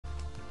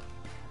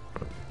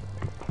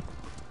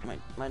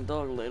My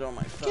dog laid on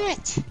my phone.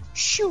 Get!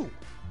 Shoo!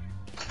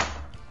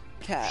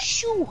 Cat.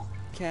 Shoo!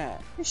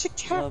 Cat. It's a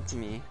cat. Love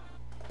me.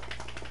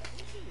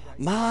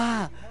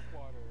 Ma!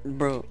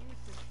 Bro.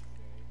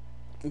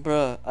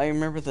 Bruh, I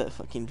remember that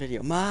fucking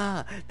video.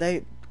 Ma!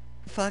 That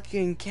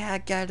fucking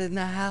cat got in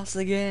the house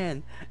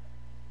again!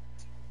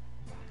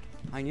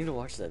 I need to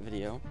watch that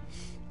video.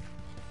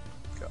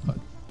 God.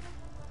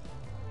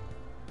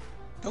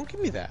 Don't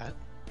give me that.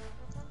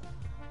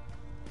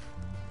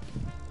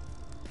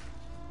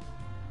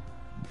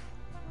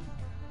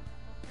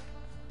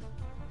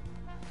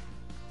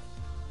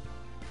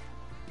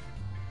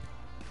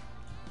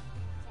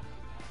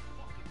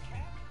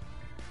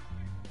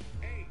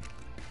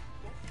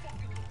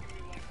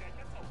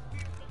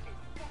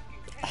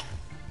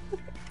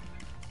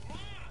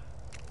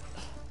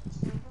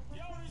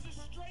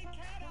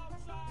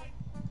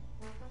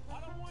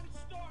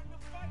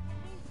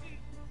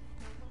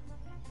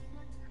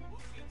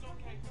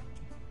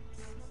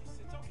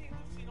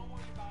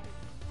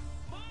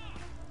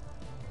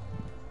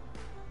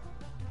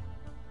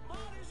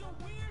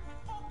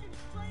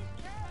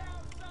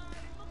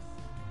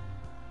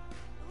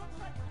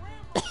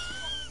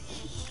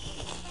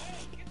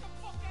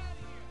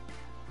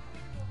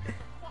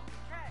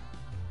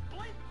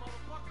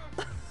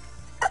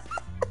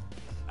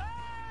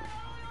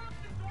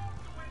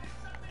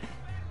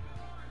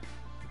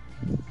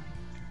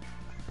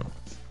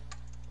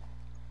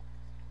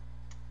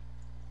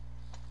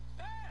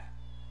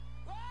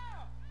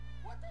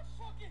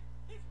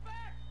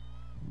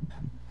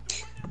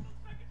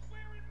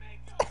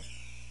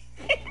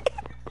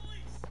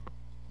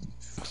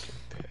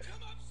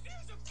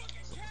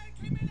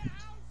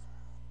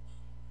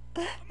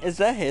 Is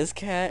that his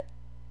cat?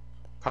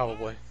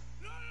 Probably.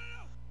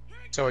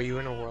 So are you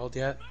in a world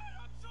yet?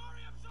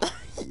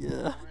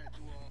 Yeah.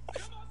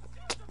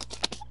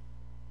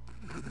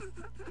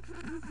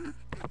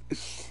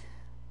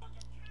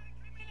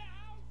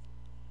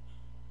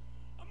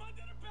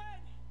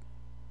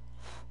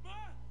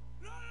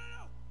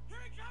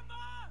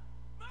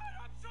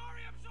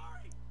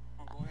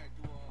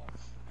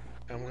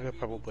 I'm gonna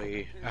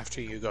probably,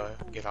 after you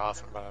get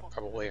off,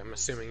 I'm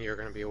assuming you're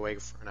gonna be awake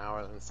for an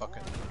hour, then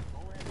fucking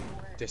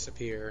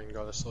disappear and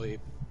go to sleep,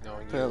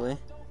 knowing you. Really?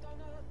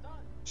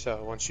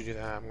 So once you do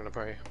that, I'm gonna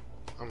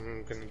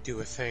do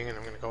a thing, and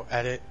I'm gonna go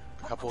edit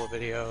a couple of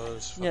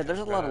videos. Yeah, there's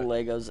a lot of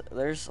Legos.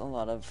 There's a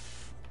lot of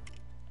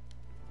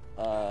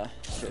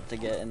shit to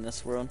get in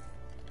this world.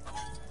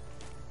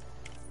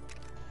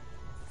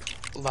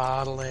 A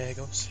lot of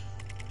Legos.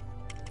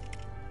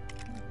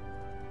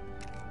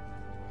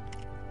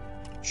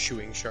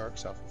 Shooing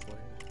sharks off of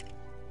land.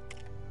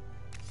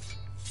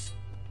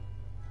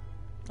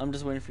 I'm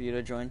just waiting for you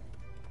to join.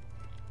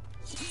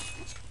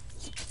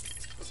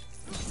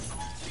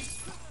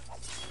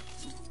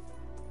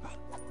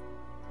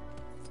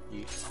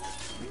 Yeah.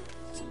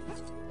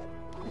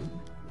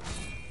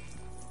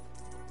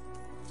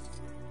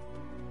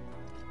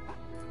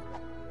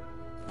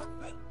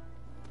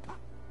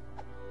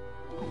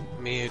 Let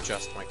me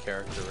adjust my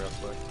character real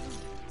quick.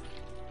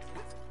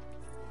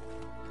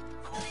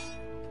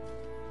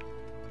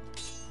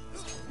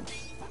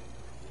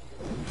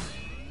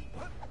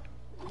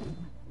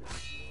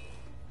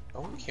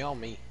 Don't kill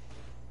me.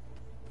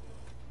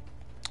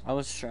 I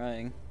was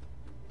trying.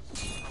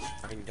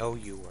 I know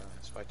you were,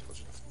 that's why I told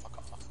you to fuck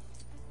off.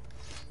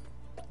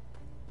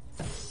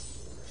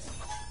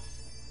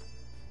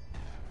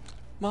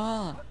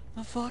 Ma,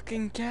 the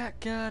fucking cat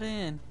got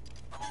in.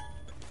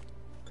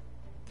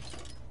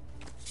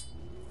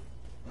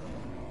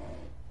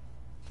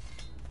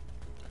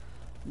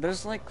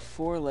 There's like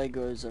 4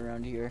 Legos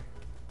around here.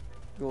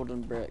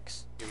 Golden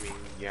bricks. You mean,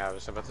 yeah, I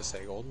was about to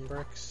say golden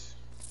bricks.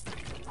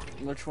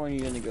 Which one are you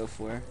gonna go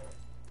for?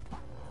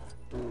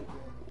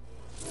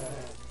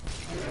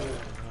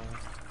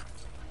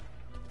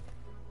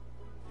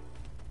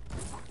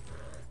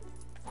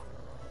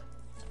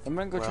 I'm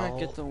gonna go try and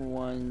get the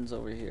ones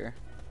over here.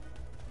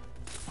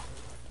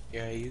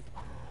 Yeah, you...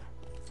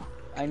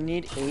 I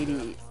need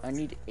 80. I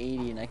need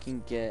 80 and I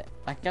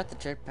got the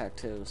jetpack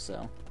too,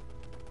 so.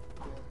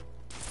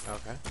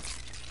 Okay.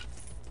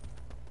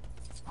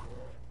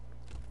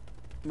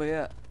 But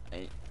yeah,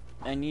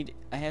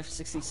 I have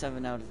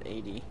 67 out of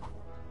 80.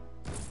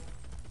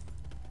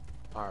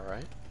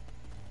 Alright.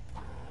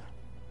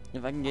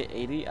 If I can get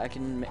 80, I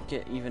can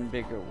get even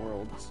bigger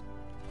worlds.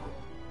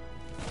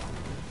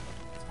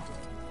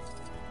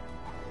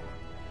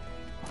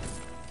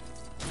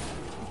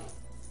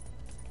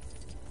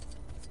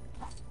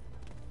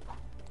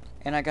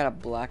 And I got a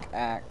black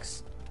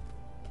axe.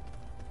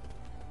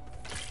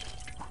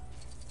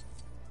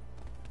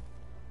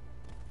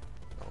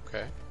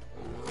 Okay.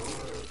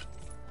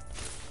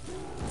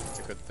 That's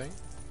a good thing.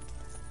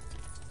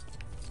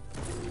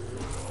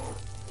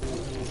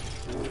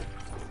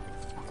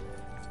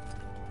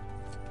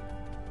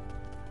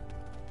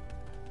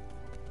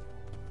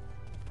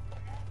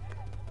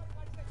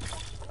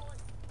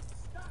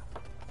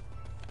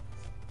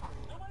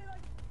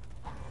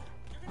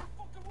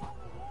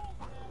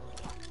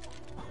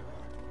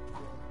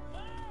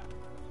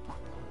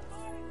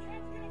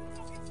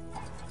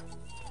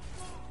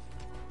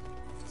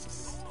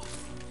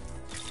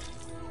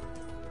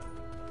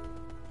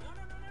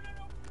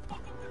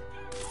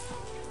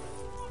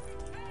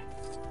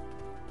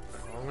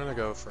 gonna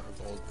go for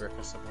a gold brick,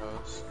 I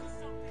suppose.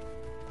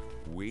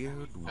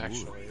 Weird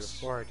Actually, woods.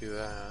 before I do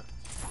that,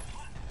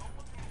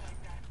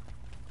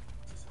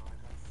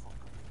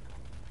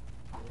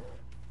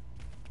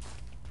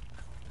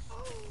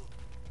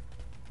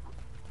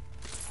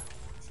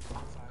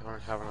 I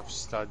don't have enough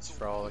studs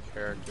for all the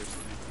characters.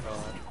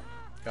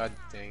 God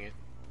dang it.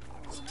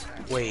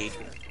 Wait,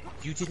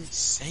 you didn't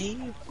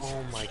save?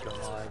 Oh my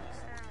god.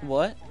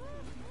 What?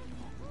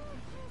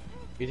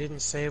 You didn't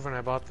save when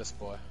I bought this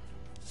boy.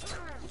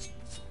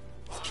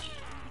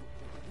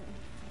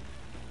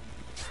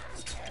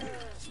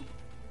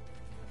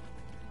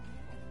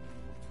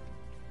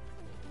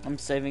 I'm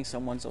saving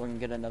someone so we can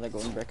get another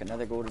golden brick.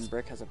 Another golden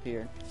brick has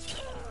appeared.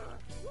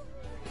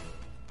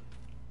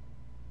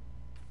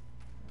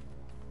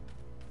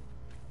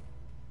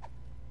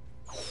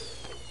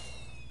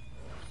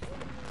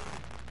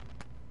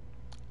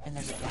 And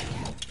there's a black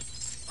cat.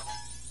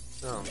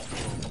 Oh.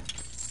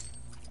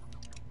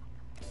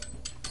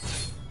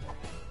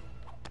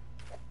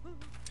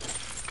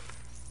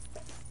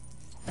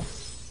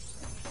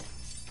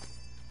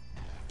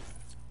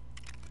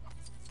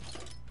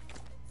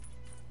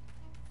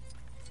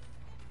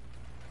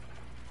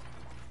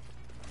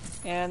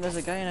 And there's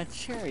a guy in a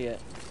chariot.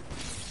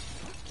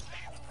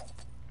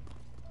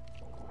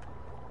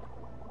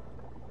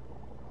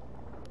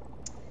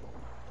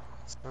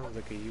 Sounds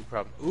like a you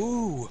problem.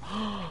 Ooh!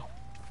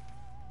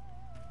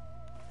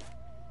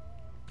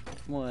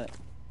 What?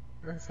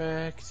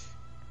 Perfect.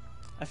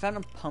 I found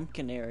a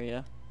pumpkin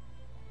area.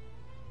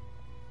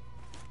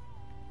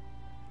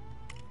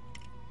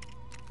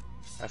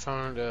 I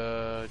found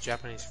a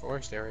Japanese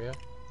forest area.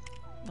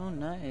 Oh,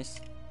 nice.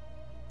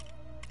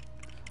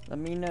 Let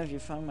me know if you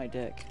found my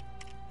deck.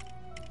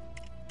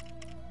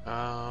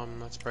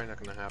 That's probably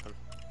not gonna happen.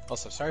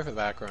 Also, sorry for the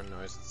background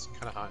noise. It's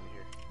kind of hot in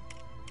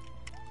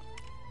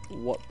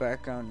here. What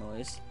background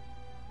noise?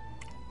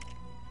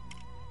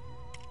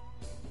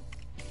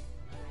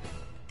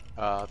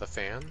 The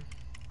fan.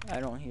 I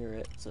don't hear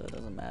it, so it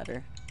doesn't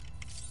matter.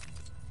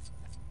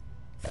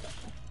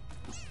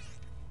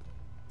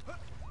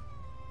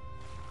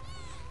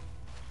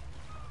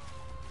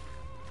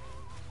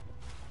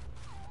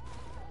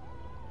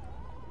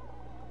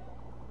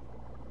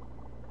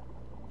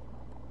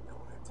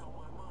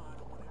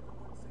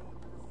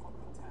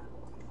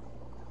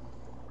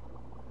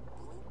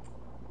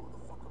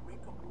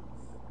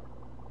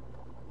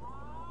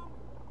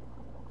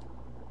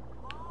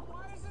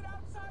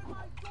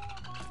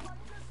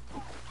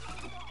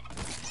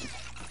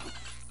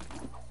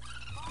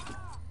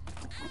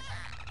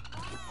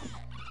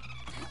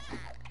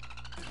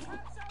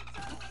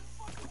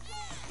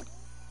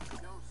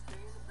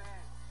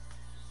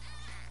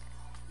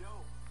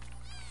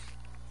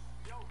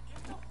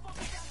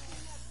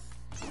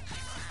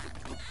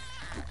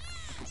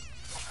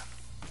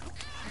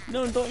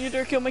 No, don't you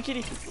dare kill my kitty!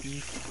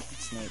 You fucking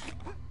snake.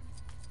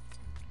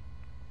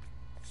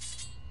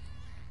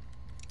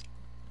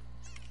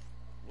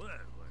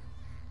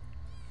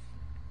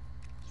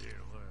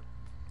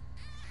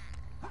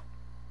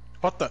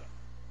 What the?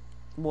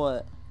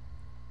 What?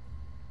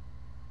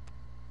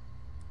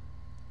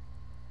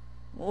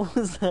 What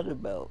was that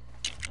about?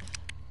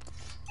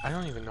 I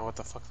don't even know what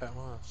the fuck that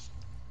was.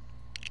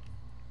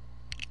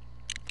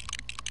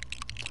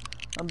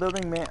 I'm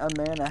building a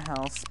mana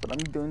house, but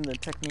I'm doing the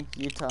technique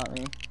you taught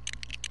me.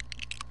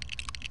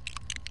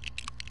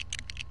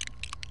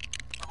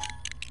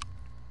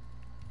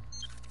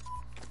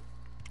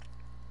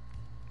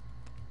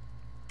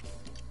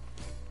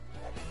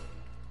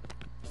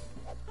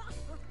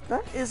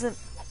 That isn't...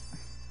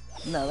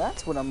 No,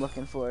 that's what I'm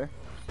looking for.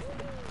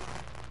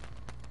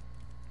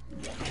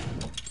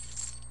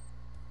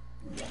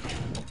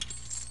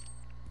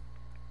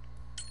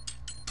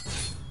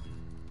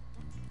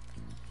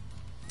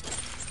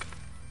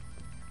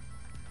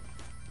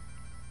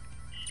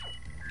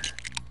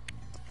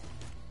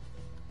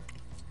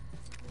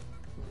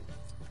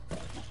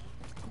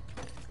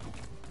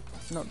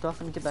 No,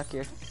 Dolphin, get back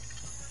here.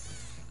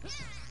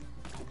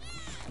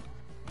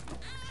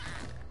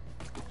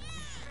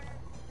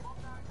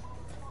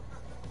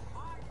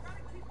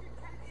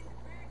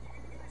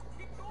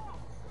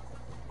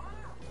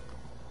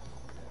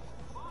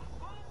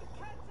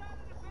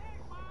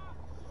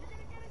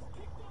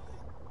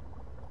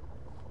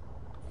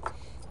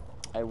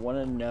 I want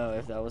to know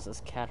if that was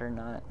his cat or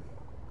not.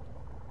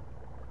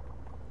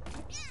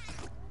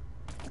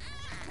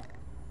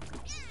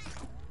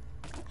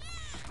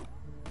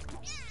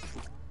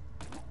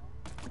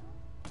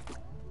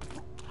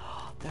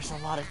 There's a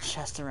lot of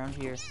chests around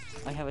here.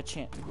 I have a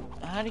chance.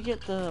 How do you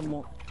get the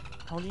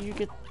How do you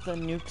get the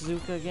Nuke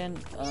Zuka again?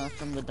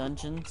 From the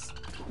dungeons?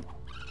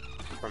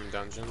 From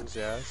dungeons,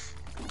 yes.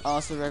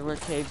 Also, regular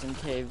caves and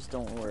caves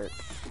don't work.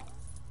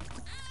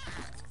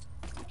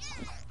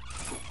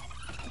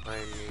 I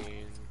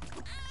mean...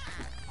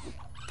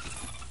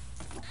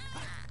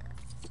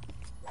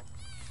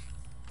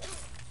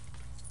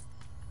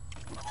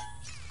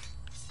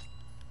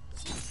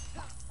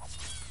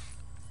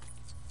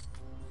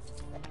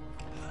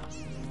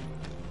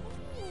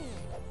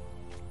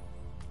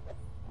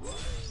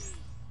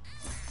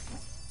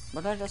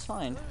 But I just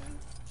fine.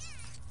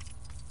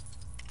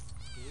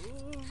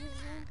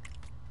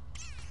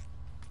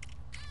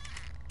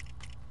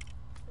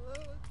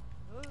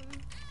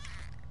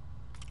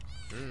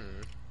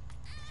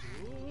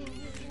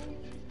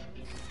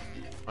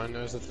 I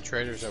knows that the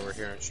trader's over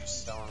here and she's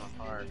selling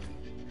a heart.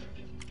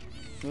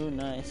 Ooh,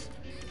 nice.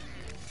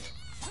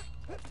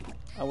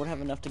 I would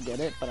have enough to get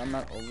it, but I'm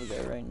not over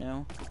there right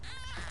now.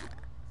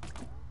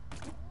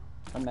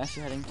 I'm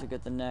actually heading to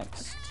get the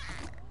next.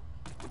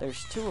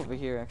 There's two over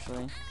here,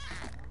 actually.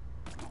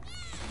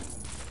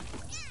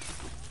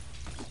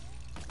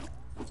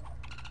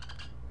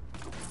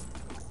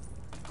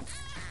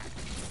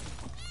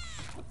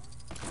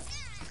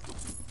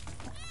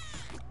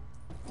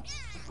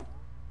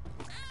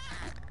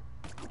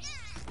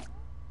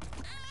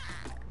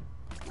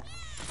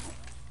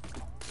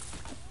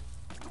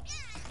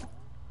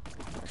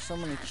 There's so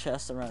many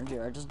chests around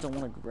here. I just don't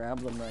want to grab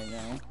them right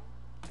now.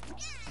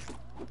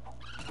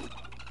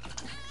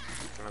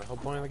 The whole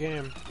point of the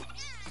game.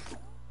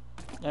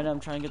 And I'm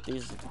trying to get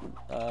these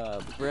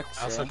bricks.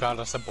 I also got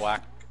us a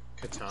black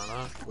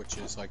katana, which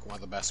is like one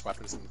of the best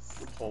weapons in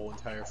the whole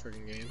entire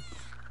freaking game.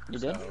 You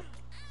did? So,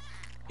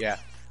 yeah,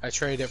 I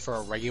traded it for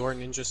a regular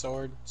ninja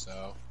sword,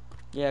 so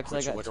Yeah,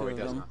 because I got two literally of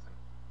does them.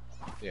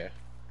 nothing. Yeah.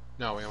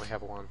 No, we only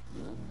have one.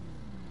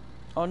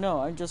 Oh no,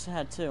 I just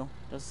had two.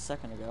 Just a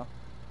second ago.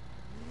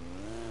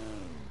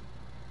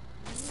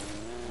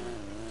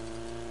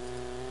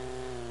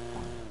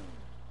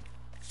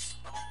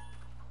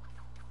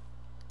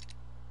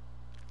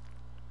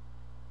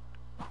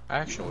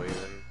 Actually,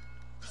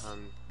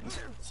 then,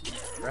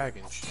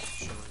 dragon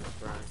showing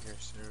up around here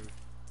soon.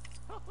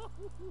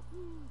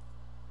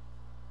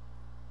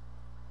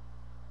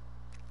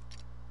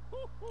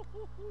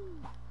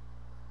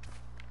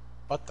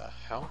 What the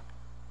hell?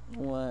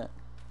 What?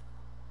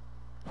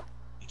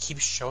 It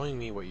keeps showing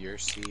me what you're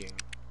seeing.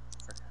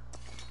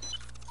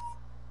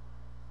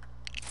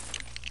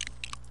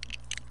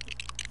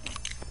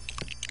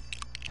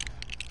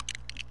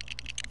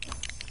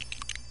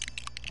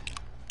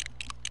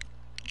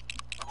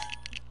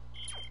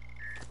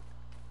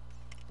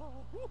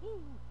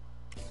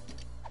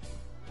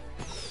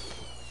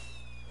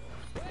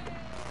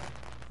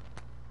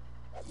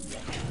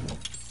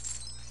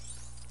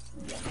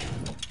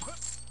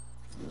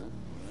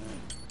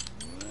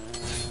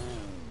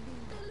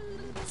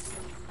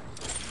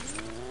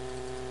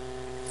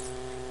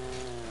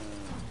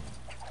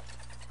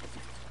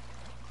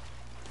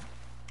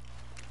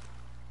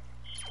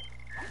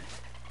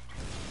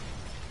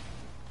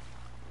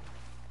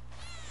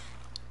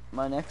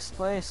 My next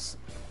place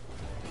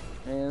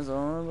is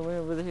all the way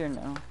over here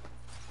now.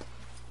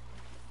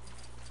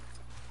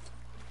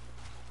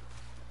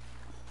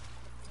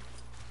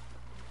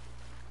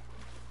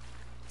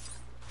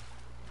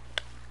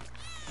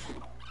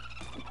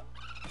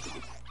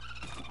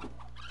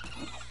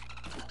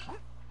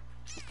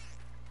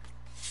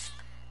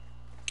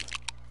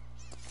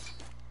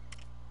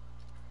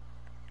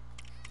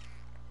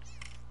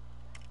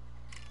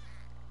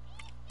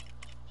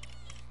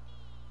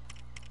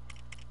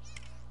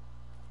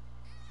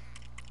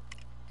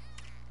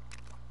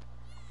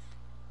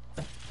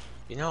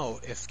 You know,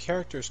 if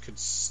characters could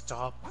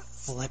stop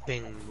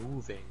flipping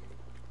moving.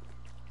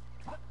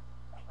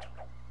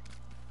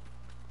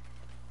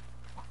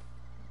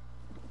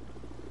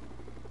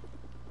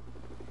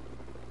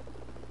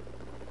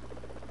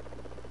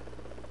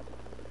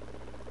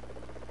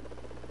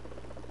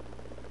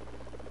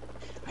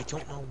 I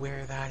don't know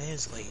where that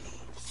is, lady.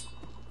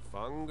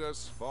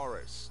 Fungus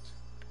Forest.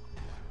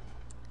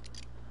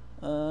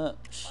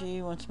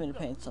 She wants me to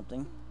paint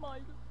something.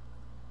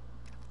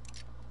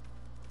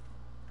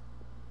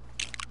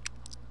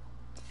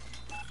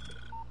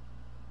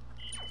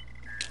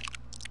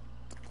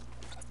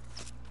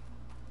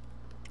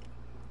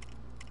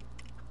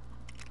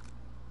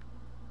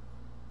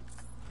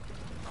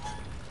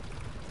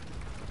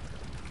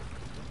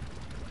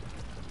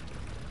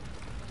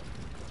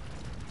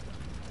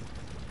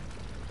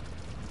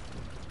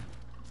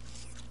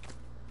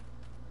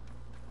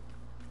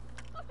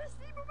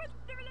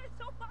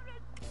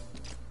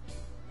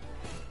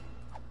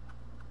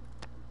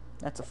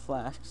 That's a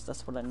flash, 'cause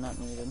that's what I not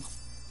needed.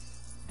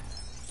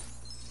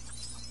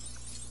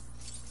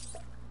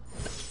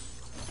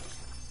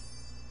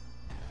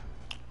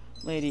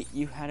 Lady,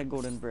 you had a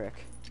golden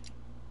brick.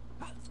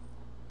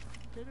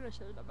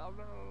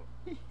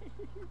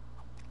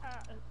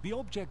 The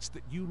objects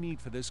that you need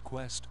for this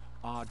quest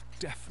are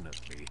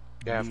definitely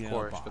Yeah, of nearby.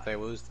 course, but they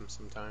lose them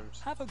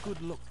sometimes. Have a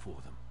good look for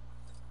them.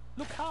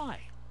 Look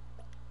high.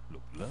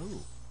 Look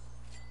low.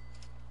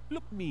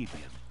 Look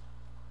medium.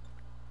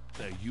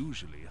 They're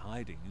usually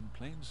hiding in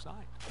plain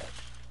sight.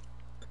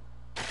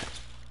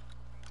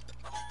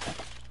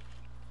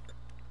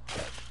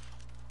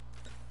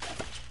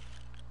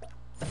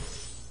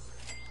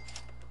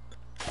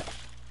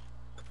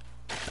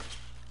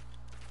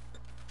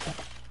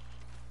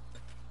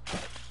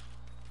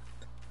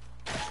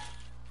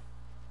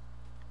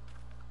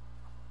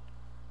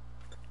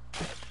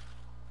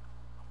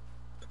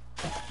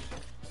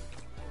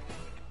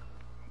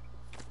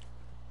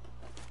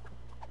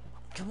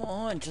 Come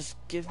on, just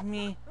give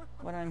me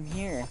what I'm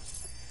here.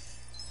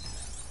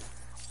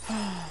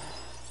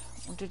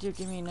 What did you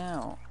give me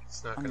now?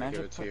 It's not A gonna give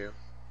magic it to you.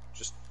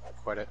 Just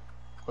quit it.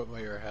 Quit while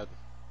you're ahead.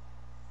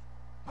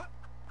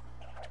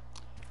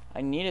 I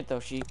need it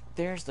though.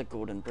 There's the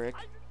golden brick.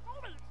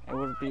 It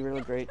would be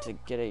really great to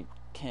get a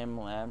chem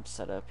lab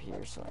set up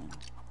here. So,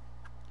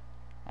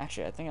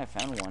 actually, I think I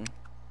found one.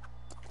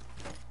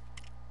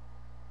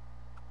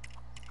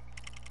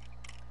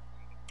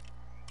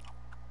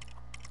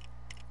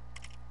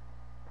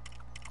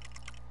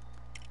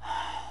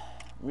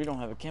 We don't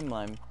have a chem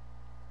lab.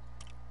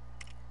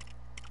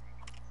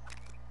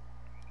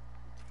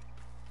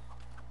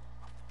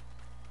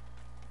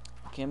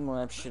 Chem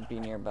lab should be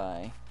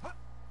nearby.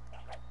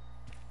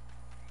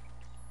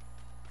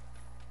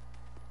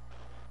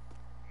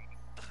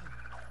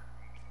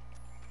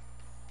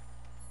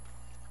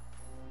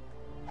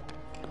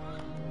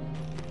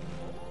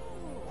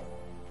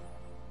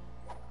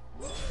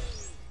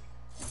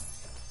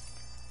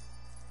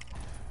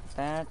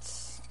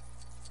 That's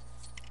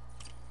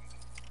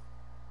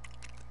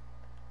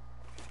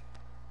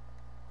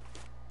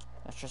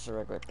just a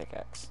regular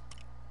pickaxe.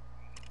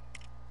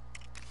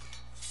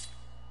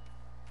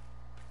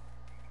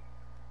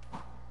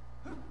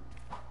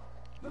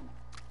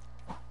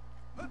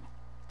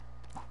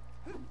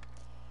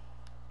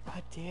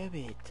 God damn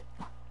it.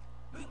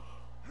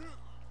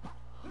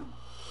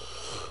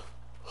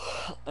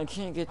 I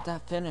can't get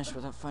that finished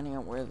without finding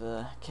out where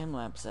the chem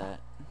lab's at.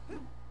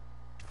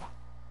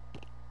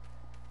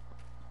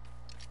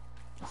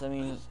 So that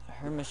means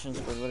her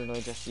missions were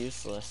literally just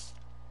useless.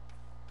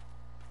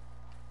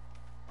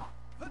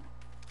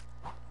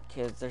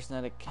 Because there's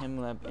not a chem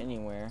lab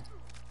anywhere.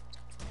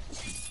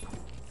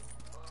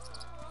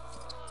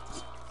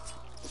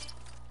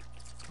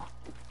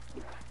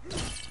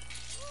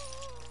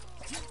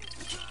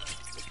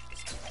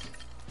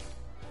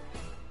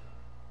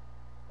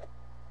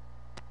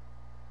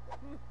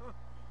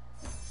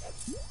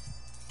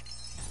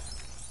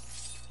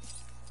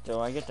 Do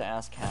I get to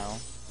ask how?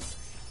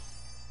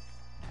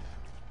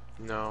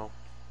 No.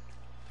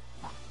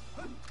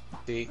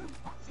 The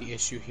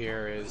issue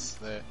here is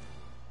that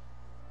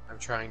I'm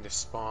trying to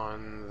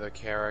spawn the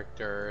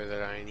character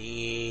that I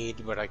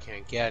need, but I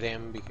can't get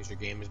him because your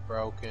game is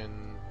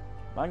broken.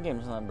 My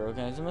game's not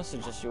broken, it's mostly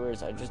just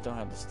yours. I just don't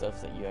have the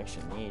stuff that you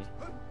actually need.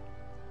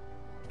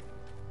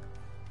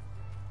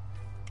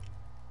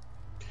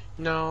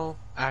 No,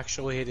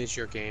 actually it is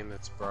your game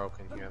that's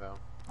broken here though.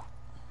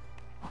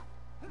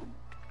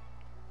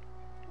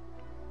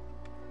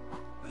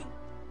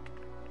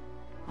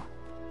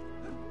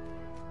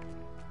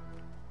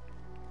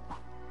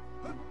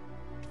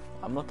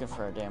 I'm looking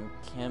for a damn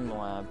chem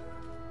lab.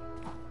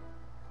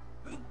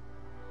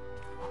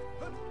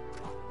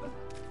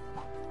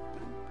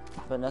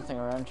 But nothing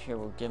around here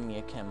will give me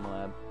a chem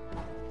lab.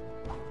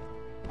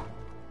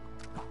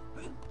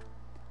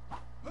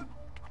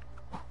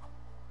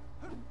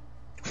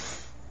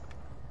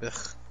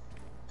 Ugh.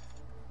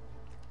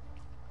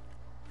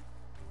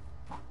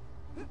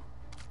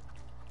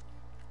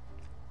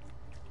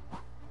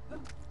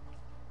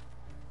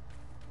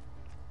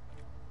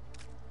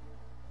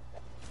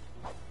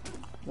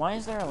 Why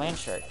is there a land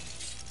shark?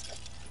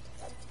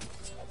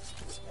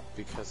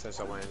 Because there's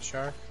a land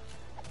shark?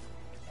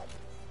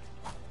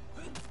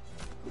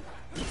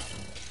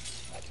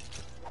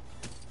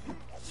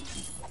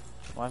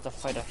 We'll have to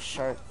fight a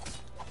shark to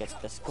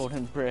get this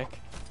golden brick.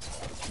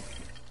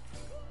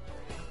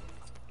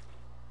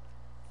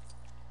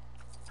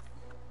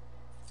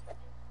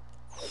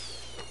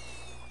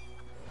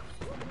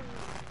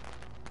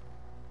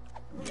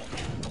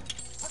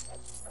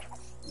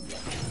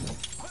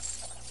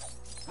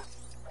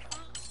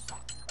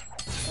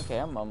 Okay,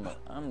 I'm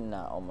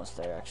not almost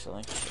there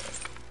actually.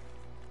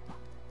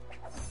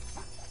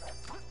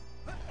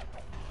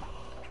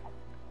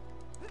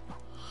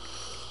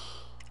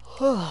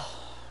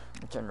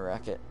 Return to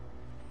racket.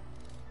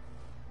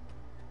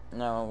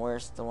 No,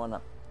 where's the one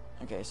up?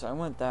 Okay, so I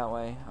went that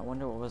way. I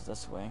wonder what was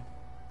this way.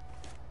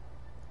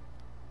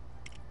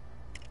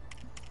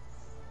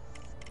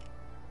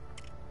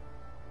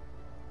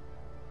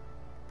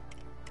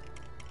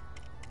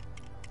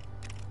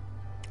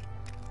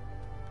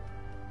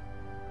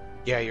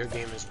 Yeah, your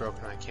game is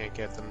broken. I can't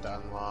get them to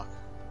unlock.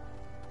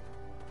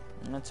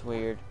 That's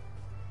weird.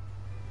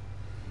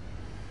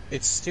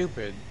 It's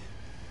stupid.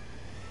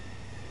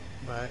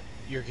 But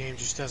your game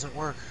just doesn't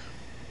work.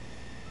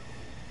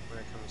 When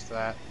it comes to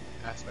that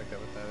aspect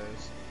of it, that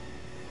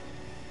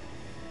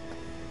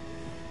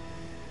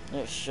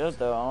is. It should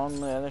though. All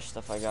the other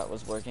stuff I got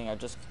was working.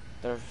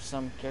 There's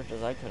some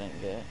characters I couldn't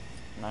get,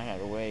 and I had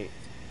to wait.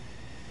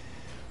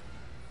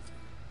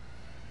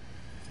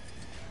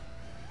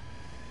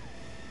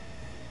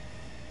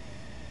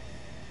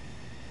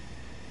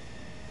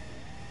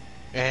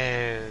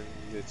 And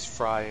it's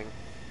frying.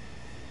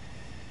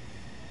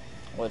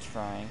 What's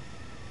frying?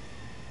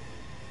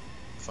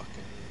 Fucking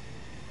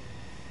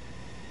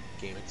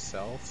game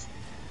itself.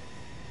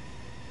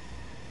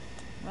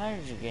 My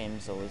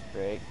games always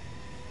break.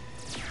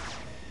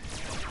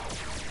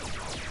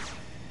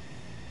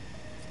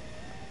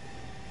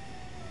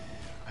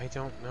 I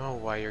don't know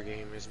why your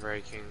game is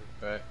breaking,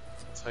 but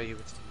I'll tell you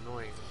it's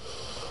annoying.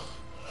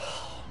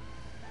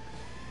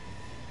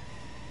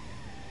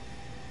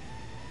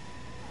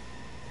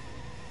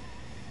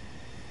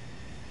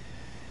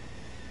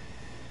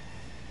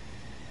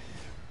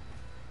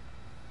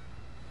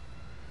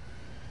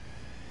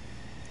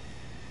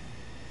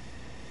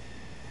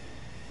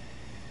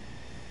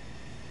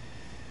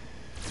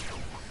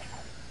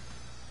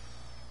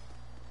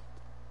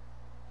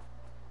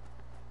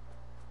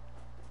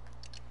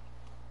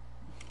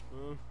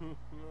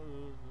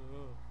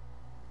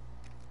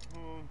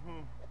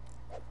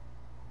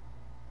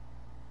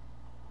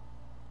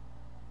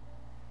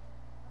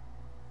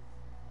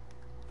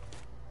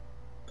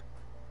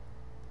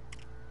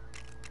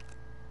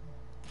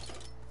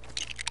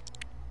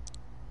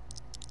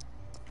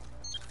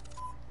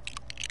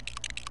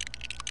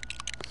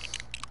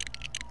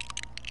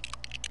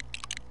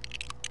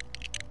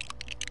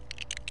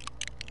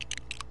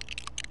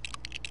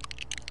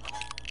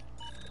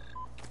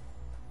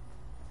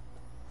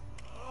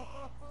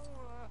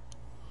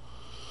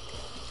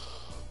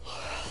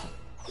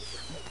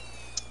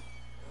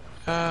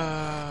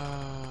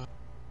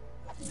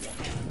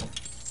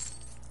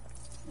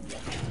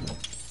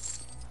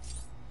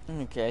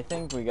 Okay, I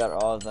think we got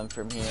all of them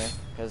from here,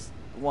 because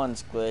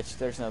one's glitched.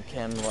 There's no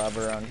chem lab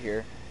around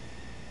here.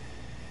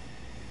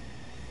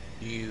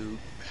 You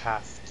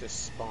have to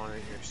spawn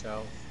it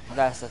yourself.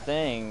 That's the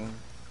thing.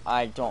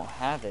 I don't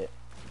have it.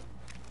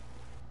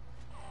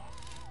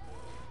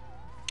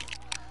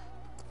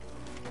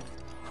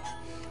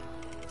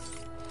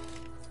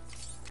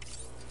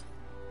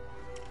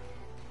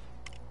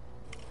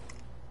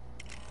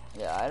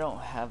 Yeah, I don't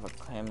have a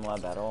chem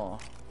lab at all.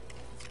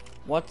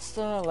 What's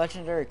the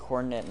legendary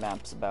coordinate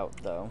maps about,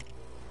 though?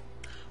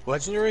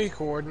 Legendary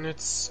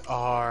coordinates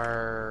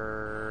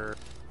are...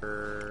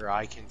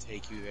 I can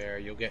take you there.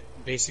 You'll get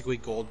basically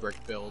gold brick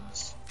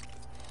builds.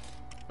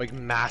 Like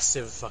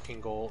massive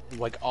fucking gold.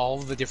 Like all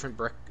of the different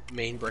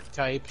main brick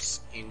types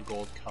in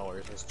gold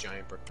colors as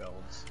giant brick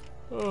builds.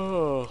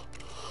 Oh.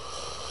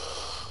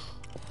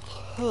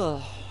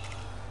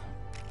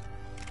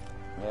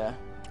 Yeah.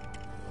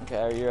 Okay,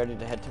 are you ready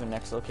to head to the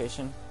next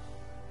location?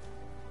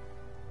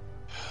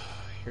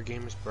 Your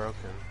game is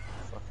broken.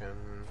 Fucking...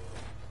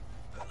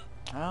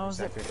 How is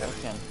it broken?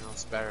 Anything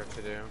else better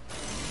to do?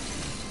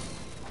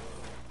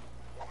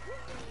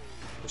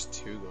 There's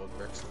 2 gold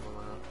bricks on the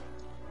map.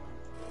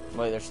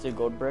 Wait, there's 2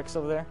 gold bricks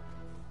over there?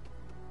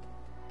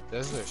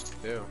 There's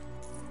 2.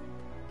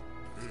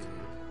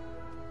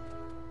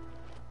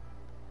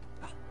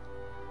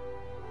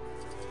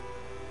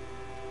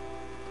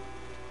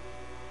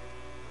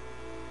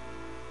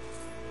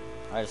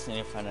 I just need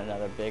to find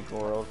another big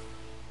world.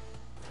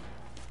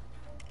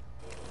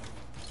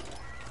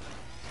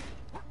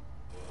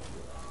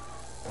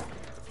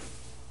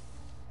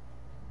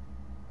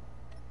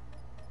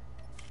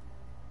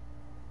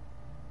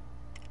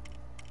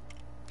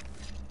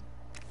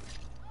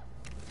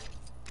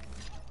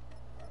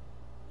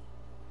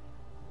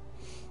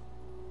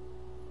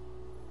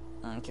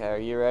 Okay, are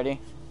you ready?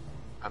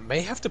 I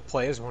may have to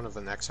play as one of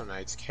the Nexo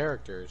Knights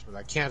characters, but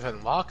I can't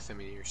unlock them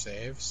in your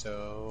save,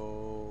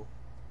 so...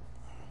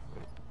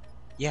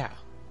 yeah.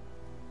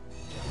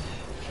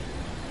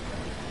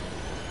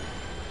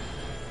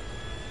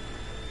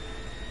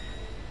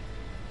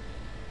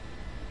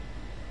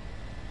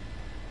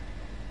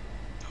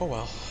 Oh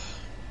well.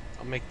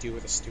 I'll make do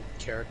with a stupid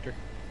character.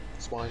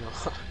 So why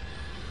not?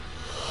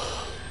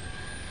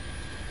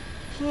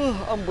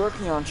 I'm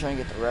working on trying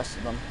to get the rest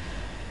of them.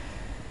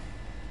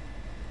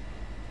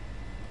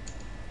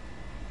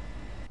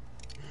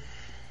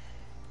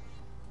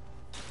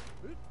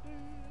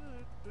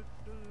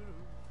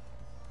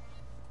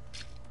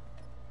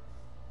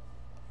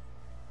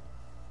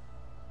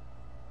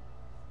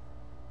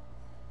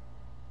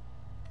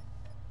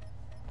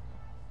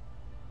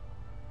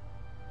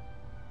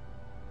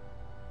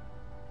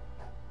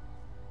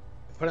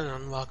 Put an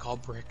unlock all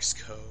bricks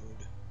code.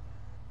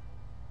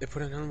 They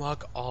put an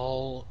unlock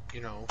all,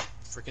 you know,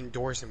 freaking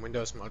doors and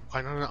windows mode.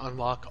 Why not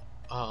unlock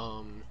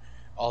all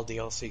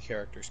DLC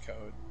characters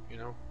code, you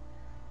know?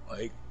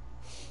 Like,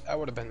 that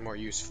would have been more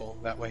useful.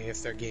 That way,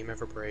 if their game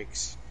ever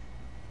breaks.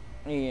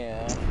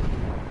 Yeah.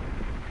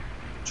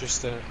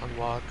 Just to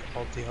unlock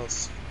all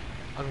DLC,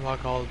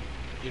 unlock all,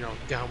 you know,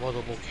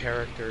 downloadable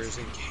characters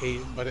in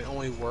case, but it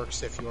only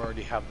works if you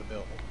already have the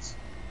builds.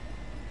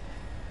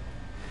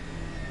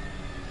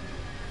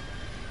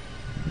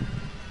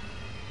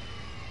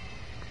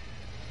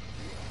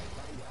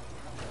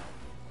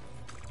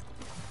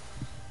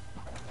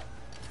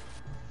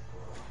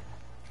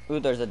 Ooh,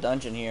 there's a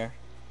dungeon here.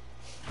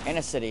 And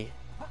a city.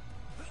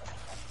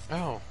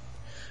 Oh.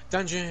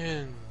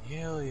 Dungeon!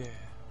 Hell yeah.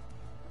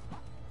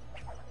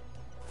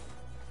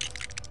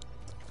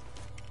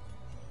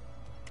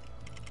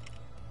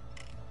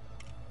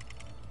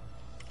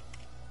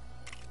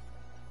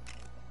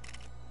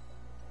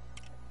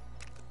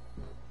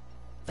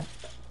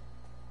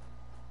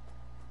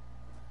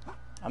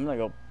 I'm gonna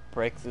go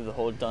break through the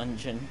whole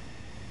dungeon.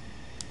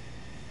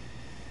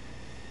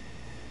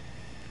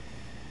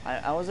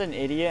 I was an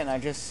idiot and I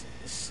just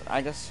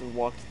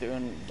walked through a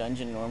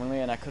dungeon normally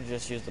and I could have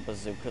just used the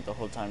bazooka the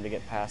whole time to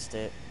get past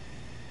it.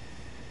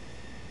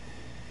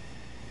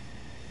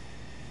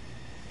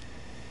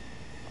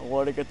 I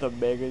want to get the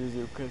mega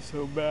bazooka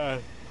so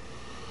bad.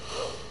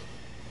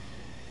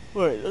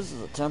 Wait, this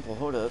is a temple.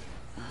 Hold up.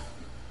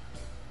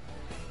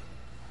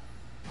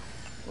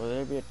 Will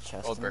there be a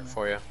chest? Old brick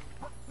for you.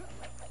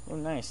 Oh,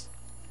 nice.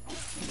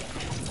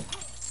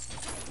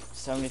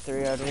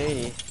 73 out of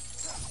 80.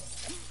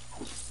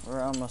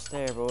 We're almost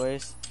there,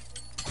 boys.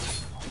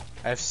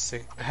 I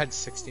had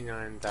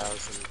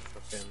 69,000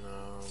 fucking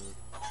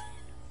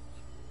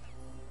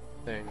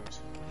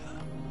things,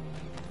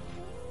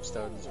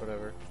 stones,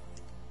 whatever.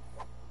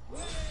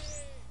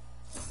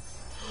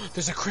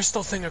 There's a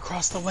crystal thing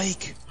across the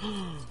lake.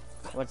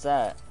 What's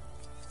that?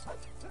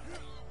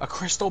 A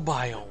crystal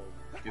biome,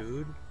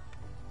 dude.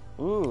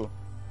 Ooh.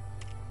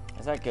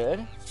 Is that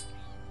good?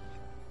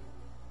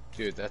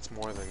 Dude, that's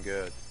more than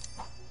good.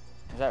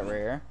 Is that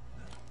rare?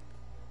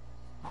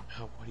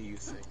 What do you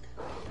think?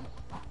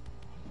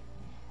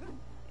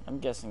 I'm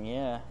guessing,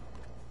 yeah.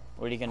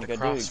 What are you gonna The go do?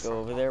 cross Go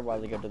over there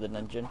while you go to the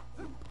dungeon?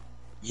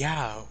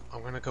 Yeah,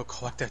 I'm gonna go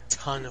collect a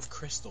ton of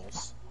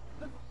crystals.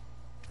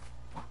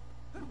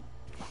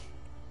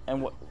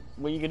 And what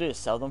are you gonna do?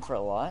 Sell them for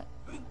a lot?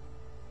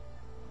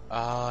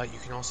 You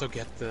can also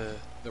get the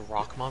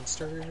rock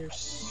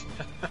monsters.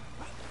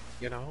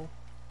 You know?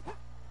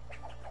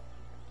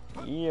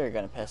 You're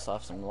gonna piss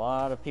off a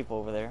lot of people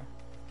over there.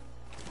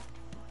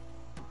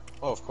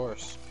 Oh, of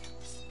course.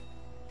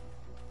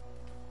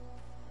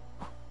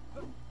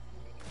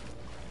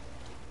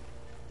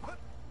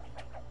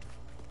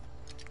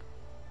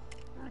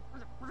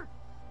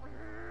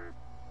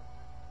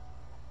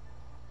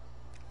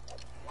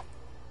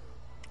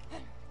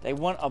 They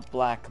want a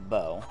black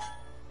bow.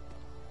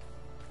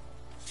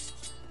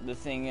 The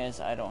thing is,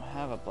 I don't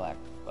have a black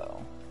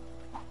bow.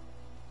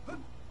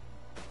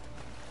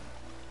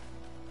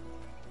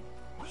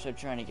 So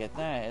trying to get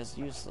that is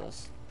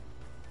useless.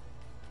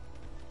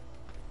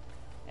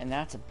 And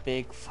that's a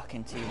big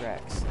fucking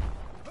T-Rex.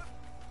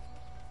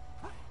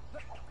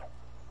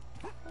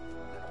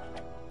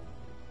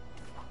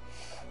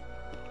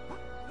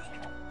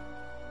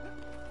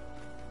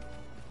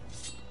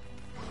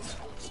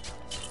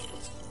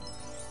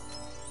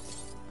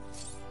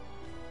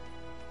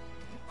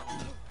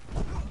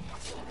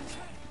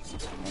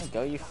 There you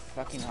go, you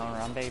fucking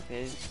Harambe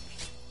pig.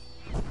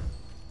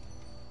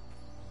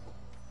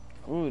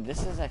 Ooh,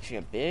 this is actually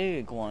a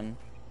big one.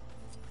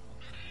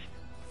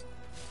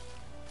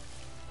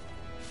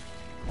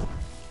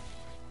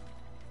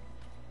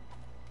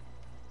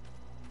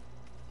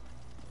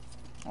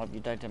 Oh, you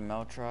died to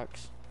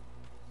Meltrox.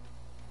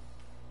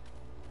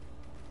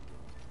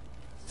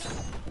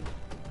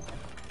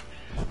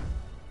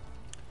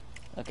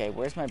 Okay,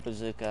 where's my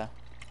bazooka?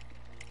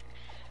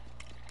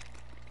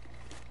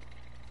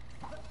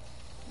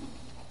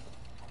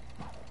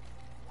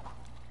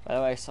 By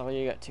the way, I saw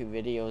you got 2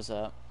 videos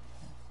up.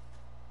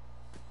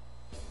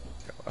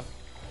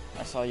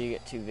 I saw you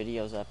get 2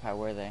 videos up. How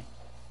were they?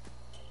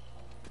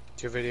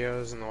 2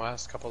 videos in the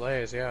last couple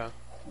days, yeah.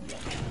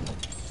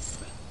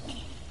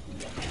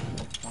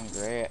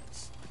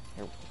 Congrats.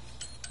 You're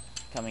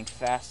coming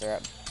faster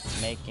at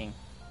making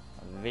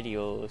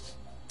videos.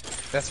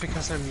 That's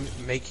because I'm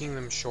making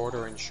them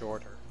shorter and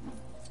shorter.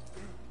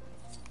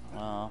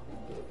 Well,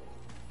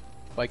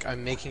 Like,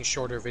 I'm making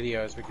shorter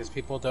videos because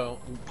people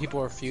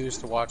refuse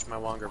to watch my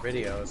longer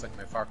videos, like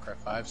my Far Cry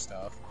 5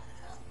 stuff.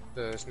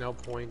 There's no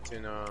point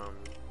in,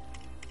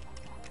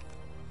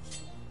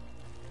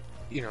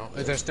 you know,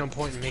 there's no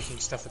point in making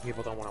stuff that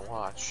people don't want to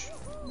watch.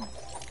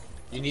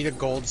 You need a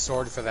gold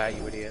sword for that,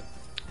 you idiot.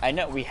 I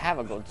know we have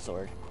a gold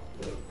sword.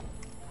 Oh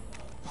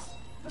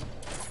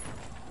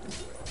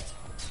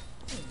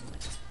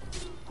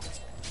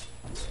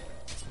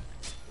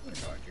my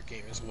god, your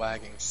game is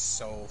lagging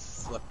so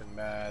flippin'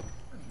 bad.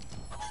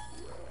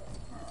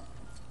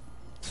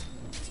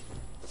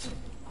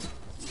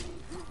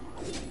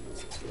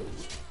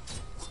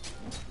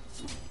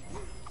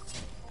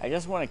 I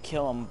just want to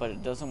kill him, but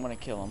it doesn't want to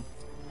kill him.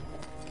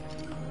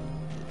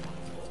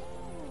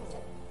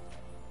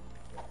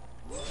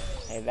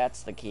 Hey,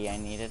 that's the key I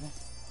needed.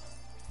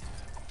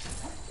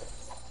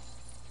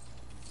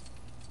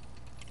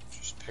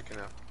 Just picking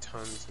up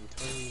tons and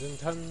tons and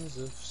tons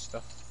of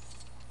stuff.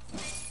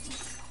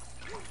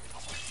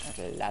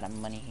 There's a lot of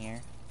money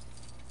here.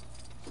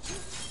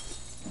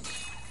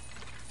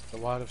 A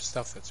lot of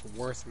stuff that's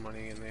worth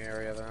money in the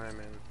area that I'm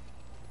in.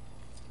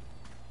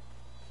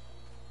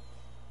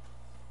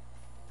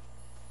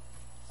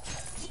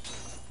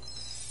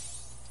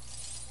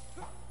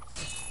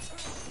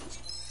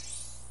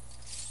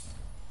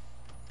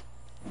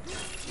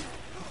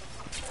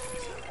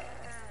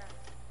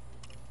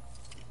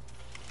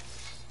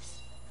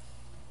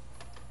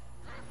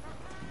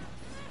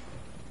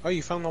 Oh,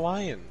 you found the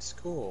lions.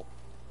 Cool.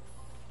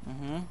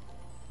 Mm-hmm.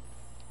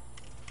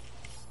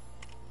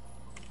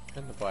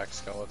 And the black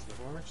skeleton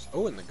horse.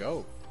 Oh, and the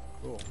goat.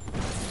 Cool.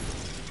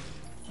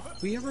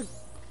 We ever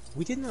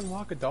We didn't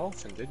unlock a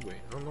dolphin, did we?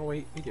 Oh no,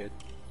 wait, we did.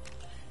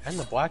 And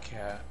the black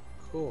cat.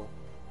 Cool.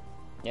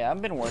 Yeah,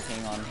 I've been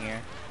working on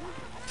here.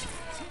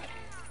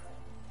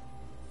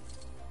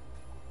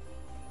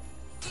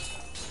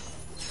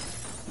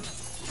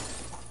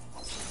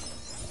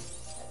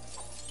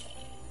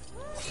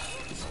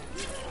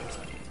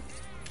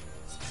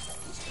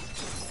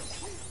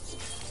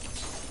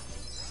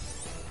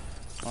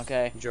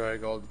 Okay, Enjoy a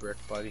gold brick,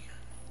 buddy.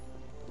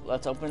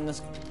 let's open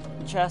this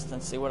chest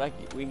and see what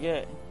we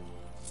get.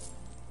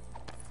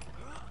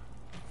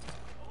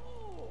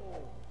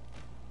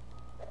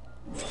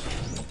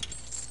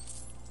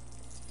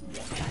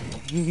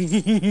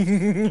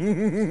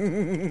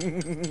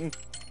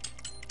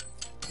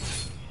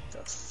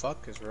 The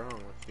fuck is wrong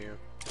with you?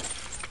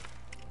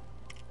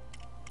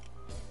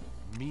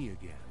 Me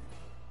again.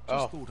 Oh.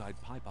 Just thought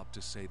I'd pipe up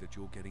to say that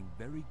you're getting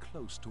very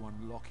close to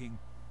unlocking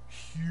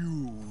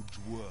huge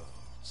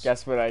worlds.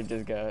 Guess what I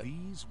just got?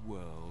 These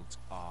worlds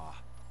are,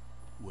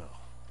 well,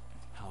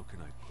 how can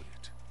I put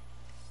it?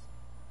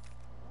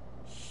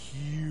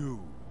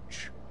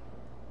 Huge.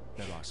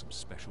 There are some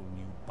special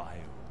new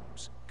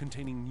biomes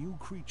containing new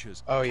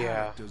creatures, Oh, yeah.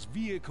 characters,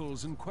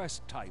 vehicles, and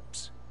quest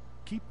types.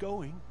 Keep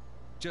going.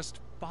 Just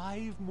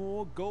 5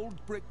 more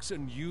gold bricks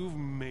and you've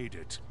made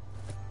it.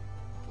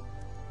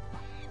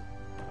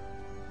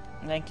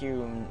 Thank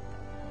you,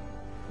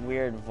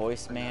 weird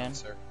voice man.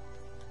 Sir.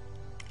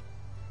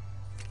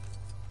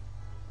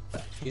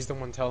 He's the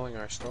one telling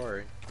our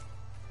story.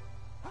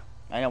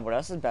 I know, what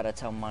else is about to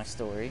tell my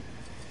story?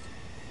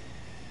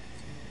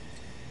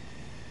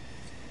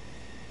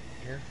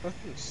 You're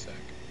fucking sick.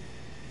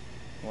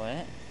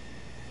 What?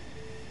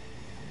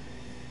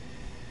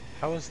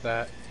 How is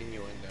that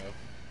innuendo?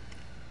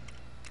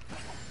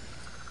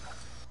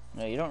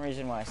 No, you don't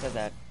reason why I said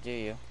that, do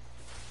you?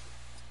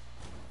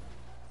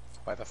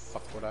 Why the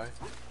fuck would I?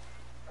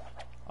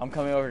 I'm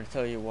coming over to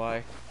tell you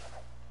why.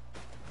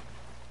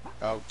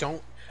 Oh,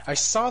 don't. I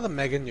saw the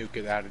mega nuke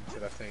get added to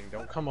the thing.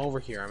 Don't come over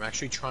here. I'm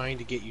actually trying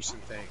to get you some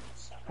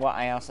things. Well,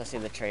 I also see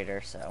the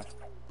trader, so.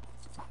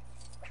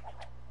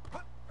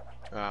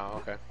 Oh,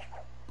 okay.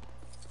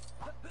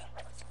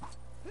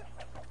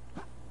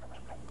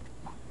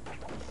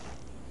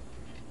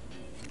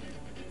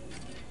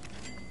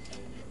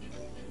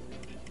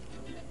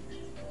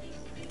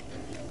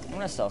 I'm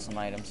gonna sell some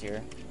items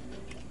here.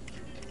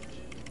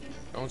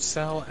 Don't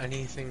sell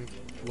anything.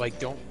 Like,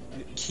 don't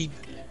keep.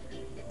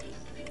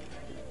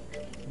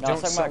 No, I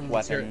was talking sell about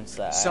weapons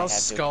that I Sell had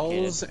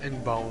skulls duplicated.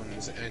 and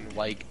bones and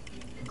like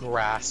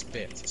grass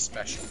bits,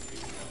 especially.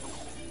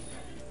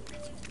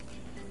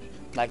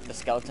 Like the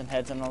skeleton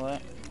heads and all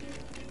that.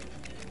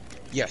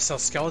 Yeah, sell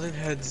skeleton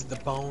heads, the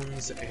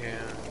bones,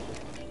 and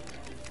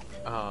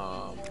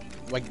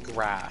like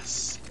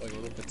grass, like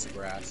little bits of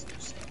grass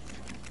and stuff.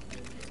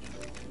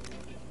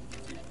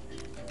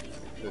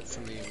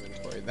 From the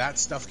inventory. That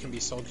stuff can be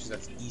sold because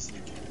that's easy.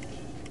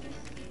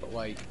 But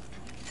like,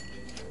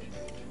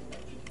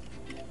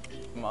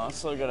 I'm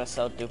also gonna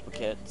sell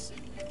duplicates.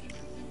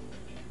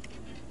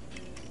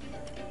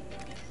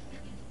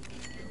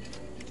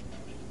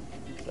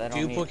 I don't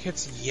need-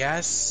 duplicates,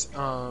 yes.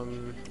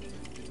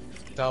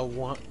 The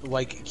one,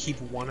 like, keep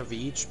one of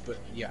each, but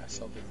yeah,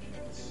 sell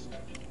duplicates.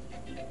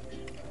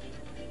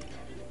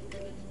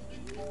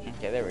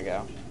 Okay, there we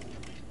go.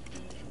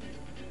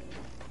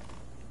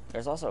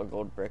 There's also a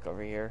gold brick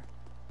over here.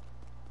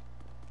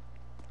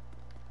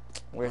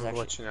 Where's I'm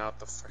actually? glitching out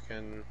the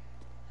frickin'.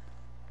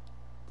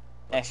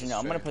 Actually, no.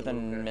 I'm gonna put the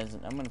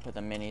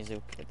mini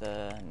Zuka,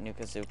 the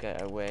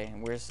Nukazuka away.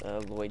 Where's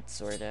Lloyd's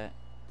sword at?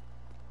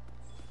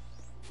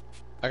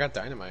 I got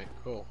dynamite.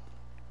 Cool.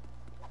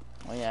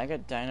 Oh yeah, I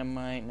got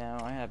dynamite now.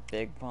 I have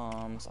big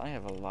bombs. I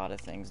have a lot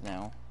of things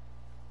now.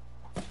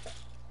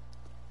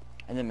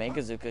 And the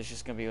Megazuka is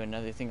just gonna be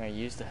another thing I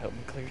use to help me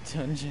clear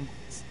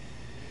dungeons.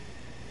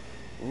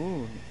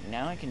 Ooh,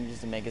 now I can use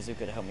the Megazuka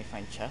to help me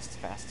find chests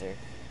faster.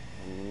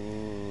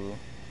 Ooh.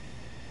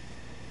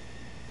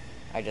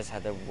 I just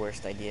had the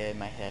worst idea in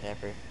my head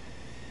ever.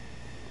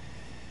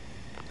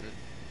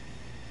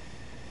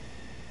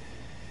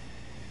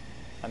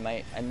 I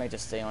might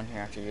just stay on here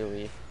after you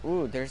leave.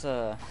 Ooh, there's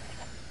a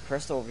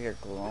crystal over here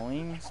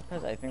glowing.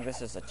 Suppose I think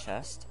this is a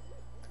chest.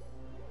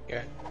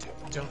 Yeah,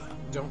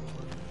 don't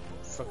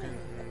fucking.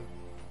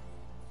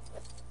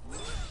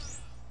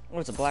 Oh,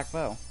 it's a black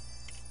bow.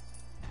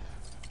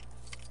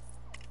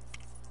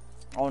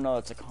 Oh no,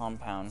 it's a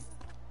compound.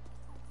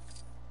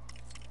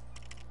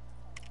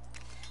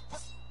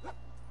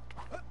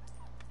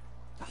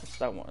 It's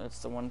that one. It's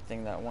the one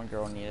thing that one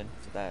girl needed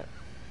for that.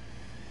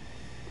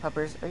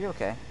 Peppers, are you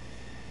okay?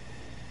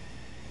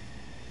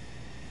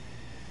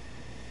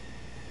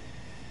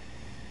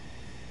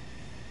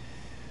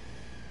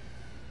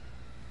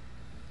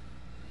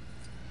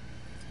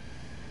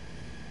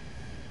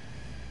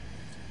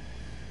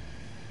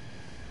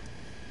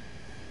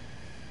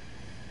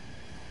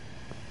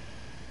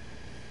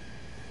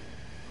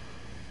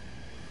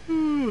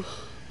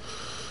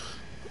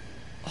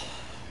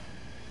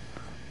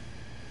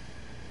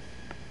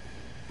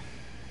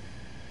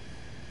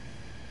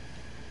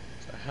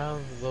 So I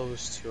have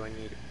those two, I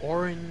need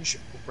orange,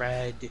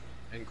 red,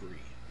 and green.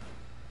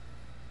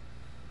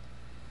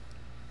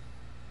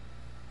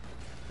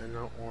 And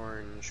the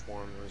orange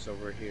one was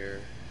over here.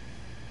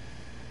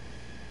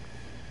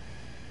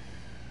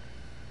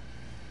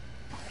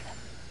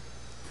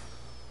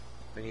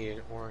 I need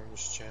an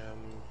orange gem.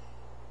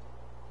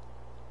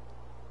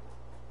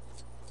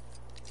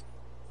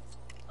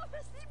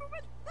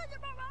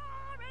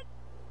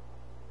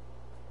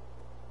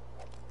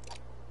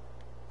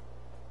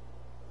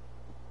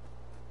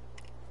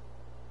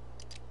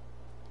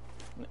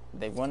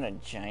 They want a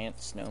giant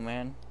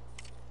snowman.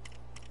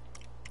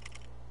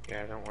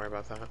 Yeah, don't worry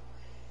about that.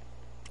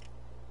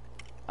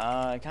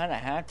 I kind of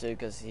have to,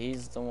 because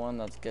he's the one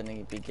that's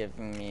gonna be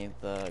giving me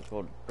the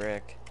gold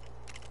brick.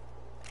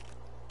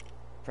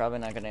 Probably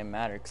not gonna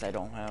matter, because I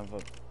don't have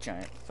a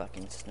giant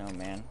fucking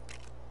snowman.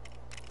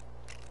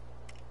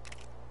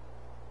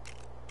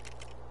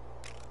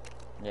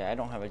 Yeah, I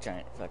don't have a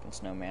giant fucking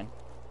snowman.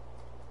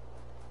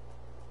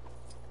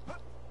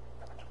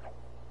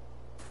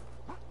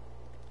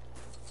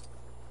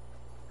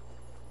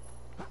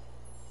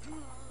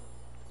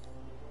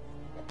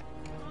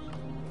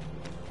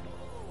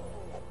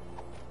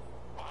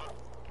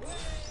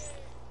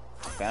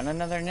 Found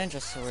another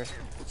ninja sword.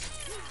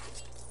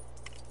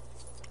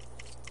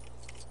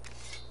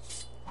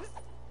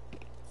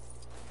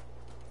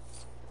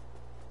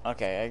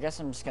 Okay, I guess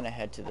I'm just gonna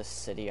head to the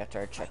city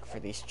after I check for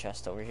these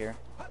chests over here.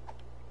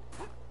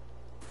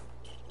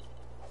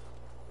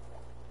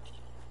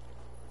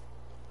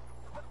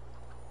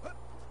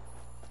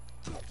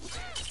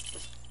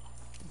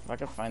 If I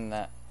could find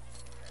that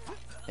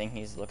thing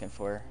he's looking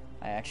for,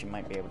 I actually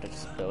might be able to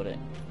just build it.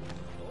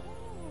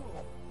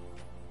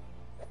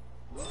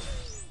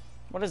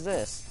 What is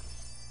this?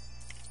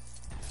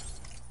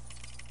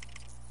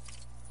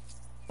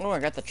 Oh, I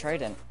got the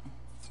trident.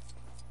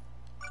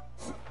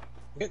 I'm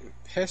getting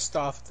pissed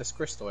off at this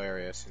crystal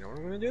area, so you know what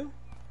I'm gonna do?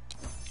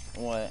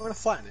 What? I'm gonna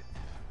flatten it.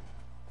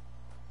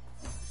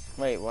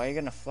 Wait, why are you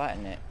gonna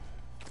flatten it?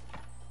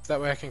 So that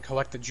way I can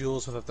collect the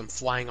jewels without them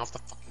flying off the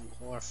fucking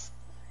cliff.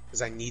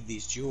 Because I need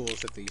these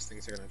jewels that these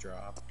things are gonna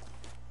drop.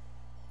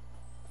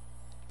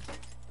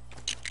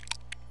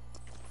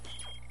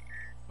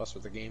 Plus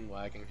with the game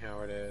lagging how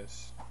it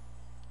is.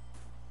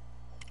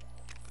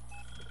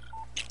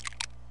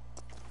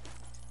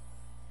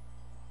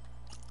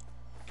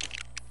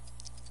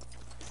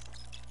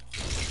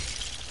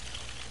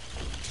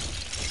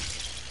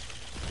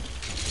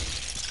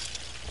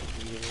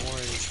 Need an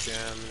orange gem,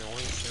 and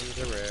orange gems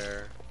are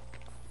rare.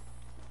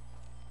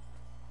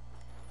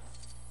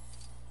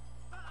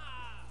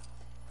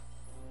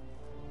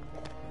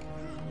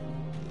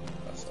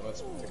 So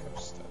let's pick up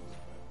stuff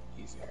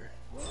easier.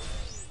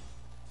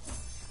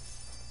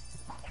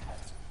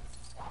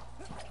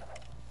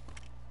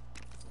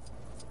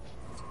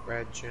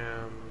 Red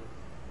gem.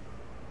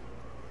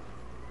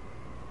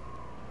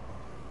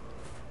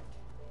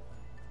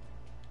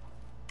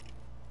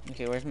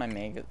 Okay, where's my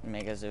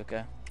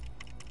Megazuka?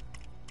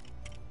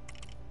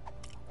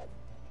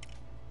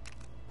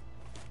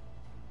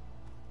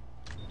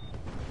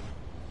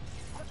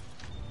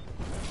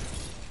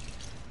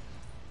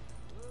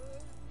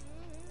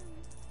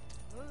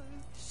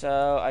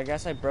 So, I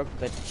guess I broke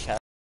the chest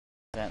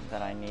event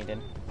that I needed.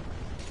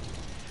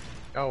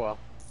 Oh well.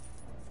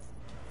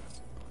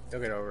 You'll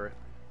get over it.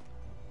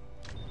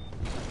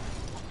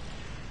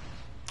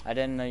 I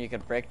didn't know you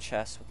could break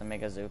chests with the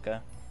Megazuka.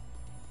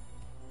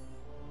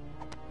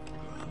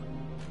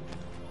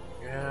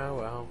 Yeah,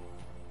 well.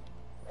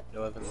 You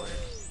live and learn.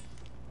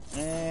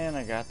 And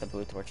I got the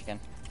blue torch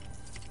again.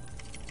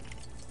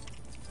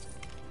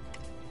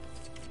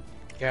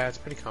 Yeah, it's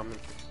pretty common.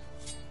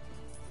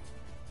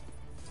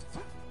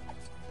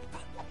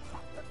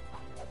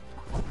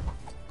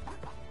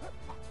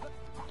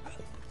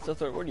 So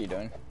Thor, what are you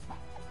doing?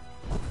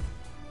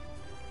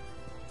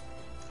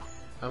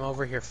 I'm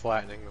over here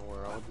flattening the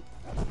world.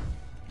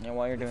 Yeah,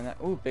 while you're doing that,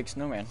 ooh, big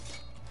snowman.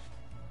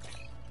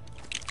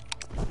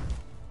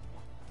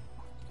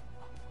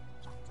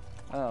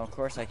 Oh, of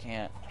course I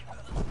can't.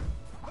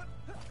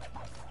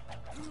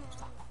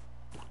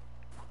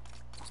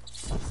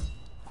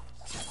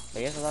 But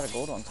he has a lot of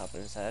gold on top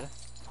of his head.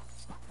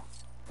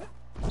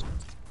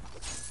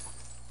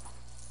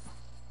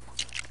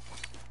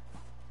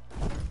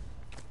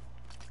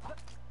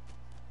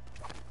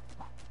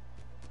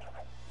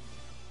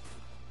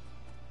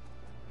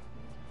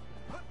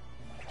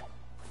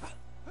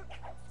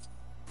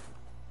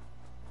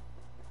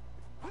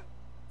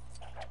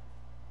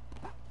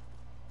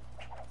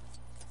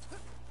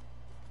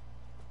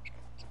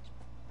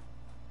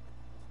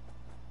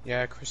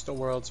 Yeah, crystal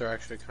worlds are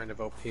actually kind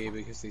of OP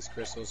because these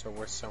crystals are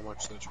worth so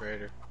much to the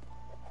trader.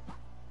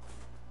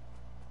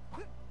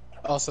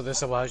 Also,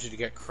 this allows you to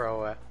get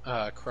crows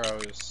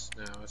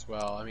now as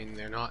well. I mean,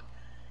 they're not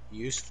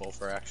useful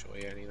for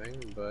actually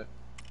anything, but...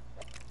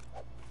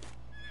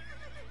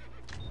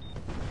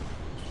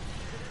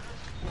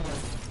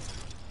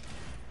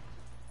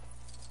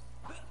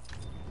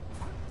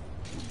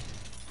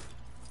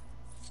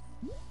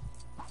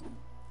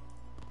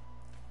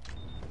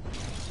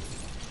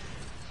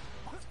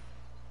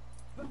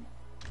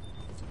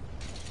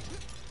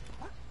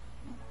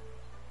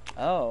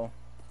 Oh.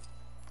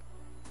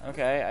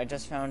 Okay, I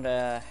just found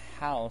a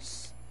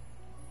house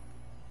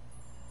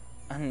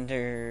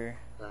underground.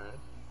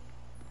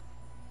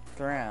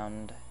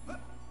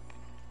 Alright.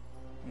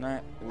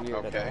 Not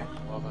weird Okay. at all.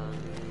 Well then,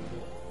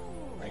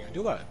 what are you gonna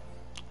do about it?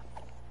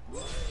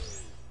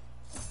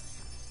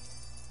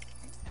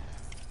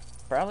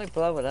 Probably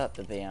blow it up,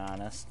 to be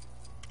honest.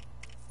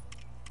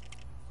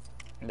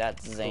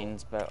 That's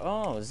Zane's bow.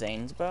 Oh,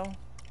 Zane's bow?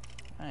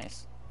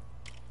 Nice.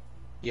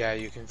 Yeah,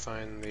 you can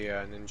find the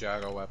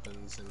Ninjago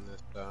weapons in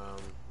this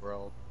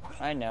world.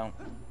 I know.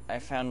 I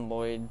found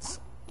Lloyd's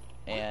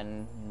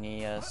and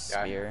Nia's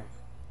spear.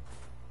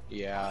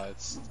 Yeah,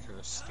 it's kind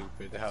of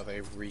stupid how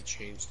they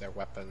rechanged their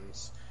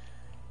weapons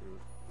in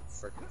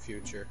frickin'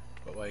 future.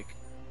 But like,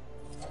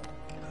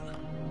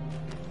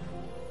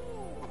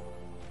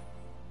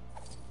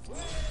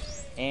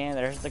 And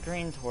there's the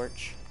green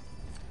torch.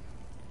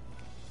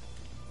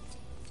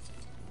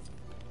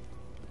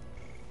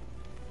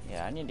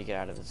 Yeah, I need to get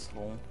out of this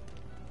hole.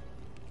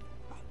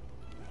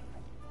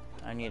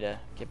 I need to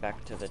get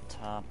back to the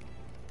top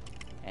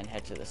and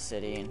head to the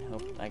city and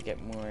hope I get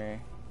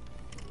more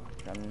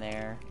from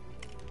there.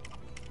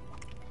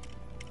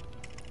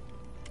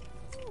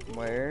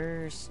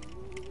 Where's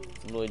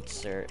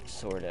Lloyd's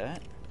sword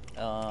at?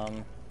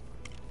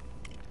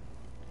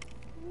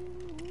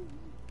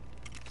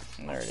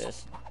 There it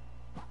is.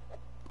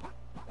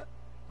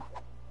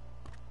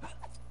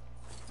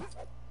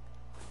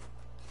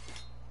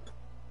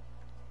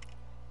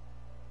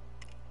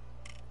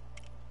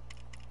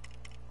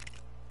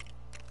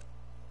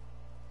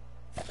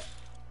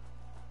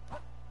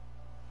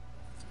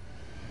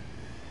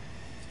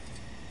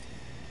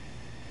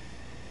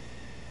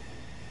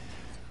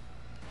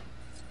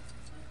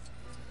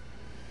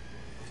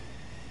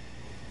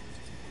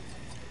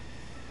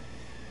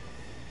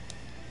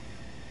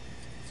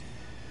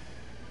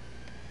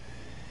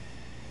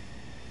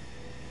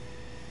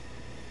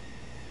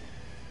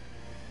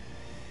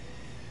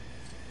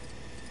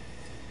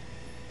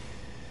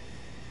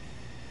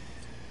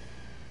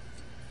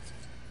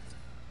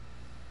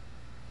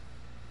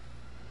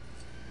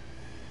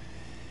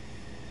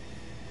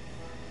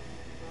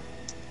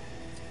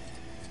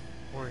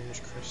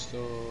 orange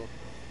crystal.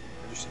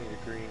 I just need a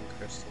green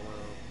crystal now,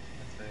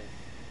 I think.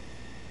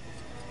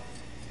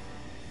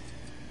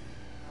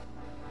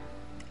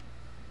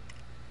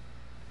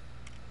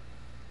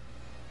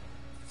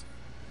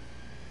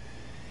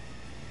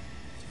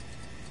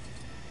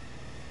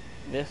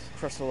 This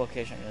crystal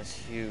location is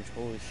huge.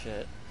 Holy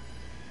shit.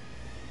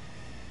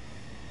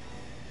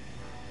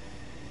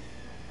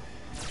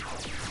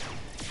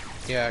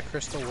 Yeah,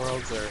 crystal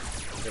worlds are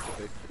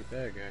typically pretty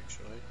big,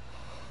 actually.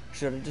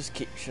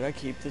 Should I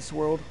keep this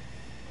world?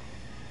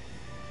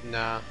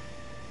 Nah.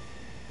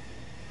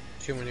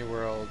 Too many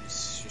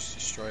worlds just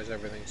destroys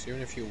everything. So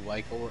even if you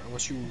like a world,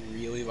 unless you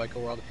really like a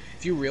world,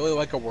 if you really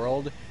like a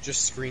world,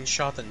 just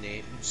screenshot the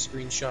name,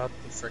 screenshot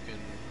the frickin'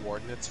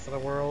 coordinates for the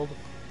world,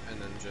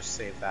 and then just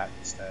save that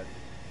instead.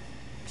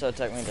 So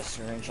technically just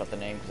screenshot the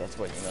name because that's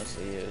what you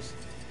mostly use.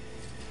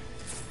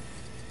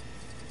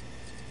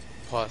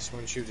 Plus,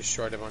 once you've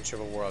destroyed a bunch of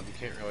a world, you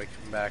can't really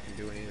come back and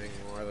do anything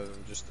more other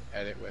than just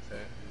edit with it.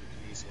 And you can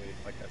easily,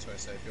 like that's what I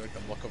said, if you like the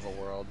look of a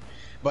world.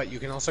 But you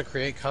can also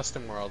create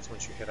custom worlds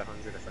once you hit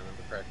 100, if I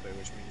remember correctly,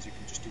 which means you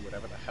can just do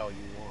whatever the hell you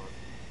want.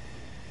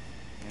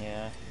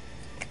 Yeah.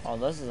 Oh,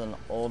 this is an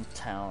old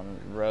town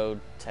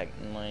road,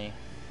 technically.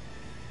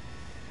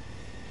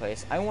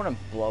 Place. I want to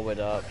blow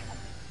it up.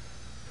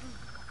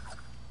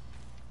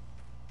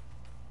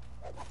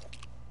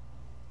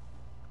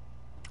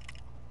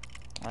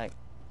 Like,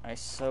 I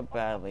so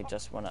badly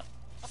just want to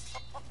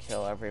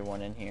kill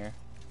everyone in here.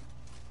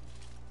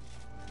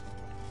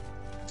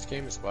 This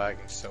game is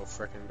lagging so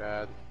frickin'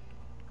 bad.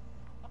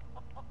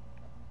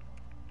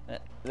 The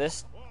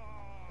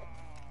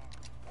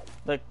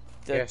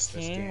Yes,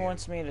 this king game.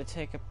 wants me to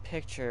take a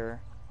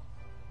picture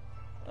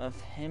of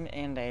him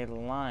and a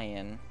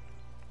lion.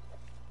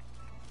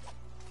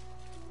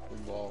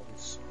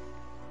 Walls.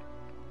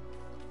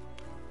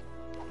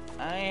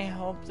 I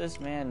hope this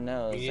man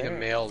knows. You need a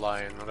male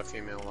lion, not a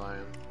female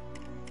lion.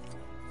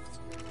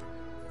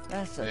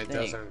 That's the And it thing.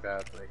 doesn't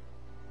badly.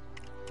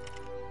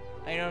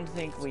 I don't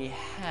think we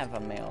have a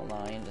male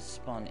lion to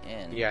spawn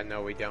in. Yeah,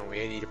 no, we don't.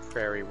 We need a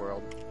prairie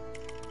world.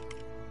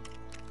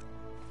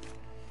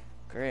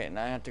 Great, and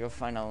I have to go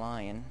find a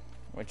lion,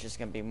 which is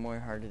gonna be more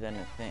harder than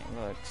it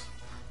looks.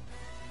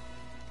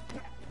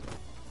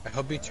 I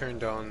hope you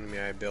turned on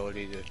my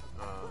ability to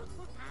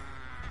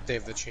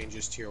save the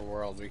changes to your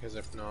world, because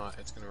if not,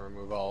 it's going to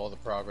remove all of the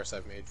progress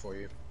I've made for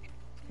you.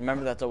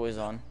 Remember, that's always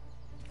on.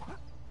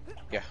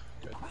 Yeah,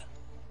 good.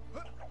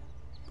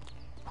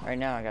 Right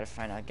now, I gotta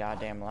find a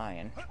goddamn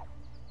lion.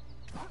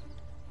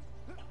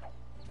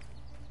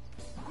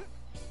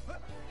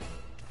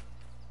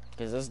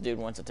 Because this dude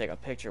wants to take a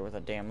picture with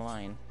a damn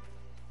lion.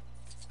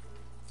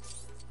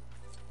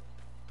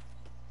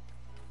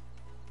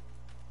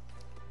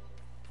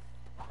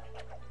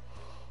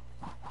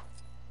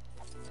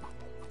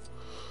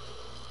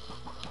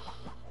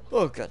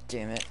 Oh, god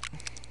damn it.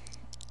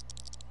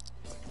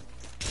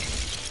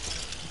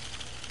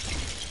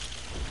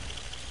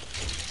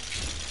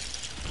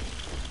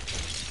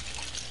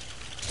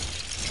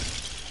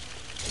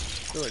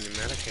 Ooh, a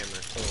pneumatic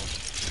hammer. Cool.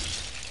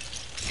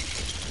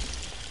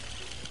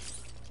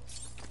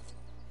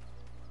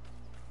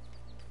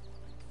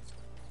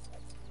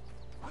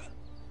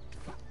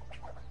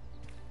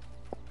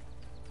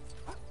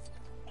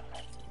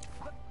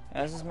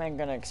 How's this man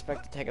gonna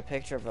expect to take a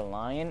picture of a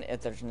lion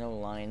if there's no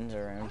lions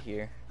around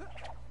here?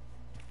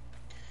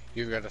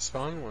 You've got to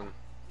spawn one.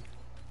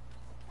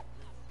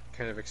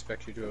 Kind of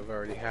expect you to have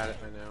already had it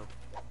by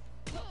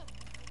now.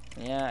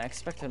 Yeah, I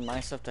expected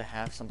myself to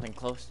have something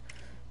close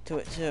to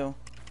it too.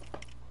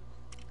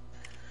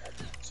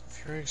 So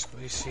Fury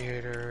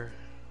Glaciator,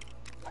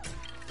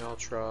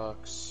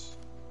 Meltrox.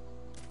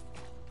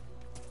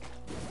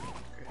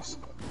 Okay, so.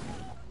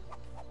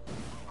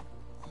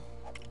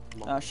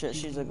 Oh shit,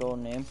 she's a gold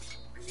name.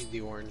 I need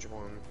the orange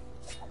one.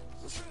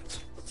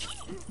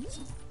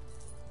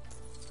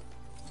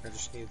 I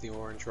just need the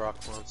orange rock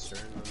monster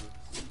and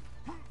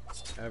then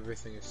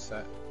everything is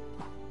set.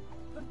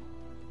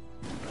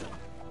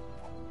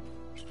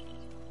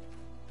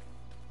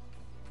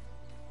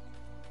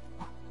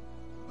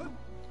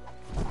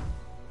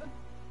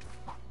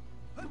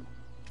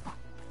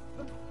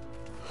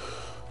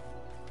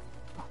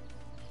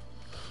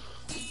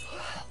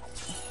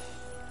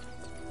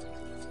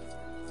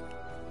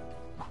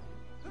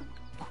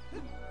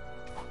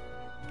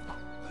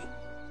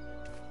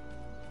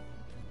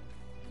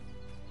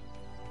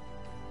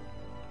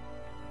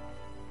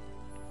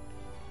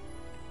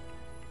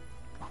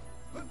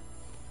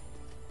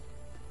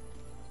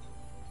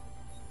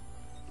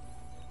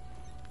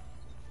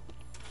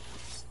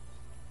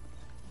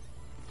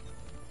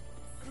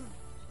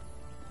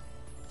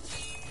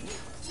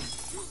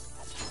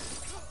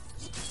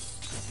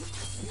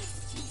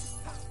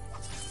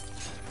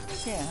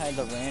 Can't hide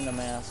the random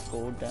ass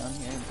gold down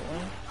here,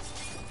 boy.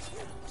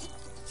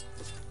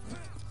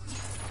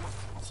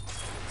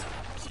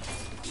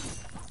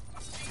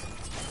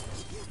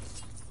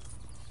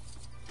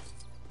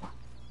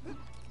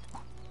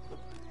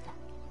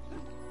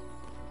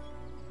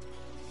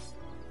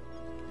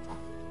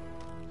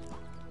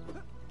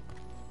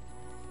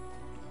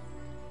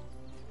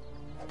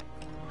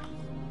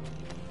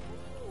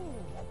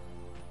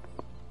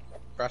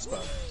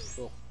 Crossbow.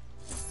 Cool.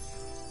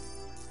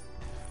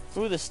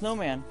 Ooh, the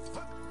snowman.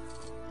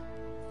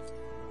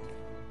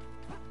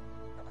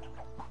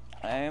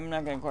 I am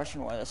not gonna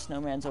question why the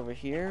snowman's over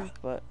here,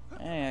 but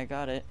hey, I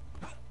got it.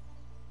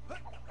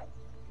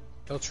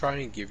 They'll try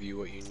and give you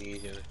what you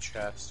need in a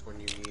chest when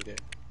you need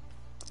it.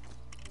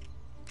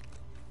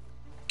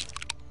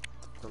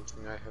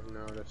 Something I have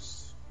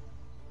noticed.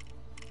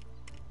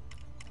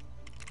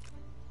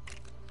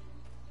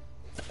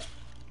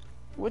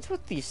 What's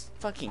with these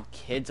fucking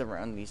kids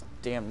around these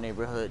damn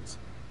neighborhoods?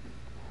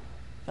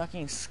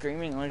 Fucking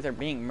screaming like they're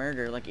being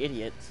murdered like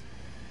idiots.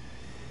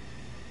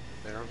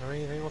 They don't have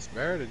anything else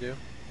better to do.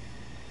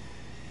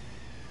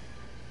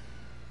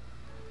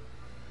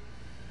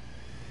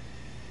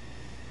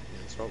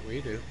 That's what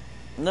we do.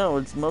 No,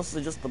 it's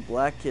mostly just the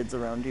black kids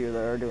around here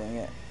that are doing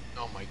it.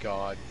 Oh my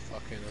god,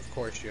 fucking, of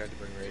course you had to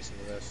bring race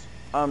into this.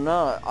 I'm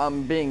not.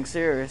 I'm being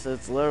serious.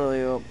 It's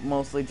literally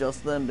mostly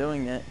just them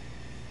doing it.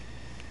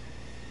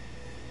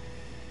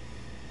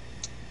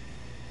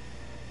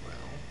 Well,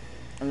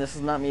 And this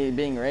is not me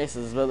being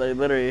racist, but they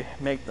literally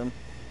make them.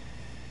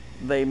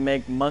 They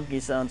make monkey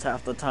sounds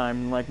half the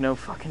time, like no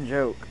fucking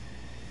joke.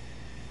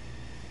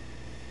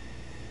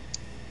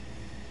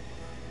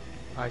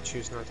 I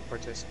choose not to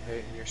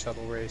participate in your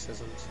subtle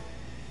racisms.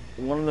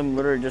 One of them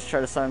literally just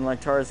tried to sound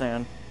like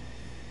Tarzan.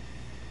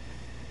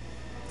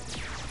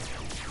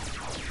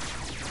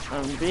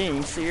 I'm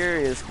being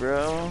serious,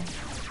 bro.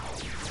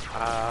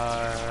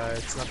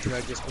 It's not that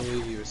I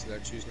disbelieve you, it's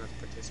that I choose not to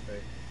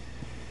participate.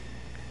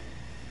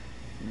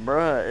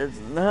 Bruh, it's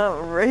not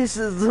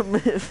racism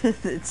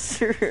if it's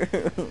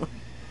true.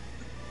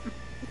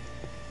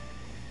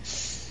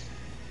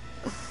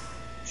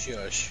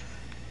 Shush.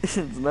 It's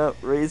not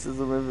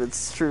racism if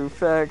it's true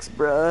facts,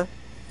 bruh.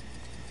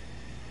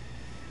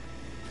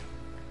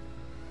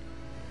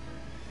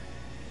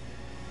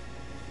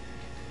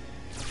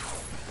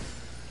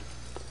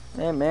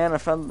 Hey man, I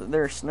found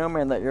there's a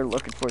snowman that you're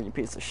looking for, you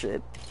piece of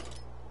shit.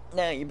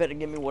 Now you better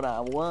give me what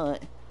I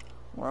want,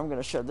 or I'm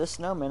gonna shove this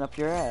snowman up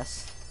your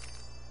ass.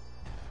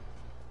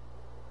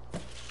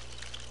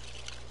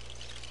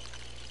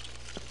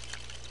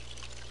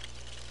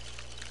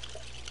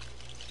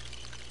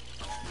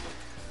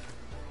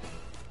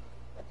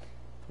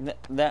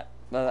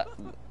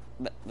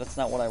 That's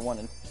not what I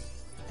wanted.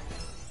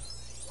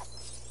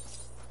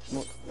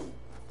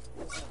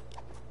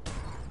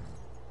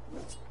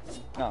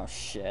 Oh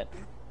shit.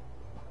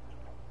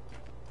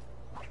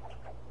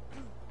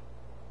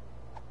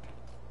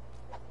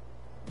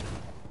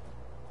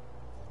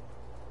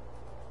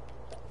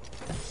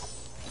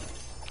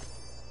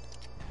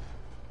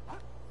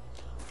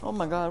 Oh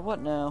my god,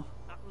 what now?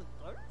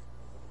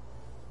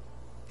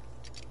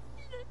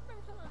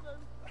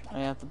 I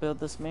have to build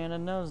this man a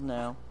nose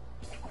now.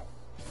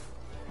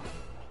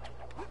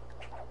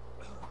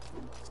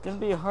 It's gonna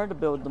be hard to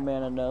build the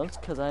man a nose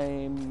because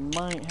I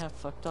might have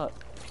fucked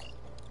up.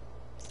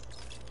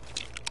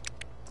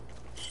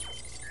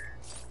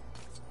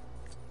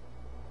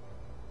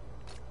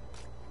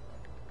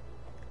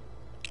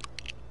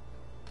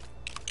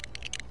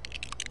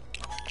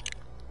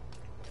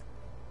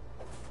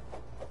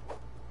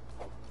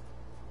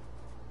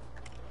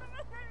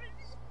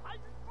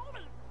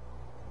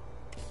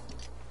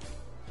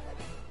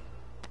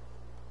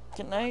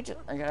 Can I just...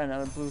 I got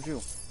another blue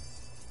jewel.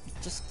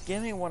 Just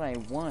give me what I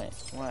want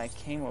when I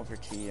came over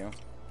to you.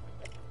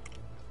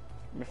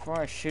 Before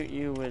I shoot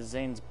you with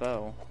Zane's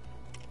bow.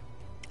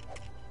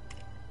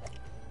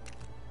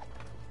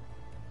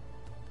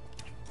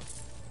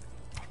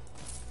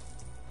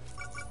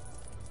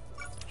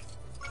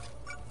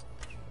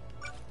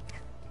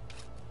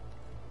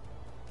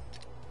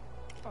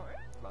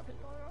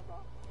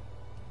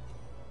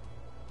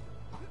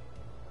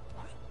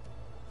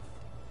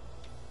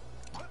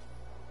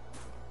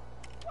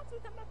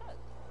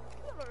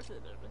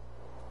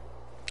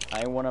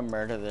 I want to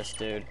murder this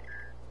dude.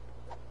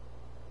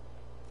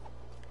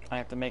 I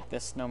have to make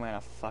this snowman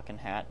a fucking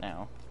hat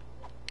now.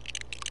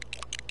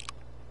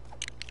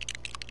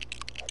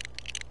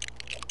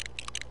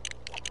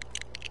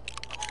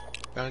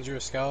 Found you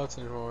a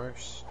skeleton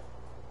horse.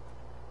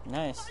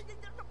 Nice.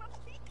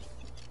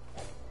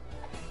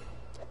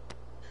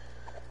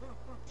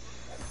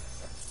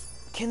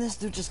 Can this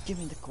dude just give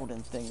me the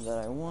golden thing that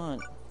I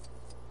want?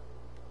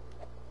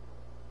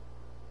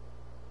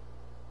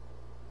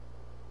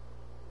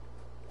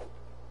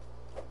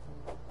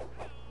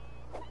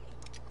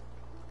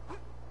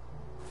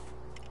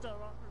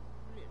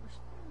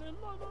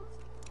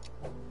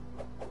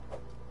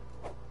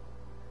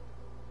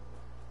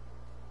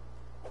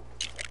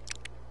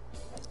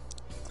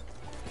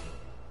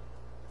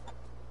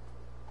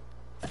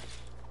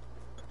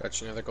 Got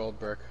you another gold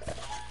brick.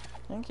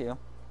 Thank you.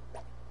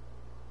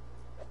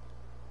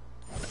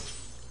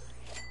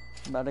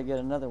 About to get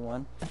another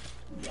one.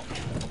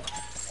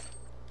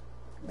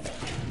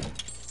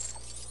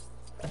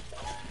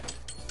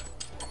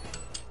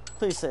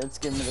 Please say it's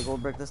giving me the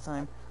gold brick this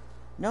time.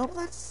 Nope,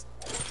 that's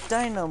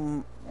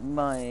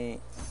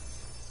dynamite.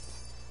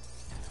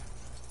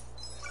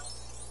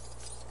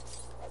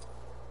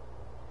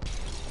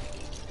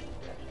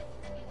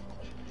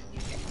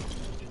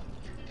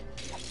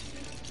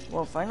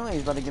 Well, finally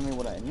he's about to give me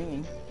what I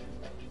need.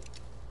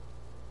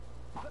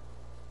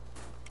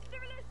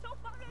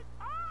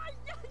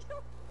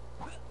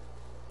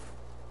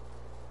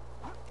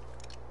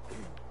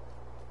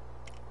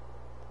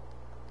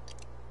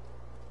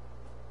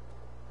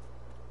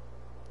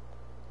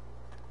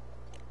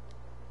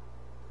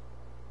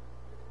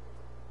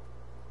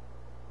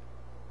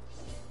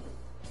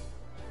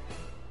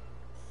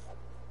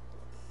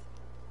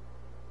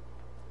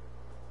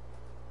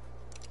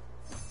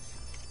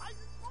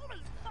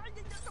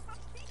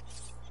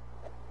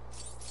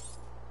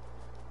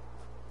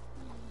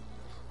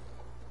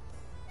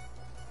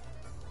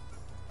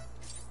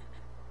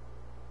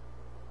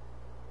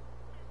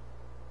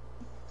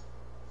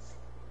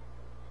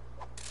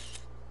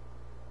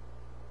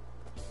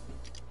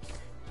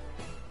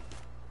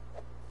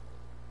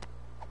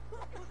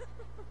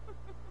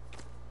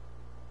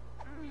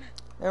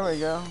 There we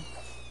go.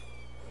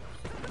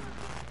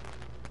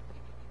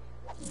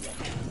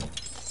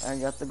 I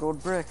got the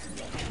gold brick.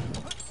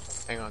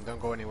 Hang on, don't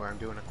go anywhere. I'm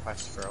doing a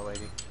quest for a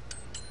lady.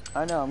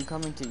 I know, I'm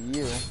coming to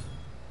you.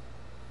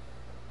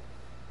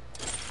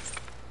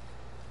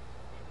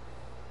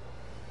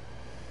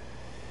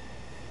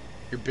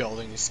 Your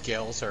building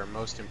skills are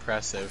most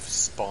impressive.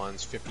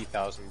 Spawns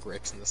 50,000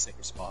 bricks in the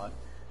same spot.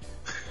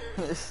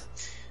 This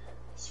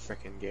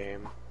freaking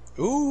game.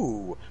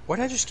 Ooh! What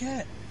did I just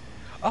get?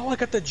 Oh, I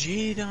got the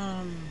Jade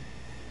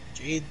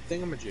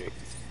thingamajig.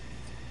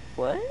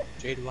 What?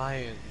 Jade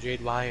Lion,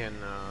 Jade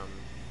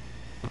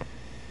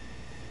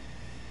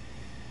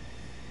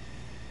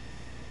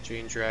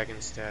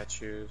Dragon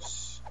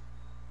statues.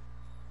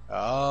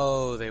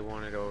 Oh, they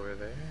want it over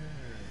there.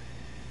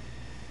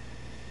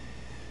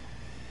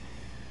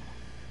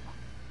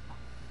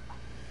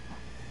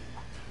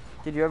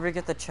 Did you ever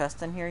get the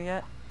chest in here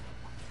yet?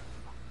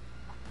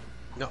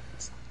 No,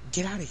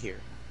 get out of here.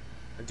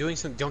 I'm doing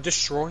some. Don't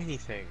destroy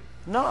anything.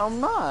 No,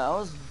 I'm not. I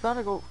was about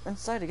to go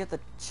inside to get the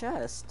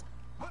chest.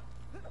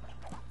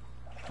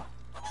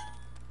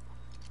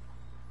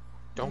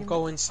 Don't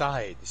go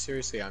inside.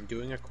 Seriously, I'm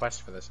doing a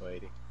quest for this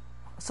lady.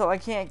 So I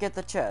can't get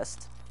the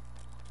chest.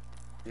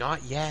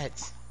 Not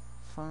yet.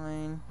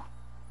 Fine.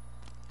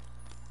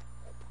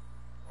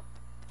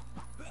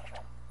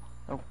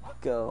 Oh,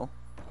 go.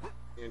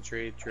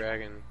 Jade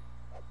Dragon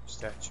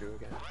statue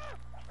again.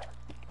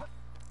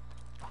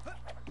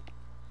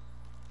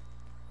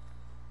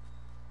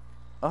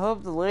 I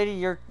hope the lady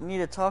you need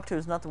to talk to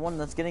is not the one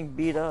that's getting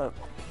beat up.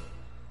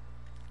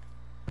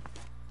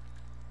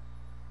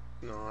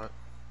 Not.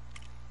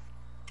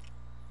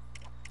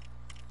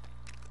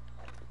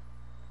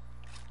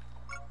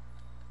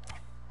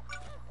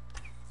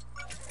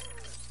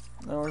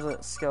 There was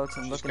a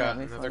skeleton She's looking got at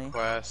me another funny.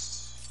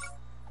 quest.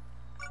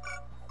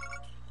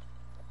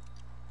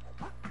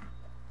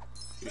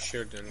 You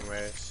should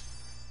anyways.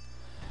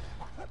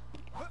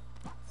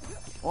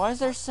 Why is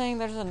there saying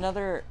there's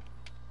another...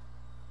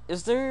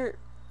 Is there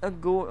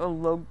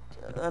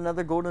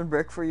another golden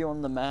brick for you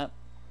on the map?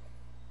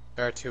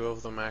 There are 2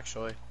 of them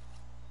actually.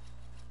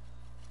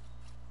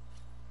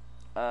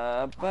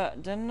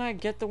 But didn't I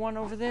get the one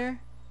over there?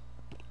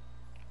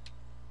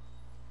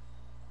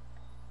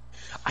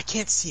 I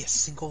can't see a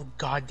single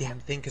goddamn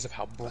thing because of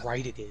how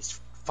bright it is.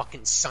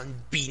 Fucking sun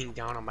beating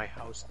down on my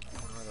house.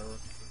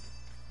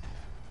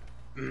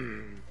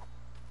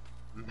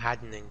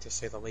 Maddening to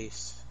say the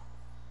least.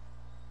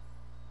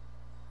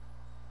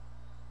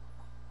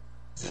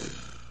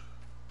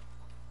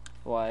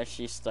 Why is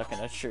she stuck in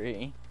a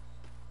tree?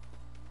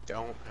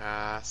 Don't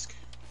ask.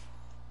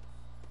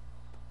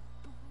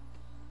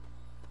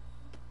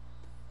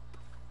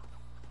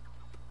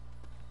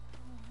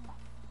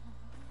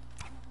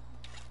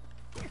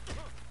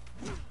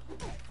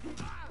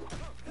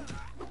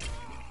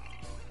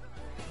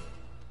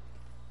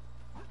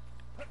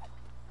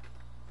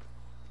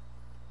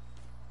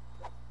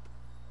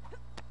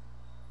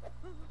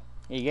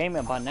 You gave me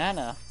a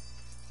banana.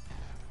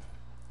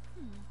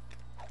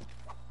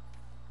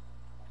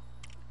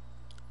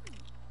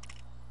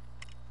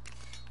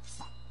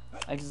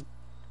 I just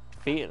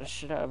beat the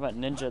shit out of a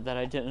ninja that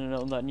I didn't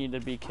know that needed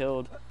to be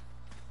killed.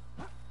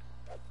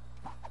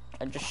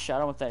 I just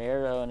shot him with that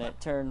arrow and it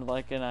turned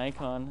like an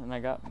icon and I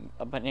got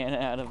a banana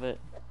out of it.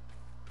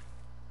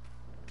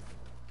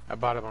 I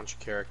bought a bunch of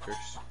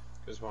characters,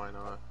 because why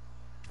not?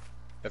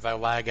 If I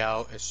lag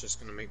out, it's just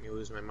gonna make me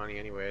lose my money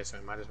anyway, so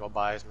I might as well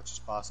buy as much as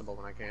possible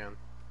when I can.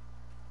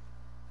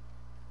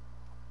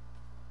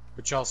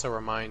 Which also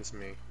reminds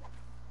me.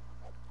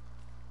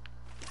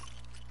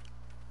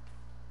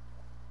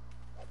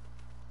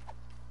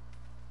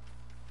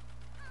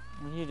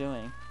 What are you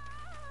doing?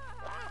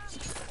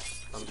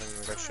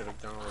 Something that I should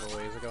have done a little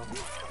ways ago.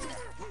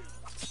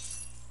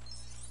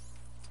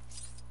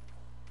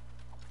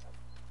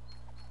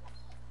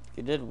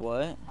 You did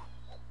what?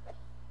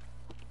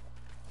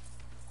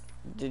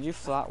 Did you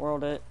flat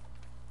world it?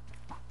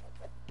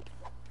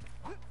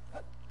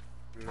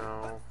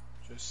 No,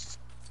 just...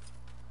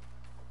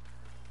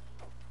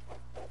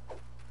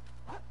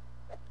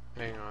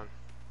 Hang on.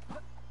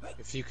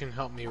 If you can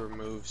help me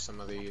remove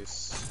some of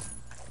these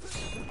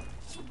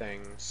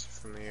things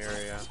from the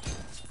area.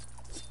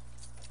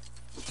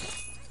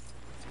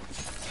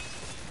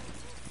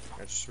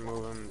 I just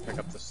remove them and pick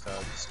up the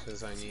studs,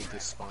 because I need to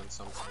spawn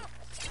something.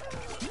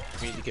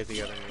 I need to get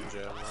the other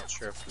ninja. I'm not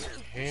sure if we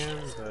can,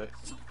 but...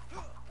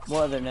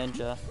 What other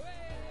ninja?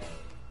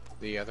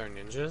 The other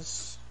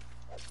ninjas?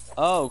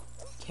 Oh,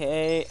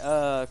 Kai,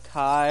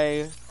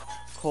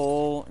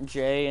 Cole,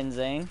 Jay, and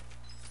Zane?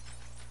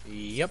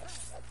 Yep.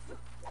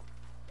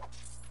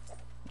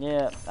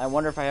 Yeah, I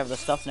wonder if I have the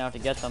stuff now to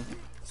get them.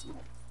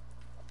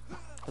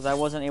 Because I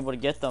wasn't able to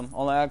get them.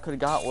 All I could have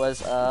got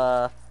was,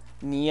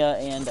 Nia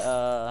and,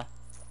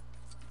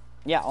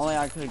 yeah, only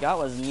I could have got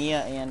was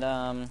Nia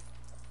and,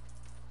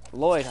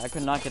 Lloyd. I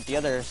could not get the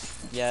others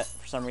yet,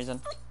 for some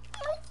reason.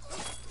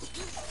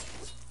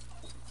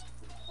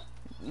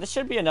 This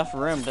should be enough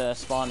room to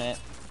spawn it.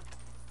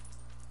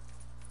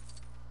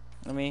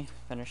 Let me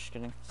finish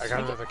getting... I got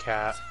another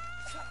cat.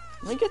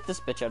 Let me get this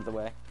bitch out of the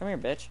way. Come here,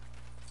 bitch.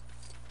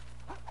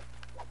 I'm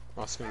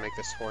also gonna make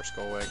this horse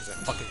go away, because I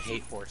fucking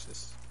hate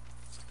horses.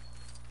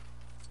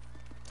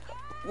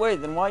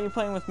 Wait, then why are you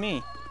playing with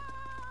me?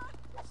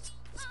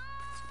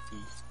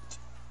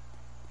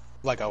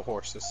 Lego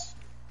horses.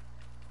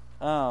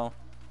 Oh.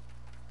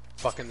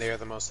 Fucking, they are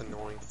the most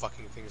annoying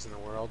fucking things in the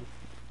world.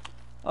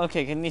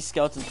 Okay, can these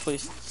skeletons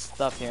please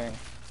stop hearing?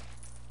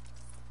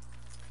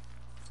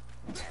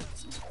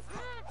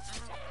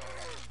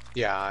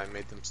 Yeah, I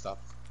made them stop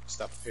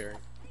appearing.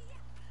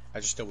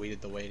 I just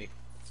deleted the lady.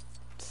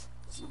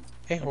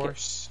 Hey, Okay.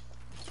 horse.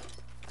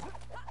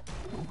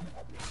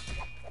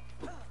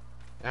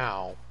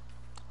 Ow.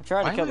 I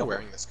tried Why to kill am I the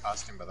wearing this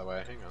costume, by the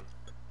way? Hang on.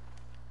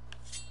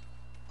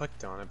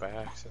 Clicked on it by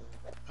accident.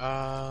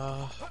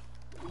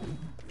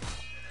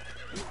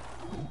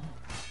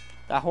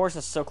 That horse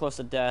is so close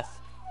to death.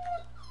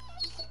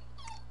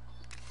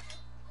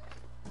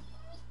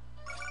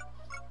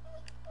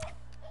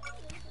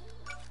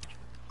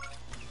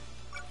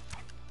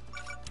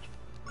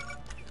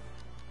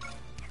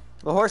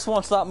 The horse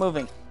won't stop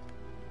moving.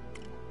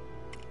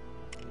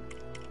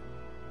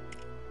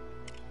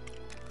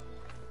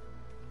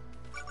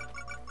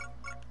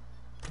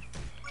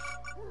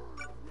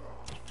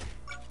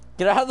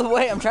 Get out of the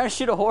way, I'm trying to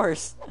shoot a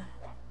horse.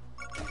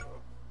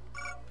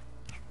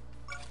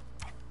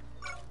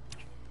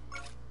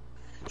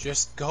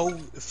 Just go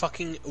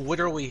fucking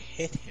literally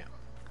hit him.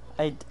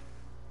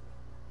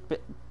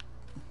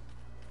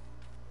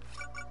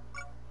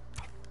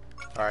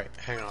 Alright,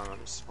 hang on,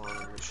 I'm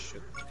spawning this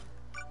shit.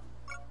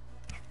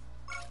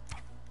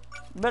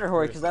 Better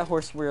hurry, because that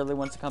horse really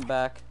wants to come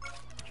back.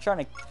 I'm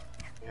trying to...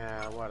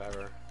 Yeah,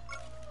 whatever.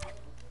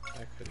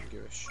 I couldn't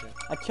give a shit.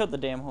 I killed the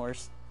damn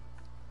horse.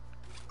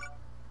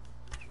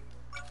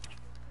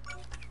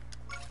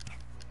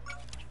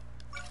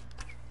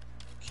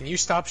 Can you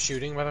stop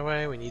shooting, by the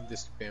way? We need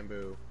this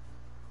bamboo.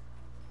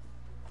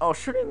 Oh,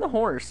 shooting the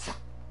horse.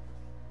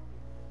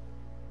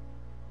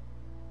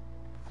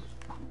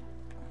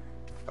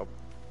 Oh,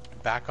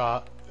 back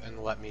up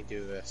and let me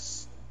do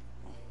this.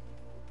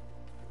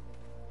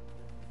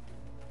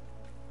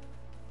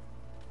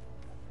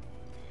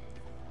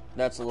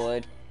 That's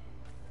Lloyd.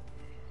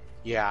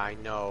 Yeah, I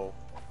know.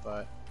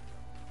 but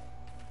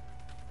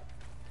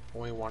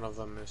only one of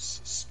them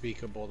is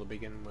speakable to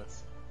begin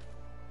with.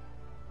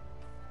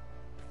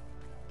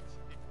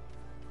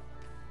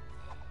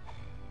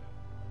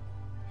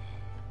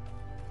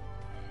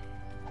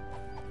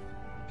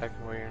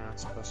 Technically, you're not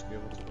supposed to be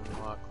able to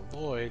unlock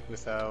Lloyd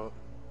without...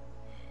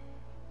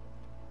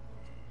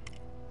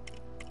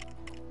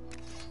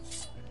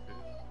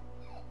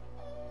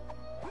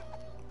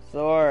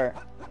 Thor.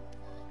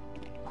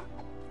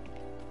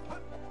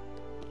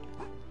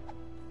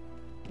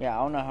 Yeah,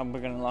 I don't know how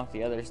we're gonna unlock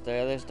the others. The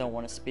others don't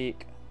want to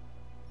speak.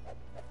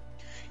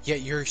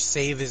 Yet your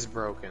save is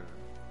broken.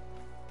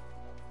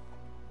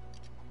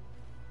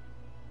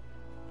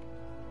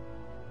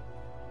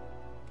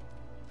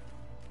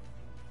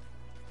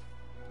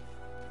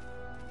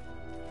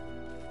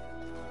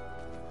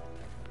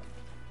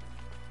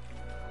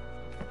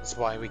 That's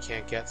why we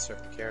can't get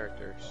certain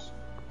characters.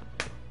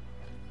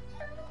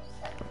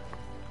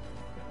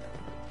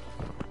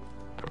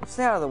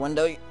 Stay out of the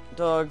window,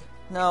 dog.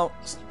 No,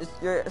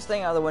 you're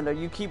staying out of the window.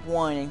 You keep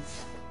whining.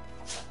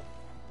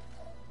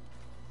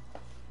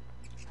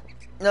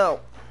 No.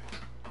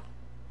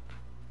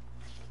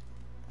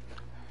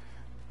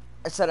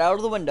 I said out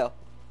of the window.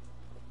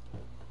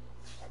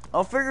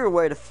 I'll figure a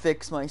way to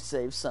fix my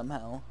save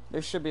somehow.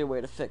 There should be a way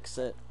to fix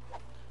it.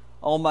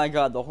 Oh my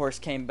god, the horse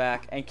came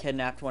back and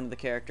kidnapped one of the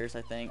characters,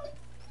 I think.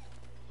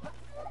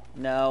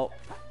 No.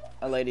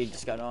 A lady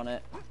just got on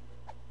it.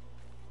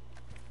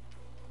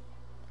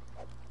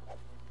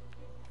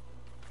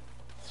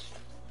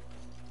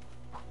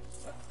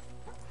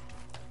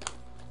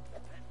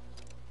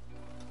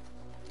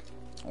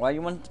 Why do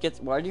you want to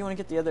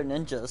get the other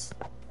ninjas?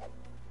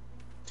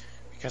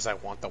 Because I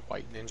want the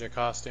white ninja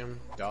costume.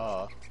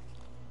 Duh.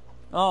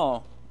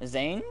 Oh,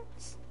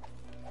 Zane's?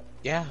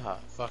 Yeah,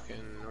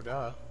 fucking no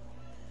duh.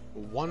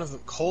 One of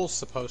them, Cole's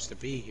supposed to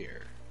be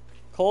here.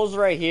 Cole's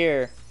right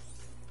here.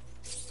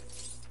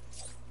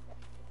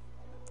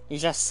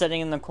 He's just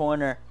sitting in the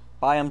corner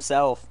by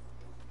himself.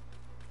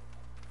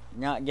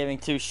 Not giving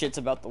two shits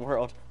about the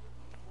world.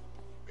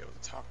 Be able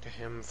to talk to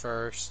him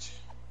first.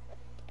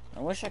 I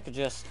wish I could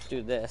just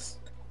do this.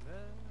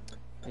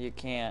 But you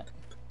can't.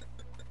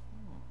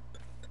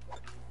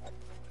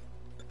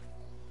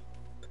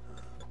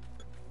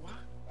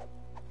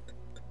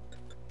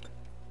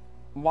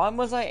 Why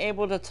was I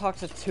able to talk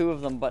to two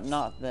of them but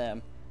not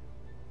them?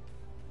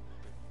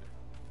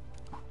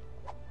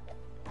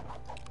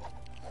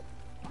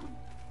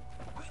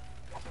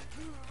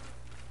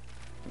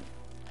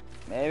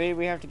 Maybe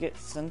we have to get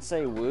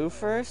Sensei Wu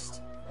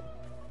first?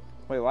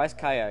 Wait, why is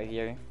Kaya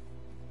here?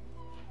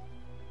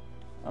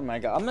 Oh my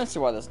god, I'm gonna see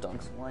why this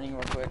dog's whining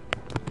real quick.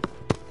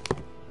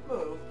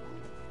 Move.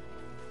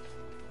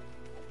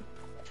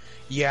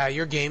 Yeah,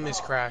 your game is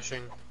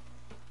crashing.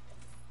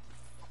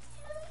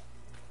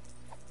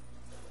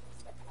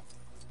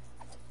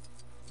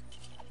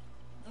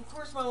 Of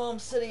course my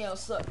mom's sitting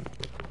outside.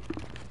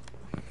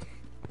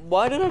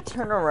 Why did I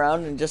turn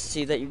around and just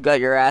see that you got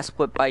your ass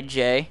whipped by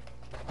Jay?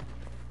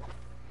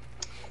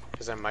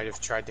 Because I might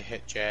have tried to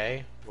hit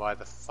Jay. Why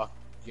the fuck,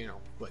 you know,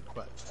 what?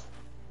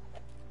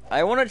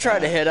 I want to try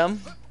to hit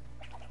him.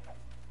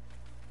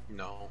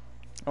 No.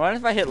 What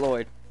if I hit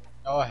Lloyd?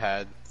 Go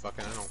ahead.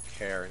 Fucking, I don't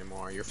care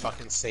anymore. Your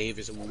fucking save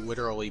is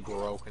literally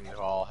broken to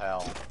all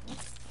hell.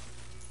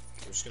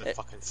 I'm just gonna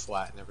fucking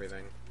flatten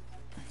everything.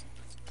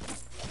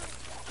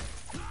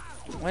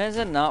 Why is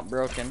it not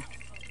broken?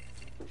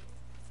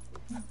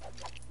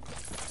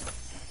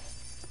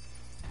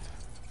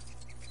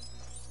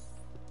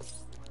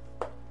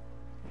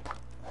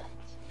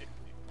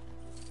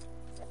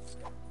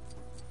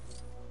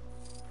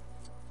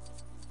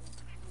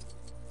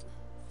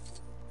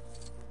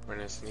 When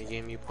is any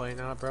game you play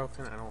not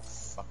broken? I don't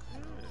fucking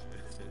know.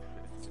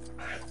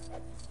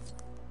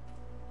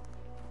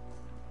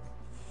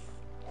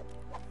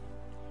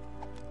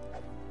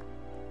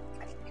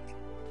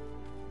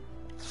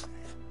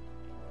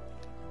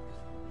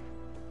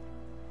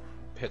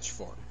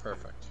 Pitchfork,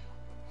 perfect.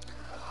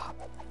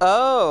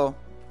 Oh!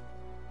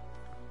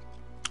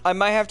 I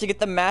might have to get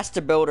the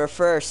Master Builder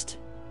first.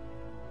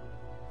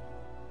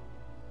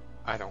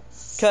 I don't.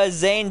 Cause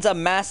Zane's a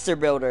Master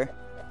Builder.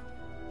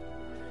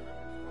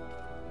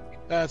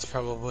 That's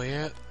probably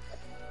it.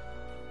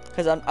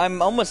 Cause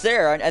I'm almost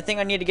there. I think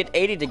I need to get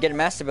 80 to get a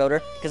Master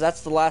Builder. Cause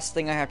that's the last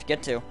thing I have to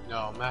get to.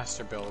 No,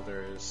 Master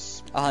Builder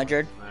is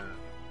 100.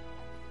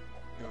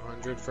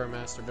 200 for a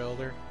Master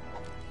Builder.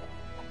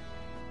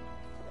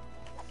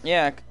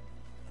 Yeah,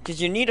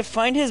 cause you need to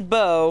find his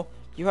bow.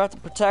 You have to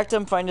protect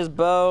him, find his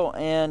bow,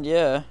 and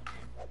yeah.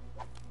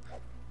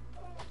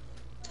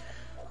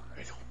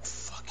 I don't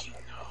fucking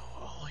know.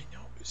 All I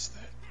know is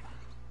that.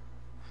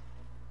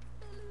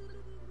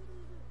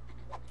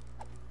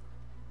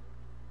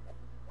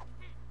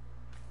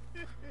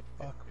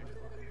 Fuck my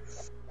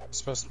life. It's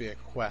supposed to be a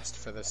quest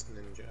for this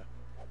ninja.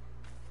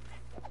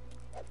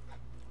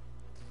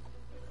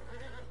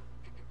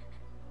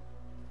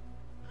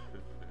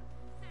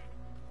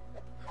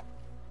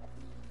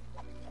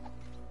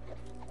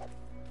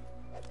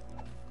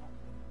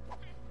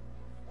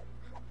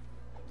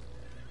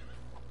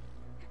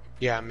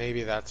 Yeah,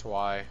 maybe that's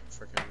why.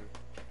 Freaking.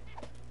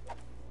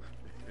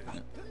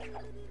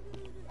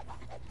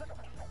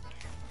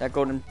 That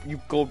golden,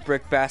 you gold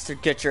brick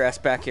bastard, get your ass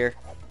back here.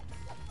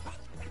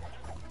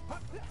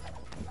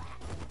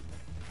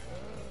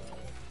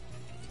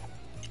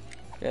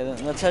 Okay,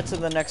 then let's head to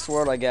the next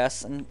world, I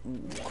guess, and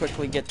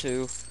quickly get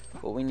to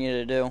what we need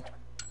to do.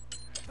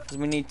 Because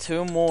we need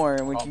 2 more,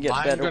 and we can get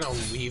better. I'm gonna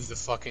leave the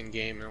fucking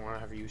game and want to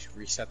have you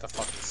reset the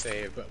fucking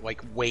save, but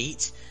like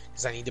wait,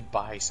 because I need to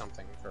buy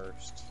something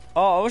first.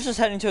 Oh, I was just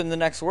heading to the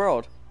next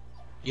world.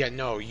 Yeah,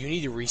 no, you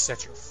need to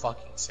reset your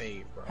fucking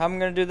save, bro. How am I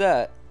gonna do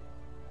that?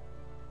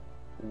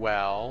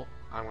 Well,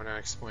 I'm gonna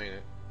explain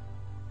it.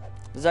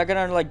 Is that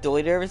gonna like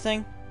delete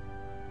everything?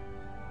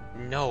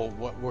 No,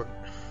 what we're...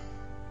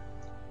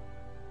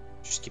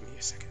 Just give me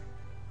a second.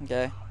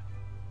 Okay.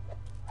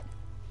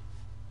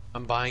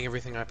 I'm buying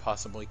everything I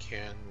possibly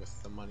can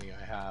with the money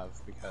I have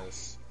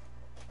because,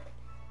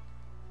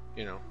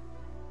 you know,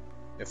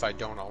 if I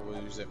don't, I'll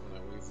lose it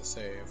when I leave the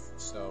save.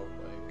 So,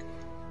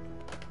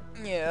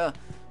 like... Yeah.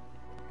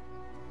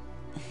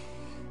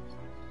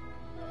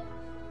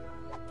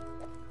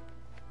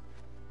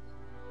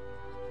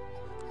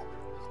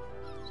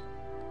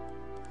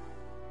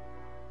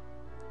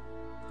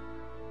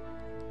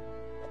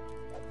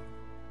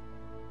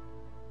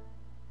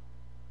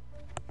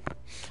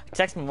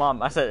 Text my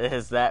mom. I said,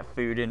 "Is that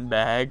food in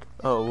bag?"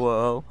 Oh,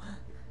 whoa.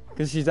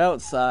 Because she's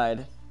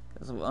outside.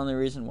 That's the only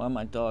reason why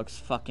my dog's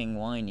fucking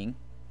whining.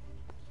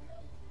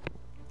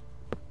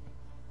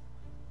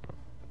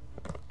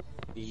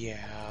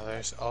 Yeah,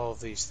 there's all of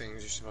these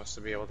things you're supposed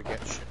to be able to get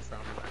shit from.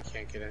 I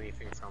can't get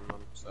anything from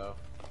them, so...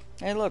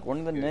 Hey, look, one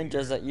of the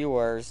ninjas that you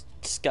are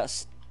just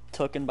got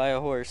taken by a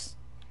horse.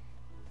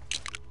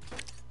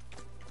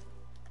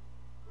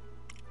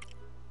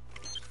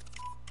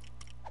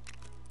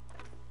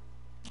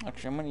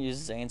 Actually, I'm gonna use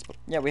Zane's bow.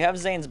 Yeah, we have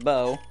Zane's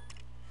bow.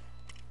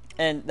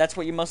 And that's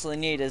what you mostly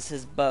need is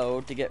his bow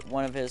to get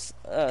one of his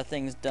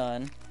things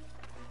done.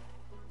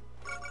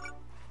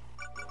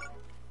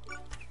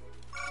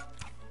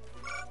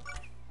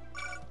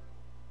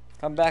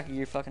 Come back,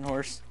 you fucking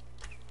horse.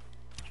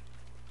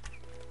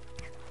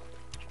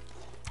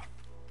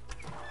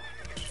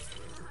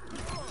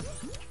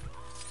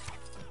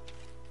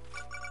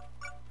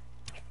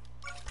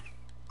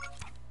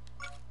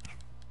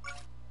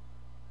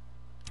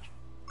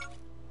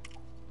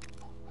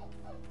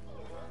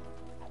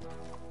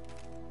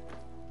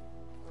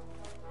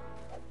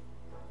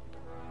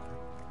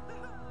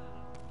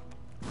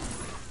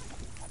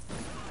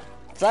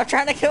 Stop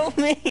trying to kill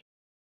me!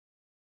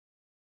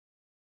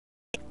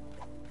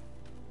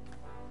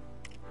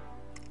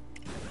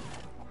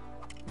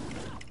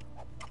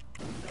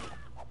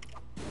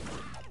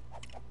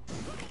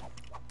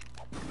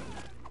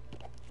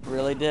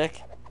 Really,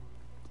 Dick?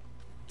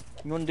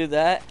 You wanna do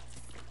that?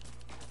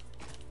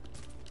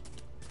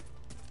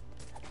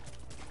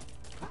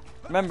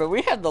 Remember,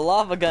 we have the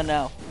lava gun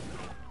now.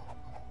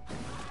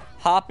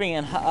 Hopping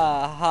and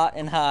hot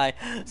and high.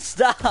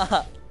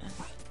 Stop!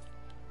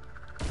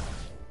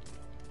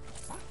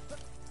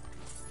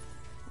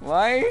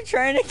 Why are you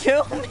trying to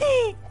kill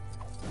me?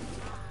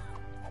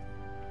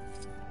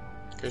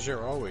 Because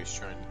you're always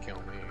trying to kill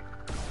me.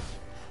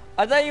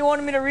 I thought you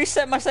wanted me to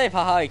reset my save.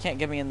 Haha, you can't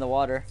get me in the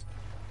water.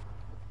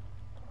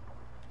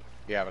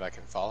 Yeah, but I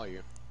can follow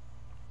you.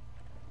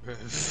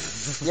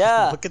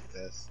 Yeah. Look at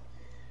this.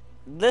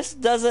 This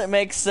doesn't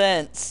make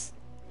sense.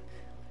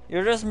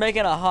 You're just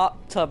making a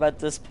hot tub at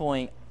this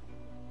point.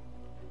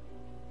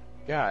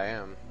 Yeah, I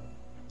am.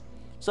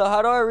 So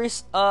how do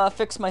I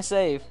fix my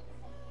save?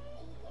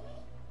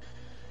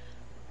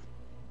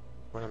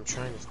 What I'm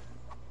trying to...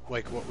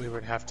 Like, what we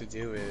would have to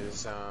do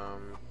is,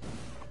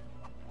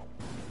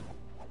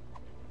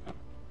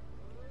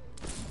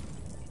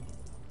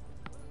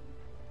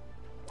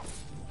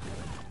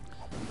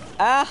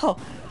 Ow!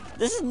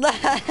 This is not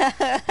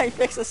I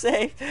fix the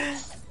save.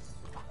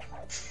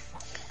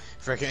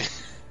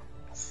 Frickin'...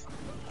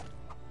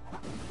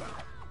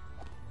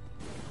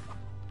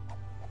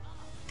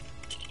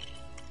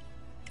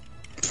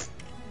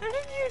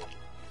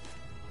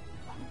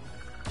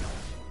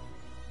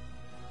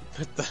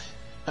 What the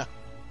hell?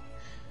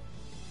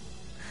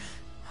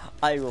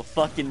 I will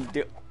fucking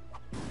do.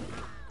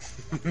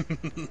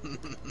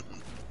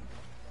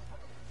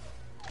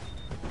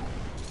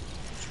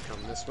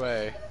 Come this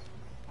way.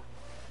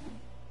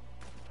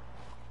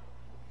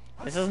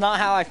 This is not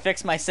how I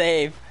fix my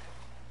save.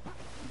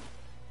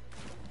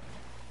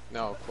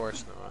 No, of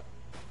course not.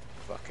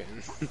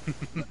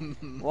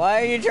 Fucking...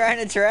 Why are you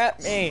trying to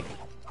trap me?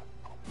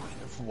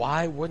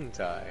 Why wouldn't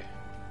I?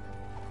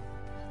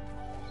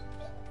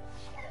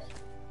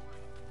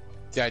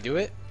 Did I do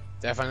it?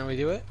 Did I finally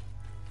do it?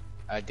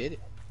 I did it.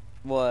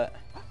 What?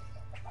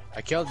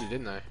 I killed you,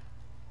 didn't I?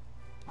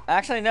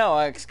 Actually, no,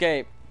 I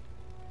escaped.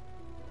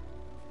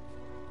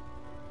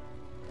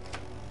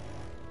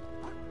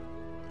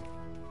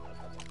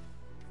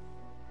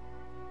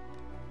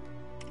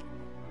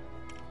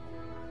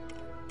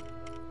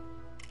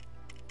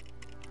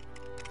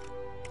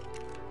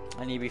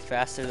 I need to be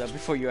faster though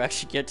before you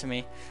actually get to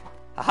me.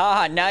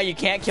 Haha, now you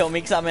can't kill me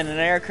because I'm in an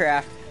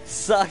aircraft.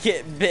 Suck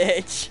it,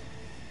 bitch.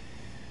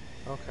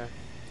 Okay.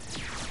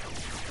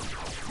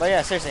 But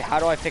yeah, seriously, how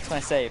do I fix my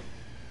save?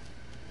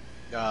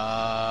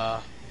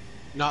 Not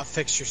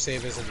fix your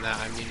save isn't that.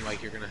 I mean,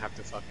 like, you're gonna have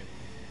to fucking,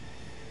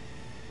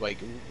 like,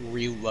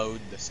 reload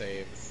the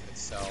save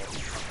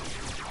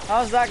itself.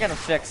 How's that gonna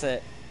fix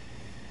it?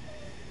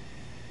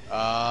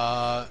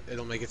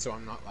 It'll make it so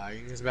I'm not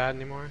lagging as bad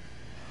anymore.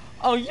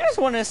 Oh, you just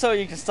want it so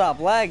you can stop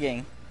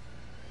lagging.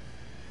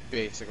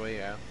 Basically,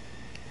 yeah.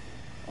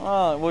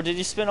 Oh, well, did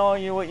you spend all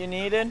what you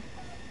needed?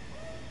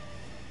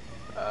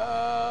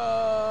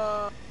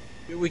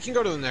 We can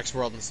go to the next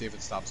world and see if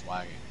it stops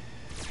lagging.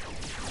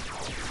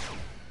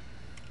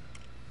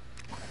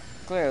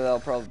 Clearly, that'll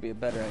probably be a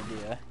better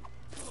idea.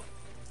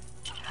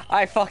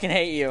 I fucking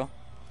hate you.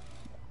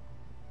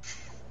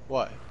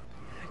 What?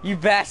 You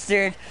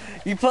bastard!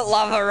 You put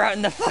lava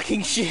around the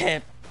fucking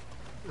ship!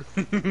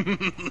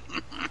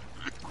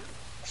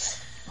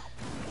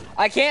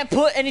 I can't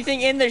put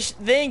anything in the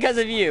thing because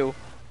of you!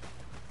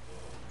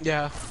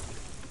 Yeah.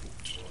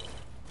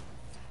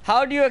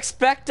 How do you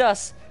expect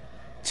us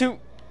to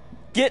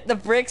get the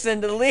bricks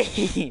and to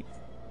leave?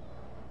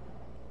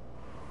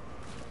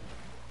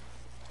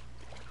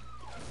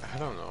 I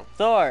don't know.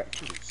 Thor.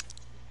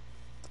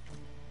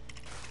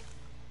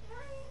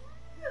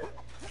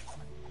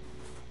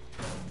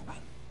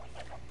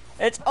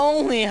 It's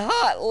only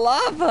hot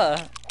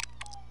lava!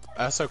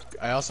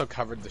 I also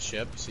covered the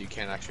ship, so you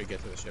can't actually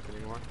get to the ship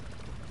anymore.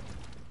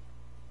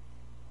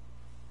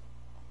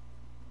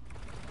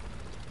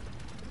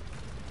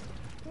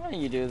 Why do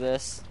you do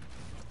this?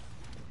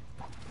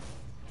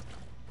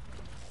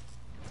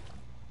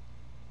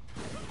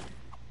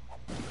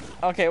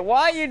 Okay,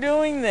 why are you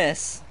doing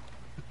this?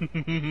 Because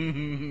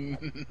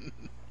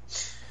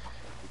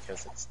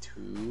it's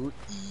too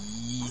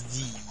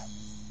easy.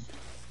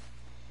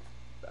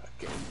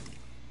 Okay.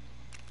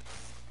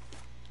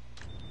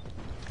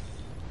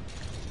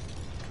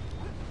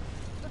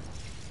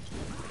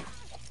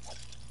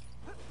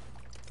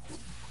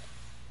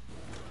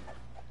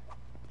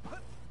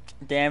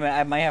 Damn it,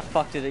 I might have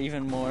fucked it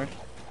even more.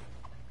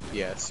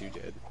 Yes, you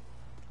did.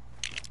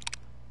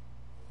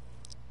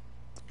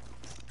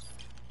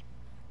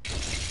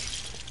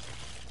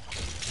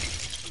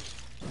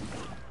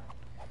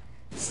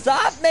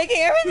 Stop making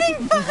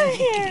everything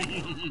fire!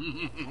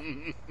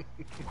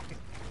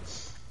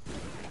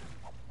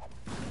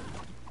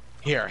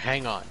 Here,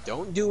 hang on.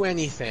 Don't do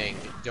anything.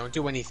 Don't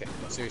do anything.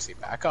 Seriously,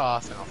 back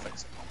off and I'll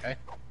fix it, okay?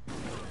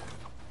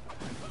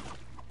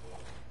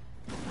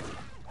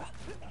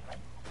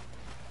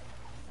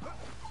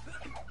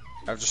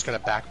 I'm just gonna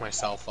back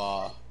myself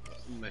up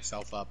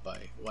by,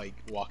 like,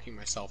 walking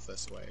myself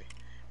this way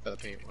for the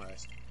paint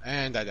wise.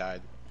 And I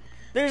died.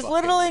 There's Fucking-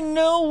 literally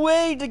no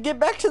way to get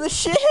back to the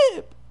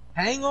ship!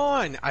 Hang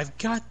on! I've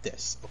got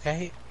this,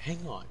 okay?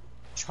 Hang on.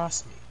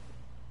 Trust me.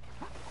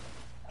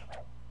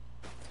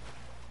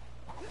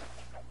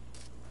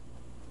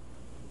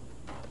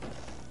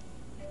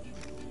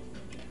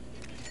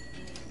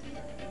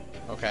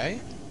 Okay?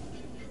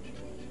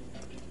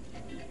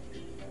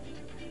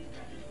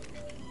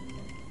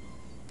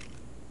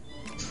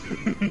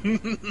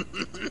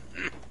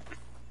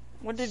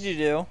 What did you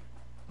do?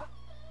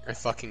 I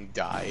fucking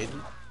died.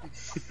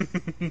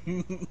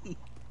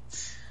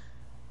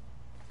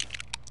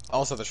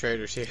 Also, the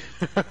trader's here.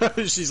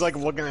 She's like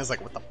looking at us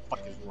like, what the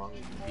fuck is wrong with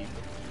you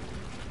people?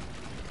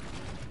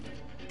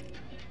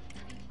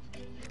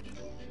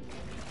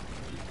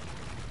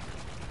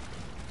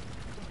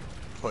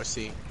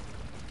 Pussy.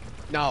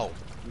 No.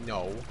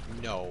 No.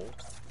 No.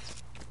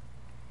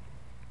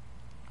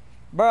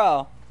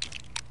 Bro.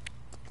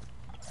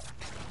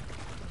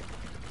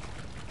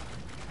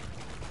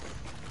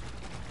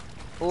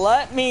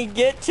 Let me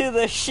get to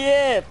the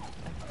ship!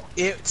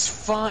 It's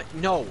fine.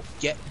 No.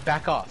 Get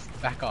back off.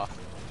 Back off.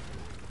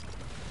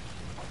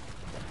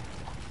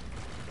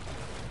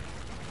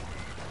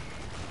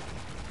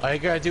 All you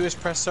gotta do is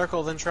press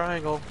circle, then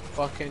triangle.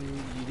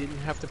 Fucking, you didn't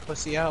have to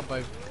pussy out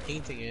by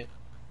painting it.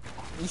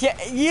 Yeah,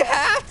 you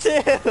have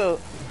to!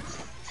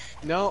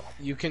 No,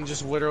 you can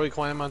just literally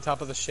climb on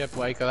top of the ship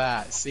like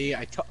that. See,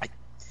 I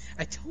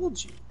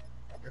told you.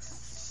 You're a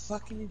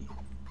fucking idiot.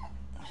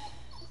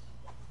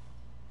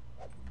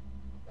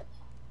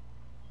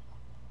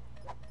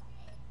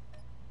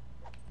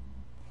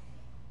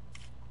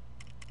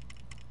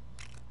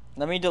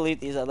 Let me delete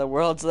these other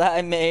worlds that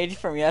I made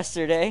from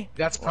yesterday.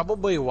 That's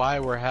probably why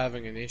we're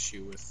having an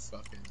issue with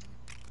fucking...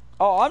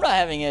 Oh, I'm not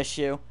having an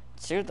issue.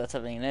 It's you that's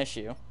having an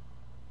issue.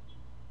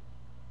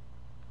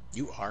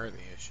 You are the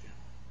issue.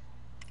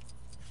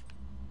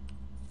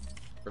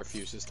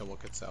 Refuses to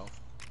look itself.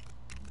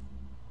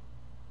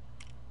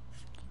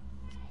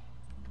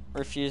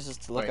 Refuses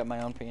to look Wait. at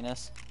my own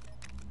penis.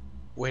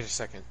 Wait a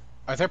second.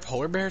 Are there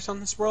polar bears on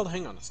this world?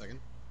 Hang on a second.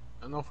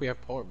 I don't know if we have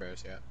polar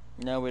bears yet.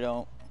 No, we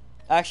don't.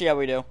 Actually, yeah,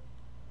 we do.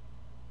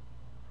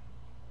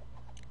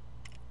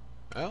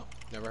 Well,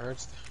 never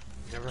hurts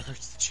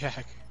to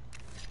check.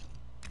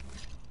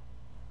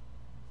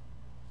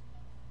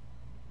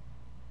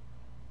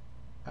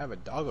 I have a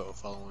doggo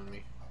following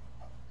me.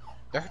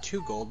 There are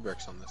 2 gold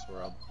bricks on this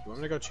world. You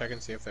want me to go check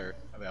and see if they're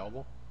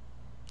available?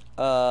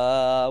 We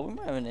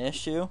might have an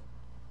issue.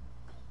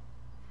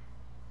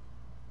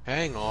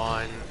 Hang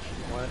on.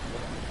 What?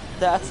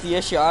 That's the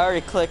issue. I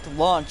already clicked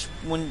launch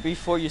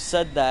before you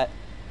said that.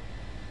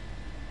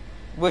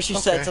 Wish you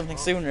said something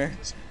sooner.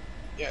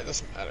 Yeah, it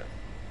doesn't matter.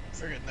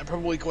 Friggin', they're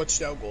probably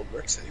glitched out gold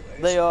bricks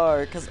anyways. They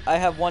are, because I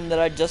have one that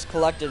I just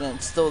collected and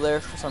it's still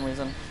there for some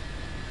reason.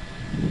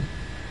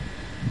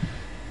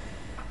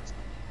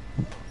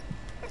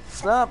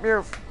 Stop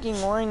your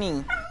fucking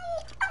whining.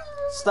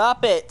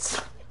 Stop it.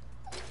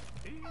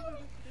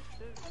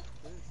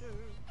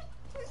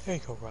 There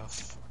you go,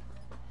 Ruff.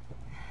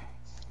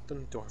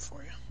 Open the door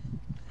for you.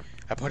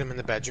 I put him in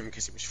the bedroom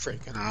because he was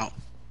freaking out.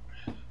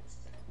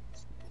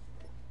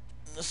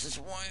 This is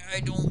why I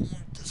don't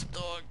want this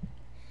dog.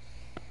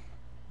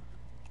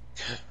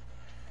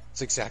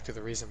 It's exactly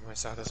the reason my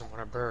son doesn't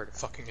want a bird.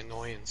 Fucking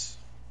annoyance.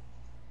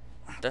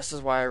 This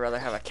is why I'd rather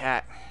have a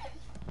cat.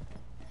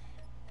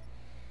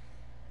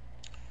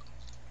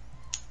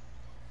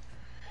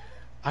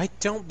 I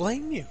don't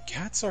blame you.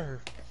 Cats are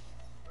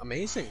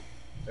amazing.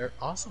 They're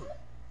awesome.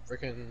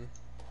 Freaking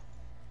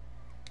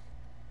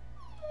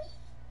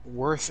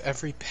worth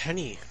every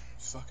penny.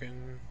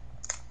 Fucking.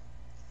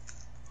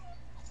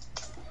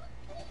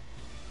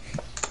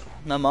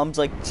 My mom's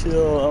like,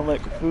 chill. I'm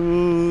like,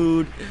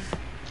 food.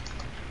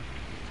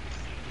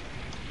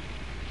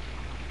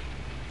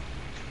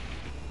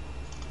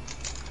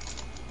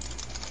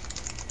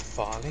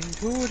 Falling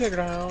to the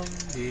ground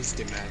is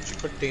the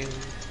magical thing.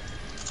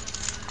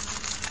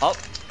 Oh,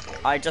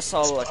 I just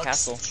saw a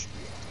castle.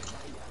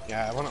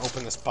 Yeah, I want to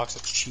open this box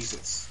of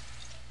Cheez-Its.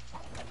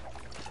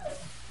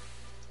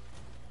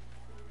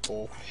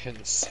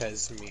 Open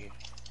sesame.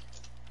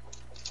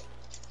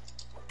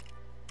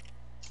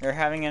 You're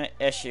having an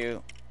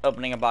issue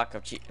opening a box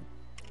of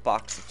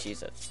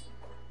Cheez-Its.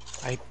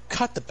 I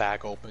cut the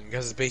bag open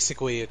because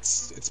basically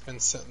it's been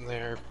sitting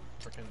there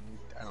freaking,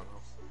 I don't know.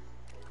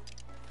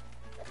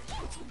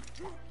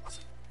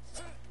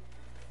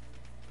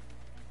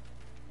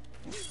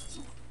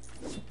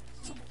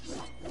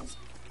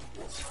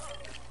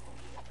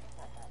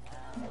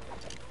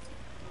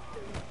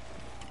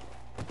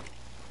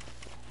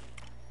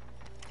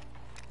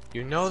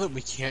 You know that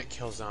we can't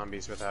kill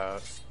zombies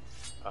without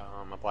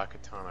a black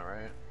katana,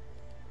 right?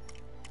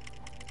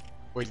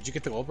 Wait, did you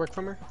get the gold brick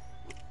from her?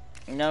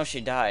 No,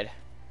 she died.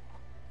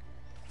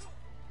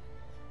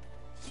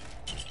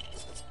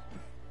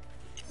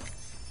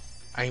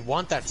 I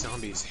want that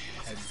zombie's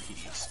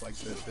headpiece, like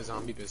the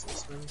zombie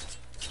businessman.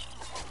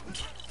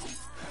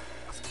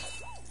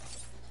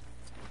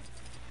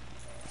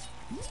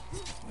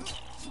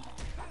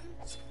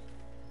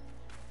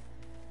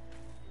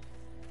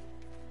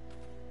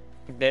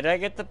 Did I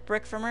get the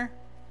brick from her?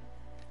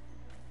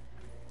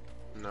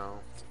 No.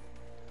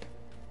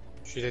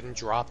 She didn't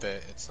drop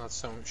it. It's not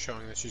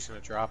showing that she's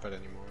gonna drop it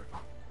anymore.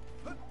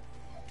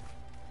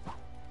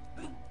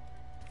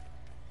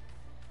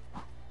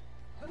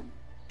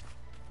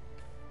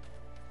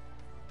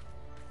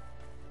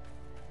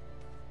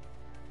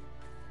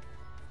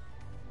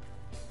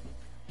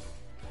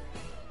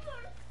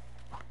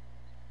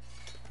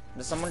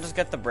 Did someone just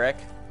get the brick?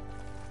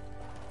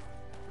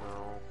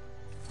 No.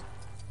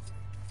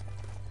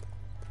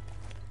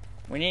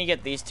 We need to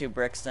get these 2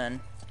 bricks then.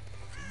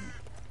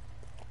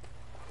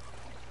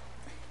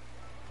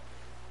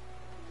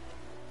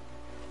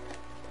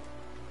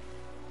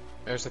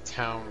 There's a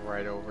town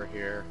right over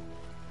here.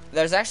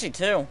 There's actually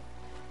 2.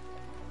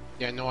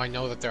 Yeah, no, I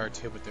know that there are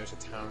 2, but there's a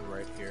town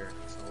right here.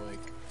 So, like,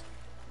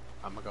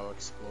 I'm gonna go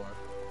explore.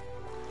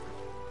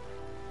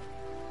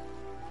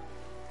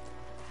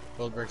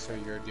 Gold bricks are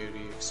your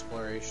duty.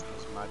 Exploration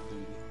is my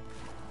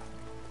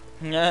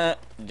duty.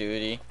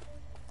 Duty.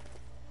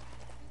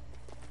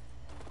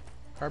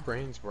 Our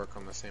brains work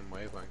on the same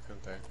wavelength,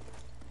 don't they?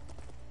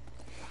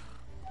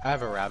 I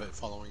have a rabbit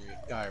following me.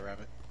 Die,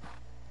 rabbit.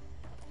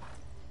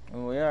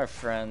 We are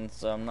friends,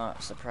 so I'm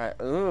not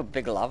surprised. Ooh,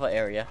 big lava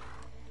area.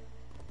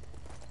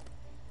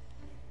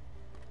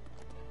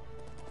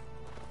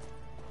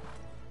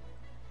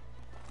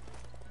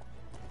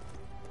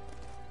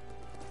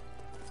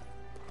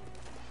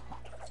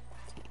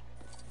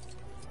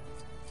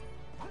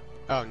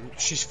 Oh,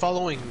 she's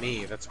following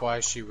me. That's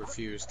why she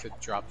refused to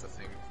drop the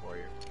thing for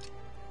you.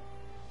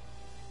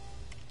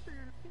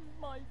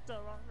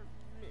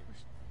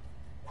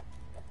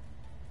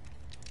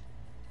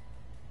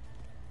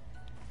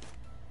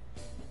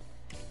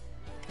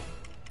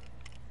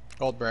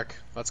 Gold brick.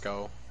 Let's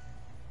go.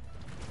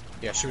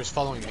 Yeah, she was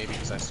following me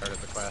because I started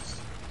the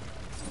quest.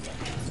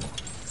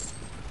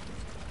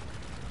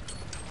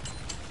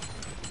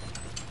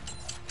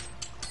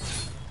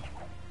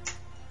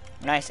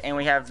 Nice, and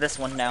we have this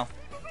one now.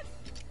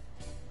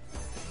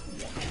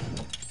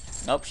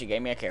 Nope, she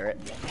gave me a carrot.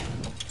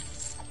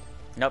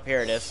 Nope,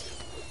 here it is.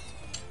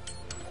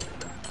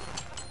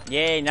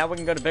 Yay, now we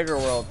can go to bigger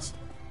worlds.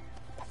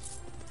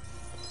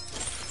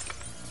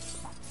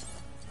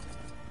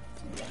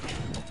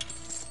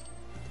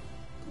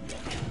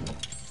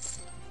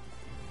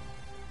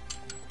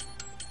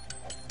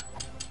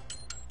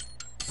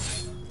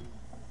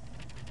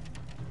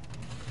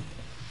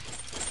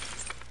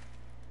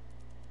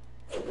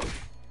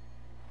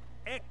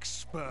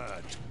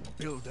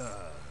 builder.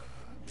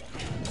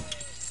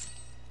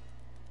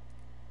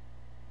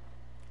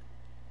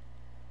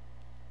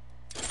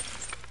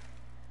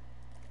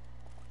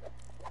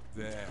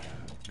 There.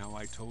 Now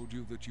I told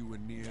you that you were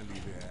nearly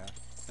there,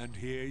 and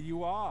here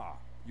you are.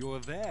 You're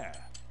there.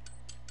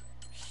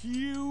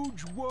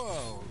 Huge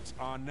worlds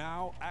are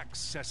now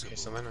accessible. Okay,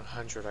 so then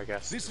 100, I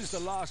guess. This is the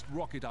last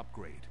rocket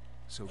upgrade,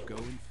 so go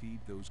and feed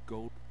those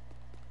gold.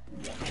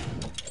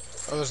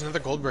 Oh, there's another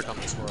gold brick on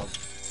this world.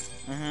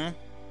 Mm-hmm.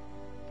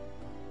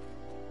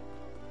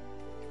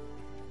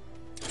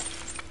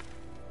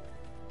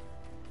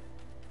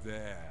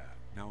 There.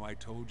 Now I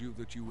told you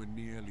that you were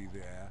nearly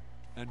there,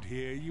 and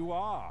here you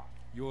are.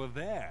 You're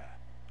there.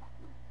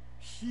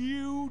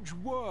 Huge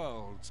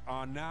worlds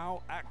are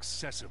now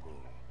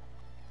accessible.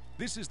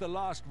 This is the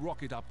last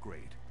rocket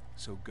upgrade,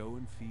 so go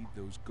and feed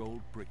those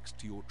gold bricks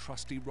to your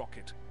trusty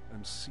rocket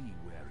and see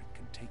where it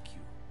can take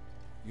you.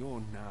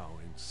 You're now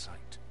in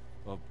sight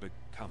of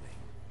becoming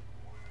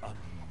a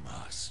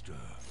master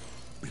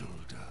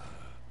builder.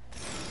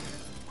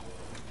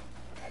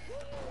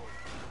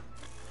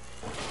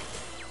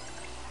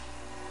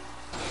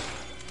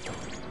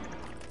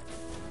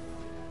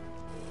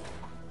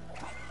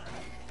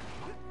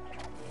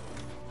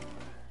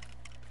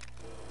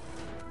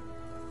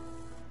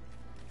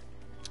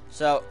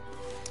 So,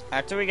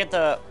 after we get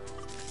the...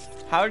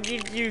 How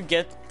did you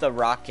get the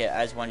rocket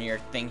as one of your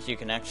things you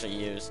can actually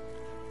use?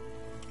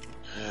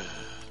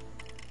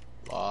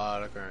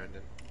 Lot of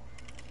grinding.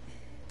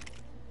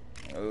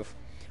 Oof.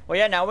 Well,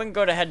 yeah, now we can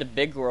go to head to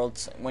Big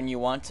Worlds when you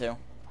want to.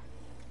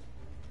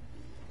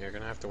 You're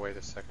gonna have to wait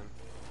a second.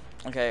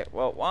 Okay,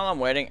 well, while I'm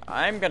waiting,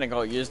 I'm gonna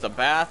go use the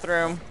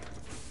bathroom.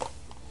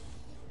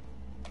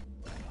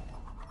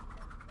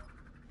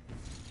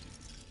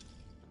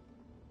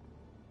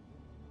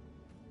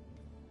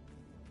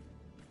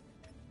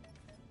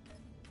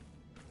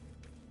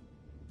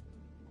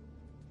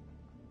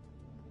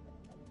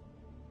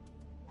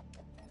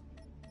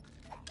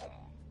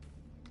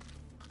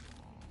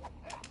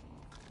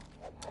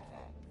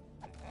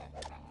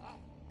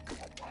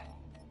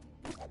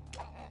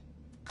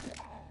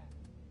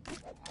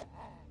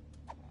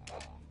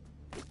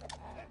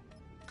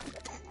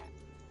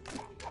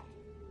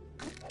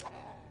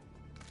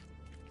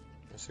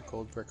 There's a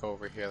gold brick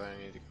over here that I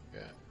need to go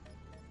get.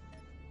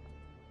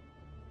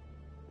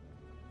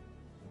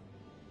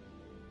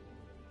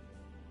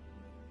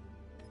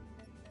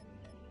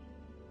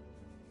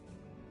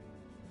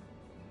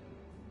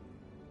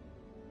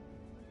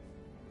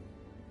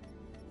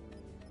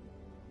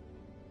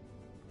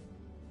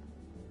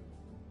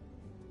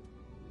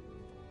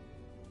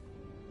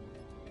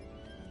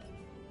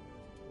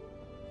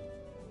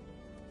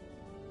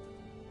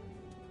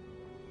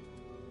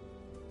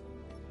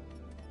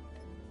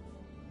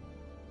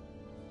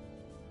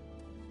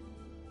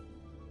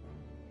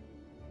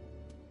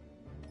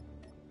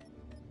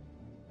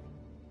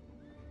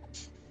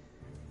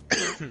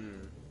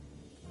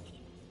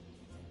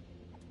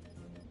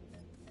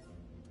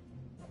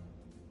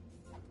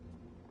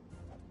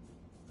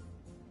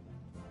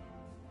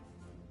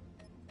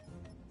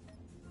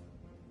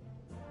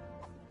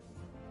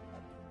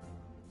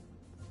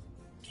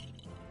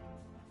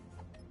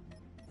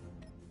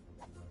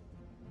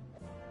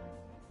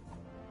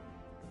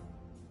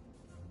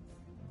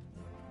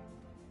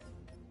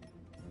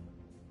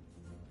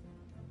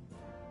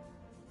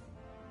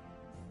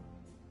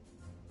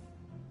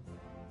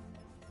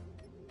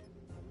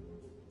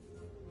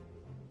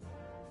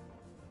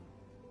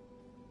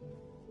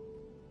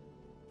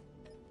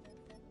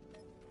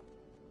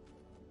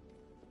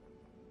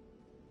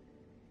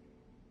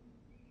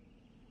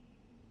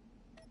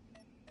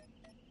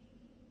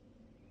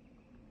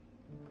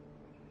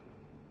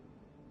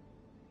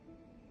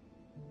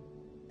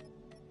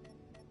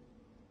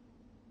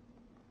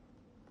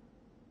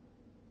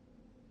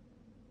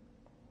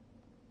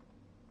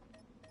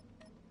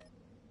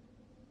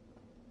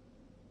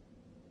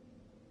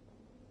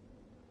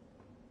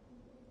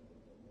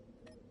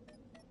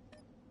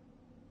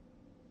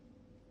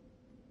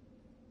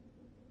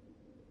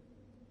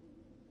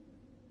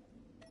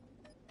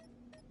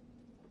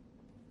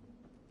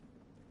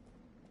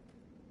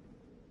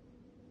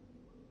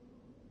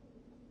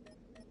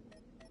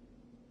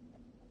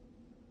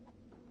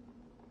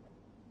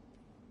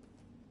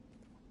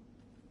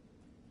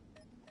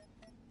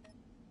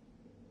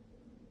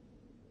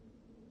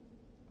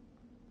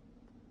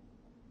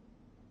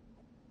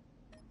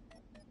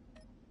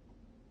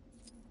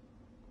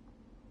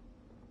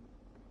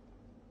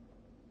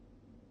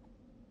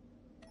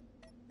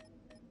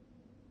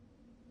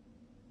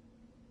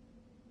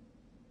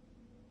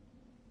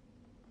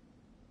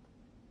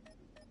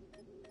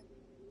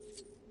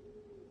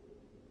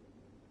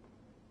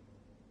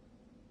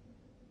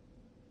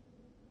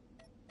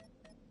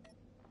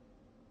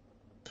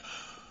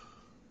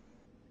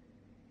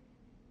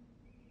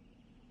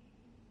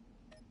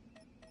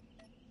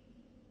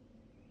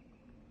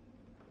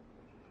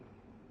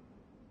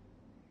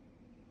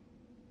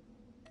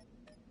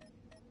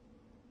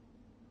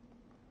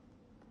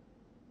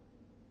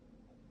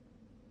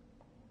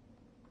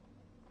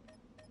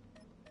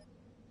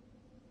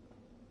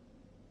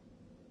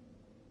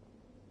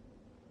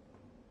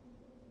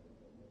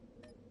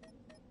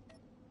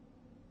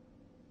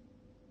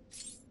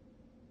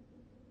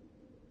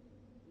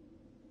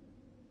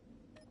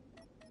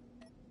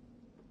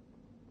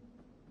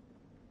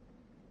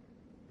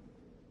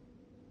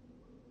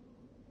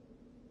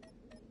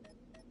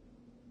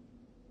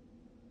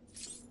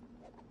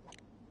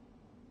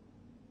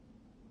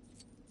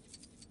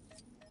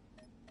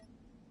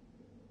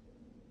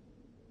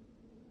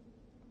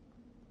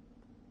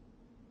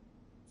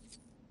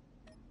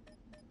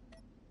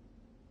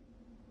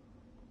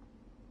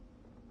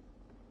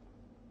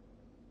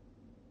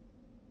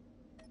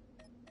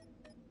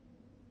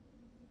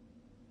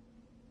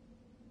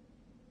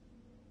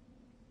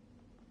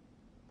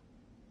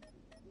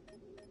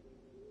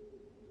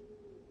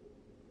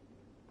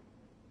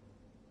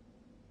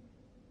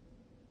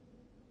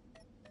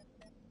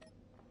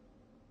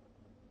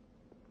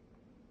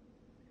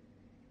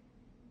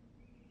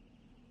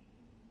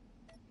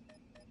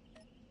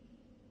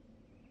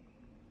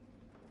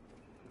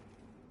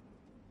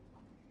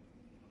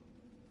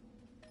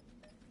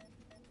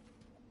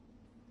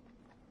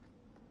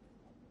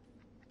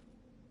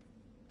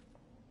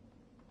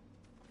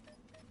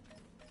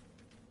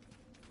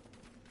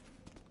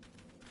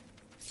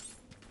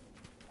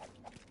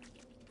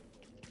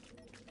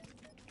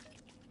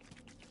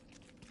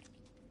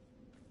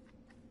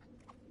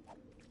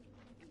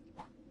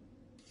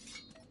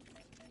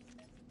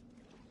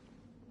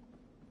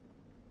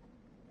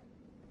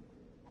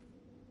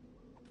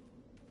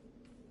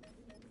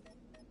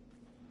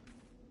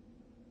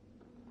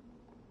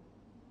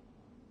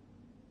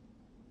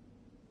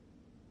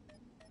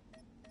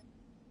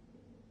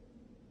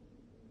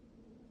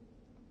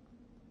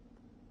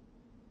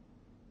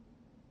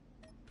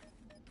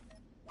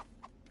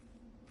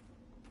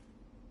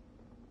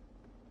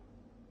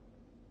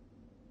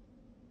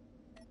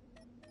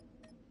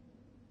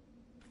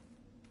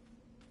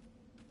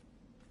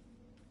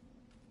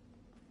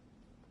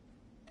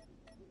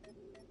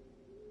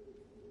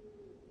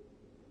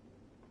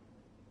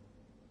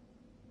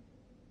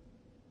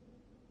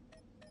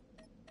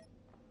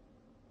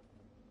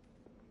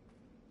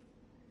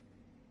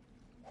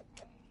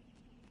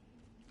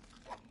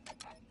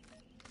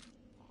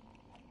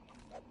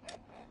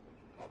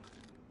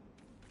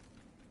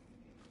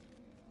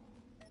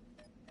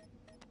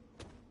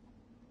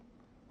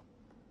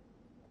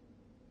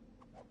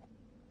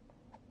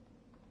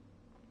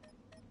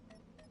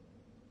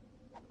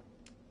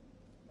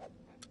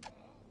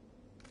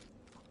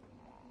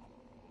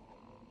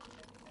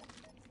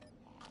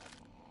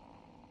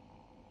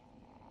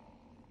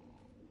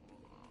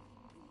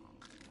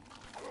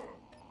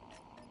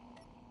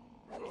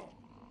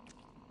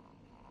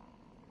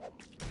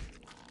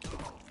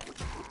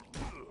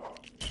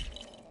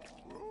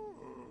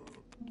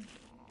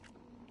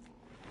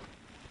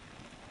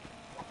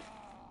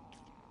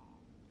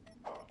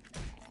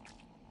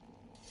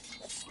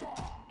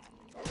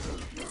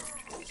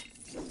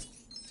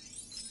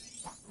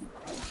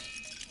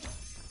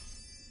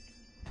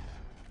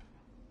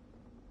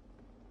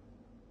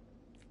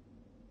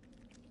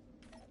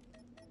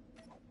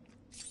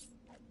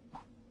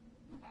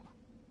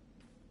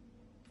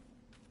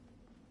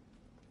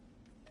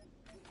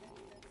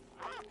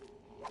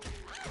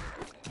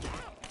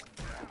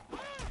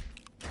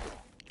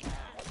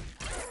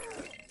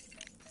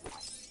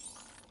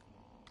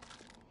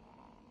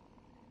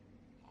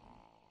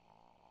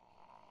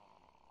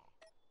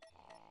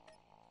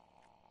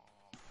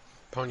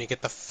 Pony,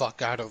 get the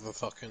fuck out of the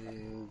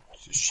fucking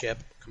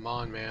ship. Come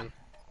on, man.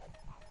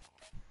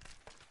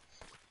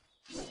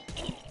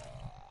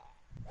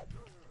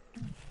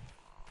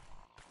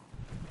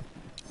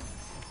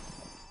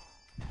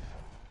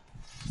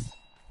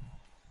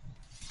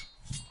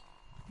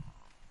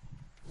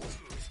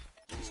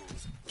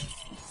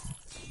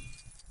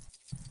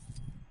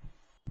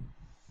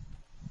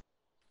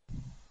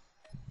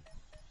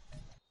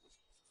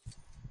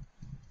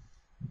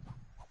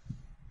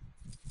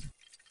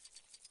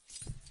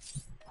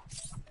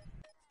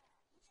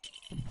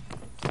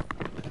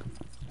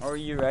 Are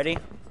you ready?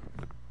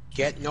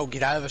 Get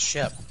out of the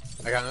ship.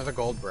 I got another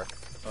gold brick.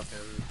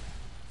 Fucking,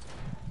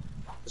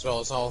 as well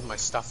as all of my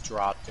stuff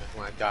dropped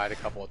when I died a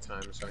couple of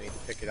times, so I need to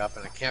pick it up,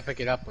 and I can't pick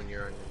it up when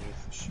you're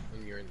underneath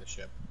when you're in the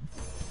ship.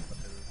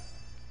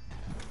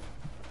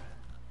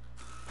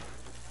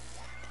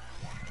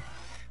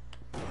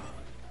 Fucking...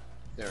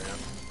 There we go.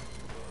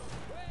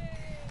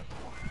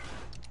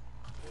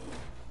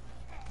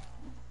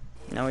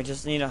 Now we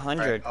just need 100.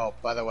 Right. Oh,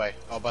 by the way,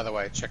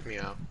 check me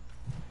out.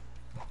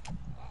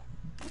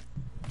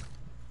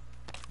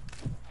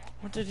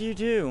 What did you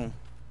do?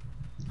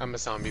 I'm a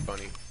zombie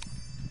bunny.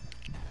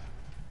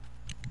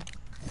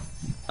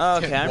 Oh,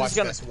 okay, I'm watch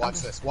just gonna...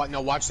 this. What?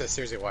 No, watch this.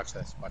 Seriously, watch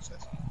this. Watch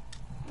this.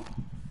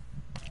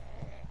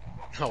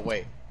 Oh,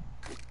 wait.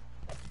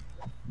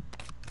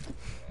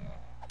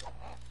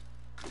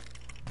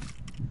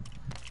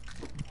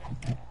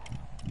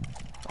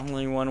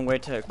 Only one way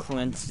to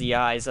cleanse the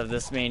eyes of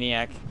this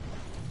maniac.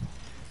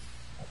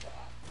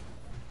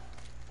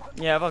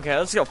 Yeah, okay,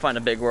 let's go find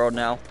a big world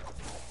now.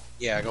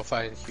 Yeah, go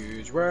find a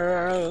huge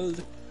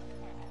world.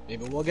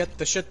 Maybe we'll get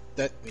the shit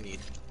that we need.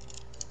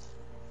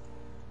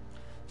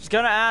 Just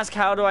gonna ask,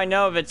 how do I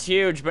know if it's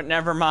huge, but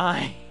never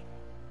mind.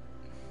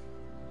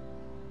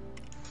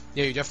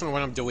 Yeah, you definitely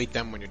want to delete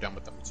them when you're done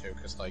with them too,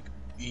 because like,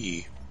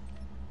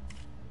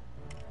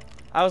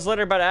 I was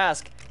literally about to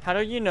ask, how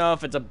do you know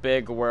if it's a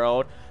big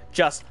world?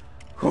 Just,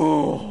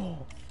 whoo.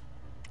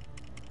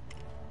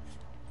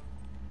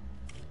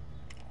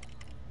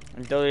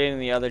 I'm deleting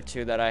the other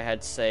two that I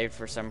had saved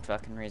for some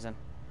fucking reason.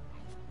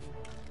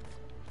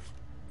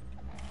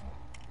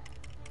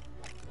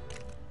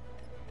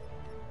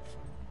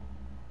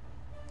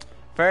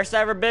 First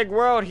ever big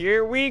world,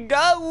 here we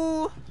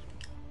go!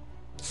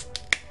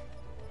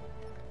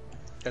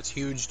 That's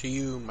huge to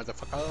you,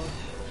 motherfucker.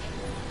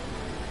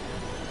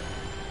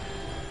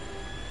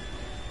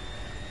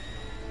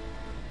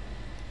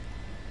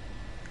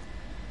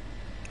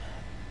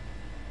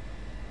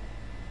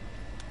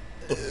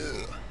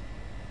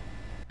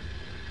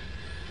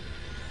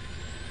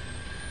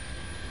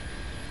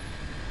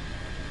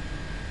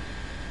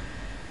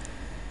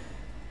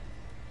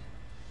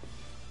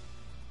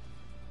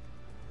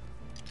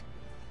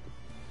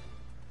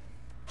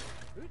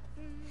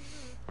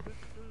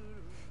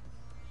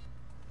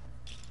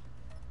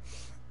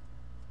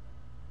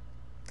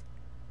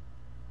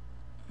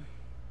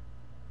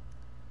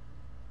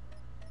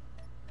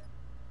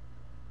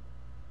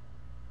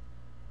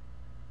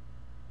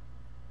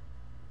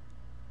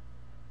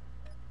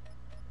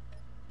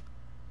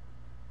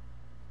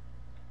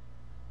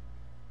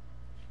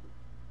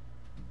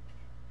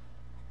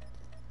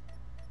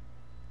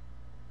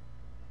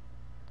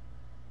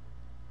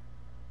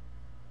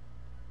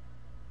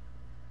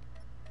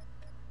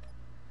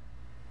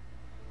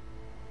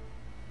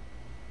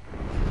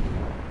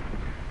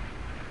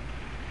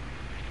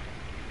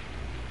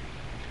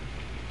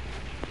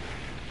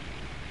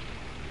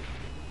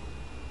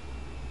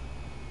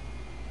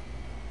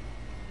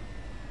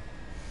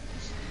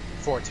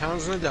 Four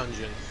towns in a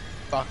dungeon.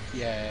 Fuck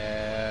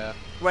yeah.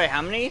 Wait,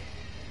 how many?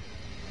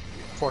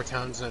 4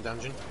 towns in a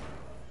dungeon.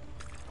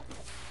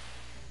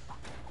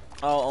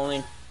 Oh,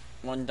 only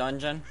One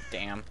dungeon?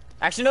 Damn.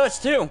 Actually, no, it's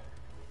 2.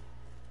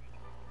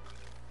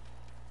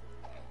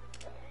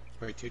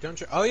 Wait, 2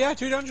 dungeons? Oh yeah,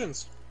 2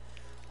 dungeons.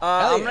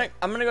 I'm yeah.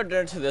 gonna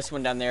go to this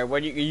one down there.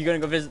 Where are you gonna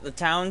go visit the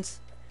towns?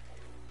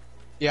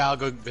 Yeah, I'll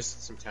go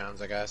visit some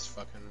towns, I guess.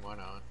 Fucking, why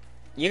not?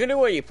 You can do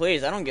what you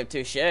please. I don't give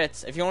 2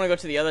 shits. If you want to go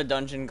to the other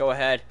dungeon, go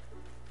ahead.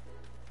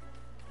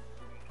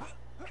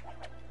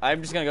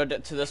 I'm just gonna go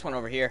to this one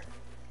over here.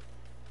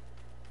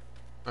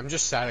 I'm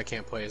just sad I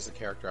can't play as the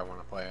character I want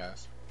to play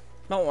as.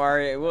 Don't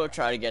worry, we'll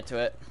try to get to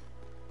it.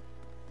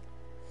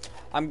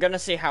 I'm gonna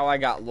see how I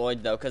got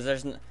Lloyd though,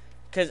 because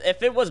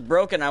if it was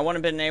broken, I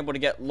wouldn't have been able to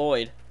get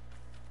Lloyd.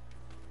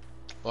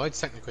 Lloyd's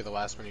technically the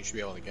last one you should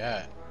be able to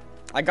get.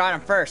 I got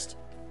him first.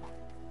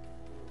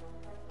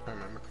 If I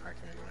remember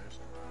correctly, anyways.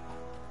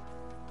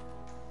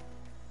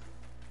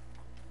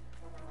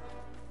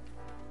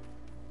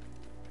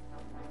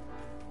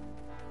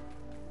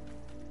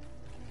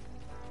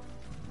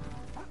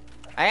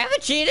 I have a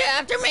cheetah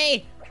after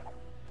me.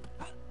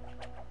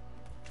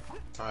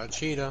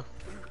 Cheetah.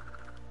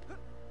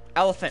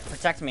 Elephant,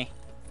 protect me.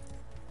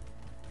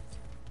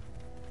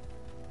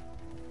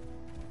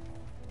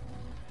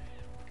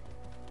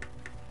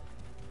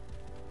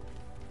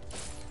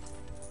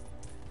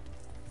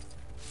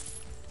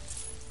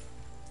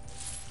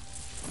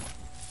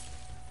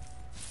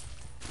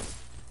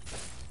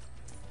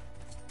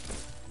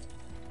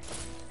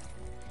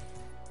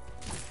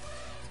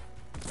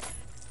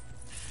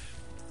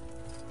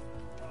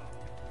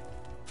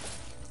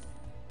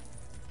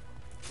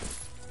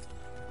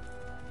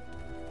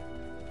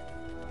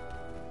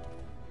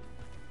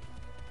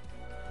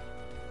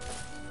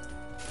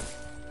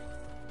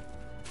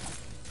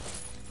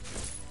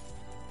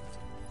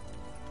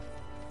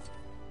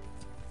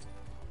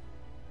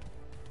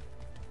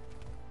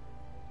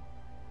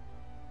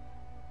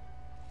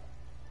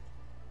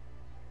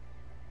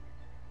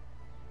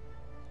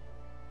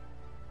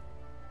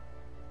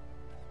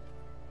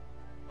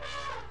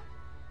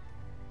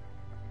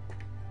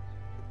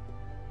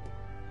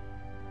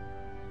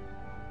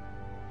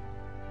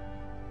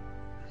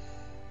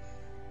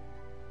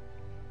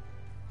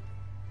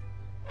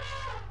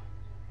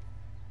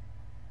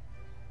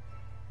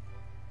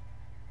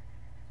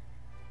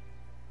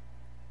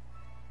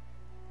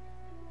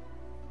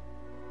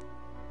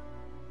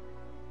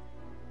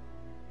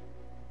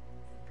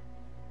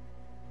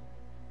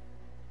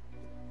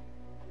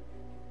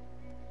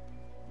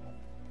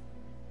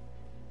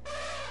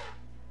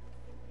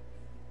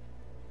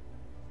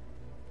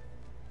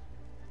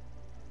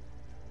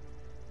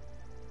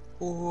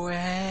 Well.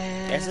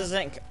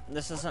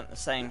 This isn't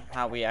saying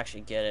how we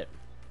actually get it.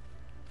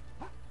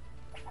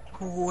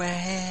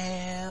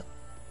 Well.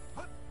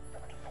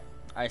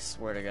 I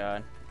swear to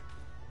God.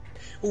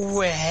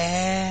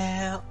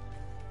 Well.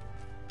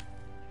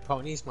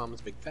 Pony's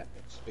mama's big fat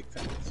bitch. Big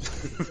fat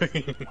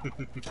bitch.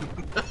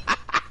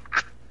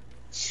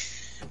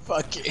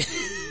 Fuck it.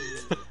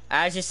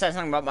 I actually said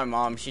something about my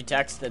mom. She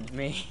texted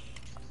me.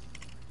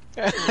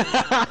 No,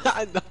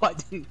 I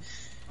didn't.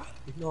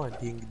 No, I'm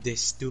being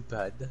this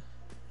stupid.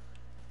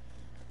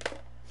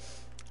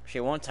 She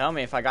won't tell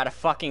me if I got a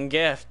fucking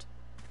gift.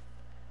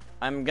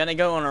 I'm gonna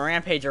go on a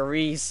rampage of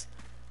Reese.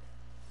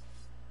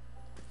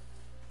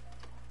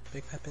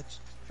 Big fat bitch.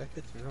 Fat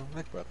bitch. You don't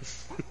like bro.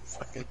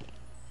 Fucking.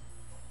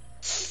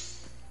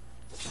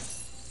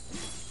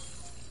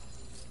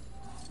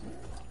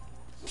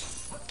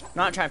 I'm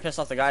not trying to piss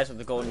off the guys with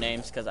the gold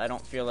names because I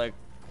don't feel like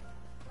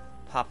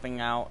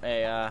popping out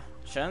a.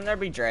 Shouldn't there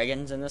be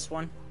dragons in this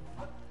one?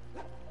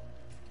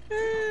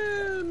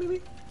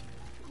 Maybe.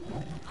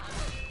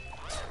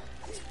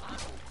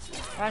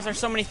 Why is there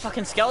so many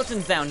fucking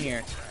skeletons down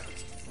here?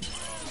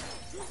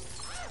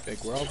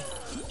 Big world.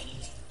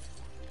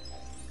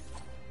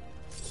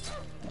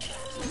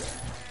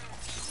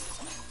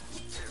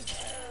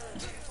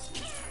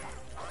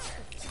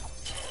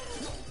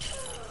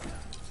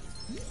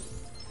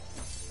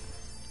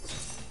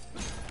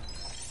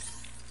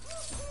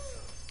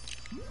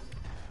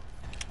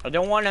 I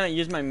don't want to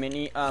use my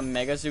mini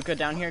Mega Zuka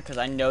down here because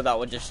I know that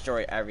would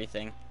destroy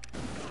everything.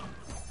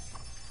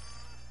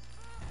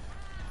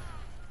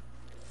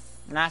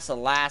 And that's the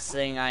last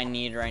thing I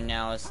need right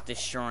now is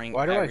destroying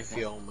Why do everything.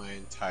 I feel my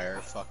entire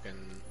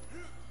fucking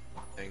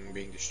thing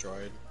being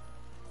destroyed?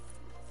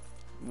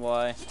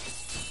 Why?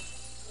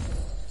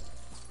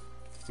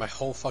 My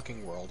whole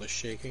fucking world is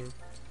shaking.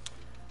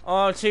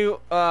 Oh, 2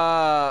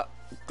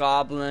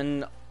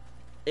 goblin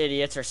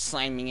idiots are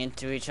slamming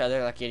into each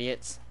other like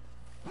idiots.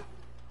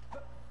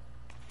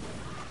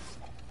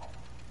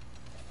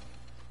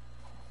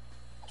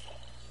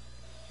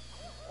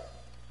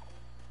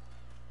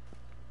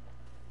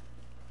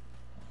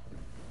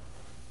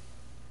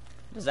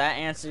 Does that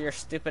answer your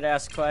stupid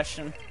ass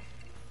question?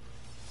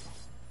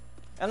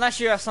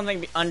 Unless you have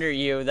something under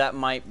you that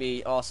might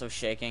be also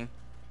shaking.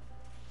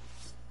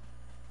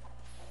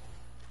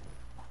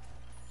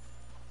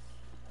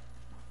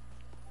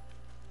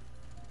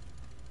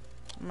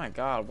 Oh my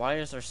god, why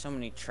is there so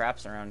many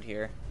traps around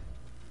here?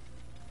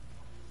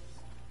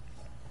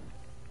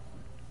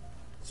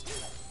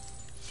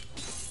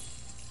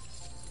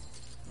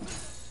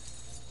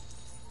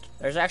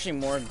 There's actually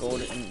more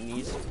gold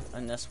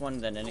in this one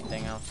than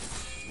anything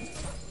else.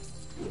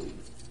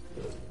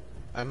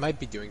 I might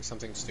be doing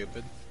something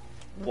stupid.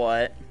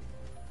 What?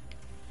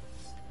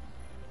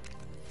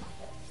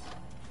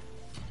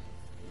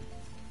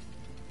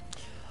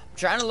 I'm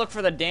trying to look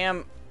for the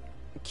damn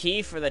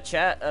key for the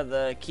chest,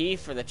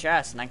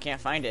 and I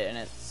can't find it, and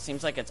it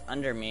seems like it's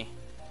under me.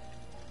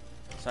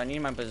 So I need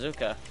my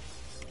bazooka.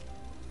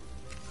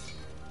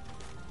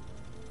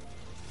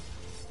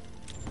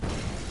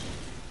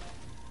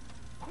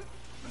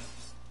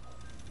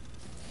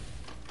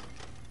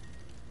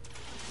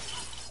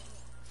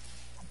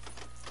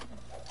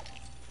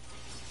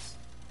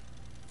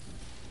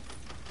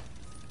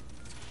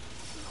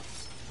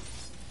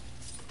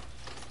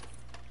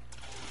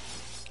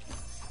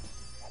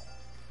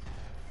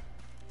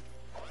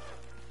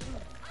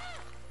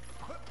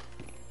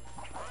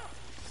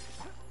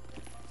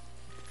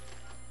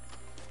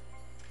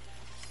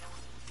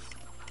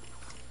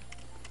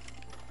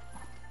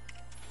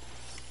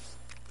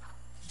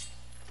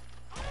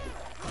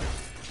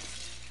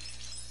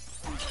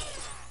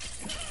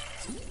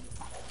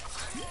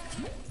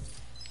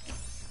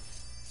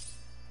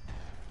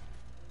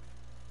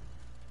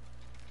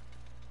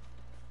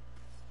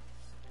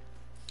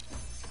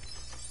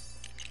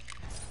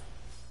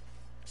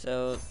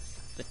 So,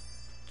 the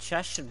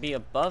chest should be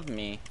above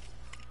me.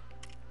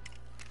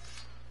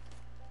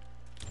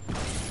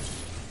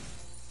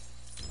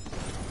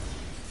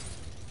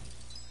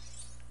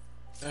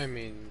 I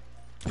mean,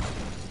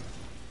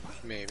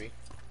 maybe.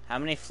 How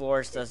many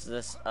floors does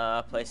this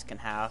place can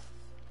have?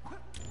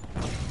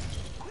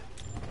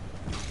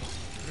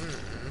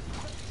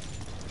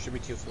 Should be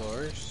 2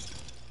 floors.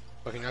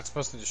 But you're not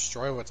supposed to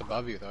destroy what's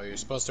above you, though. You're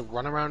supposed to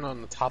run around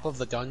on the top of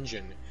the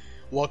dungeon,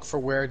 look for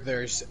where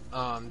there's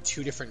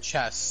 2 different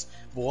chests,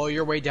 blow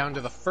your way down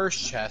to the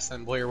first chest,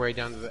 and blow your way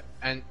down to the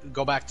and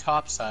go back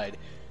topside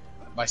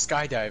by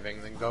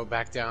skydiving, then go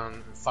back down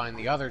and find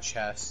the other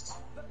chest.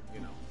 You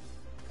know.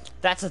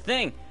 That's the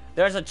thing.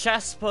 There's a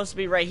chest supposed to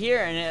be right here,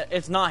 and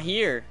it's not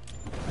here.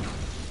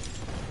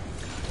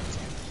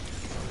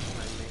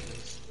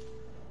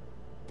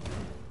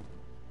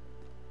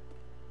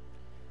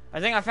 I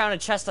think I found a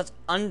chest that's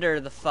under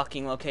the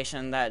fucking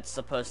location that it's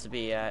supposed to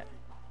be at.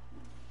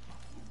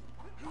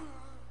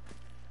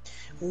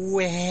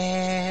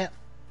 Well,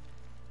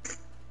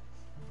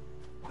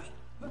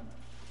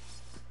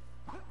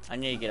 I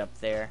need to get up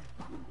there.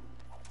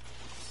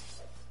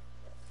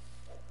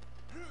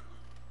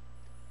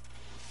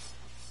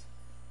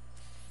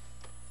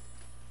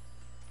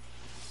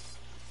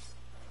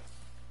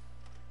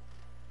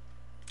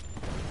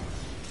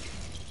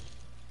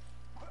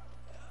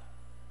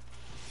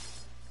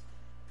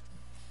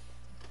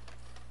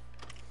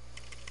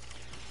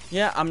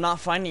 Yeah, I'm not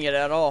finding it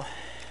at all.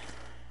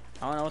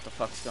 I don't know what the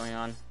fuck's going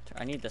on.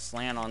 I need this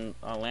lantern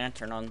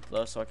on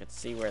though so I could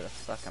see where the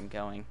fuck I'm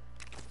going.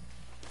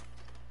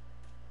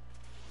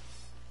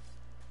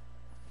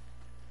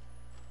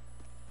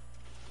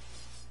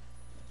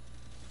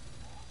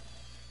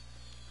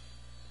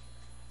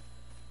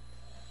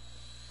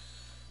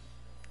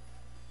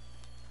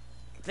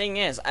 Thing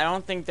is, I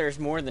don't think there's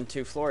more than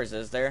 2 floors,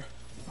 is there?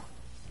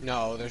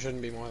 no, there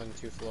shouldn't be more than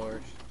 2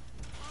 floors.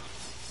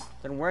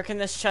 Then where can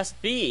this chest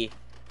be?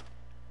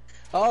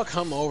 I'll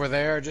come over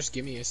there. Just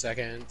give me a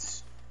second.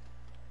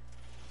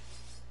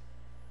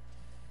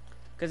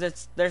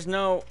 Because there's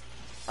no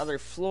other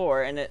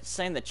floor, and it's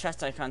saying the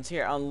chest icon's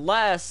here,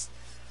 unless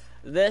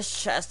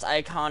this chest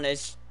icon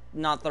is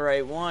not the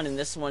right one, and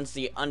this one's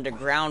the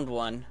underground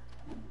one.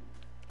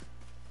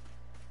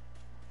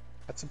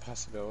 That's a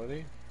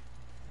possibility.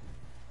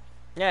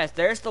 Yes,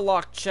 there's the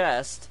locked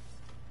chest,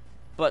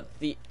 but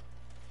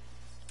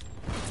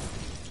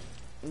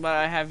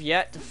I have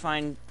yet to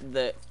find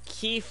the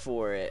key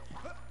for it.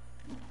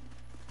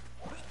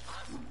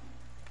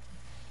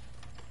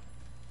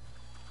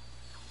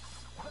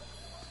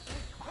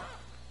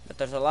 But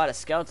there's a lot of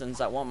skeletons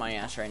that want my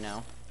ass right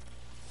now.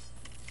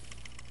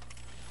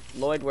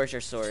 Lloyd, where's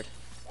your sword?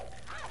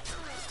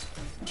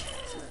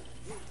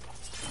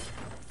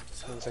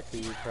 Sounds like a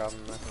you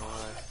problem, not gonna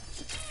lie.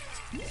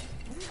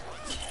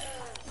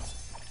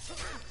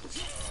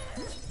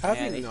 How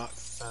have you not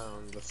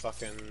found the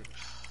fucking...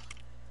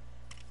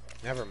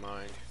 Never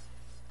mind.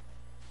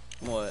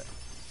 What?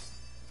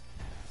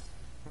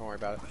 Don't worry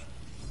about it.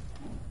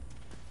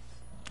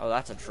 Oh,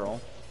 that's a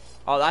troll.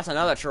 Oh, that's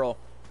another troll.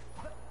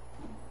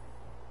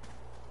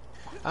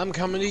 I'm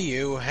coming to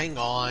you. Hang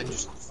on.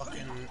 Just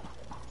fucking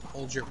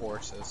hold your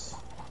horses.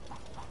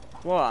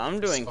 Well, I'm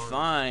doing Sorry.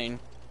 fine.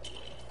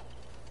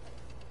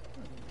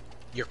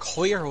 You're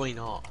clearly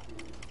not.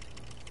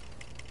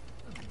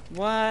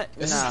 What?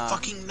 This is a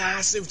fucking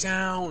massive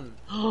town.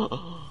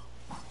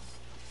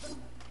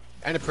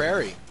 And a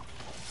prairie.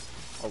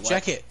 A what?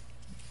 Check it.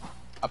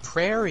 A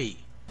prairie.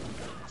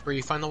 It's where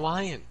you find the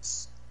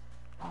lions.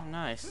 Oh,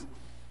 nice.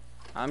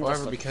 I'm However,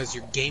 just because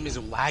your game is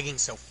lagging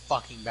so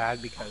fucking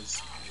bad because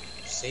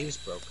your save's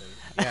broken.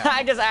 Yeah.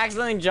 I just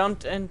accidentally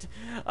jumped and...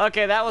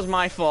 Okay, that was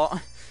my fault.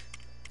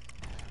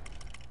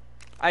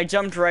 I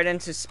jumped right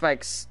into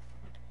Spike's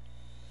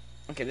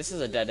Okay, this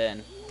is a dead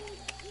end.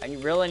 I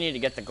really need to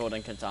get the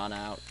golden katana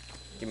out.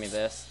 Give me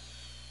this.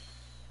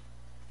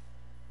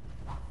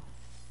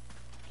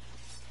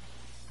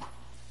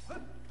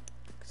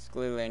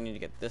 Clearly I need to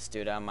get this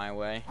dude out of my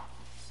way.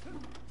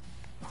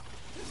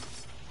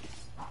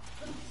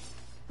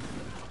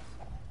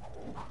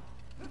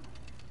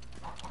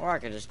 Or I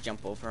could just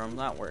jump over him.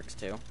 That works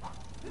too.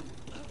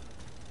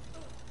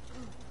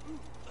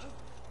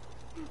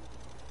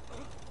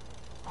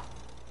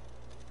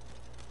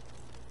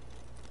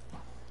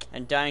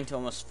 And dying to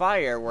almost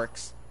fire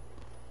works.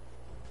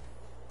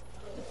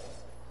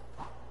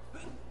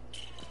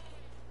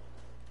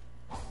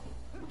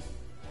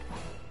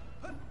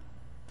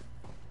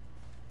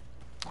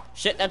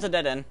 Shit, that's a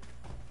dead end.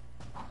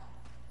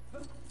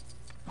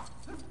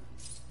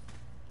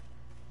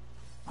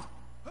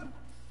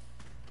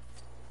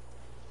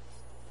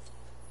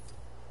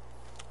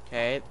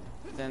 Okay,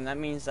 then that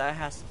means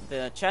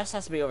the chest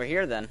has to be over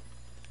here then.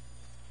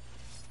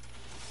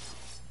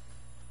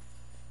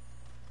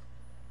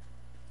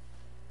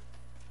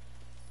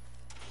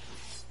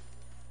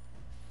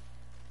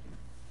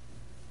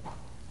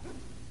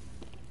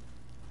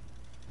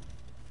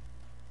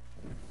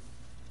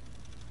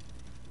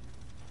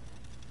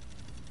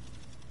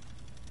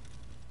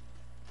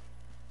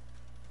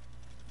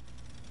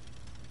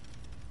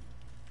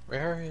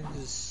 Where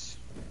is...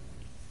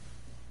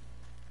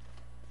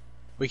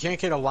 We can't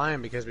get a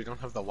lion because we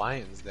don't have the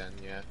lion's den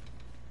yet.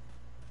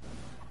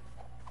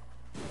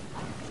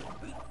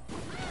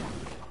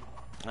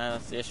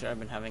 That's the issue I've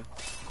been having.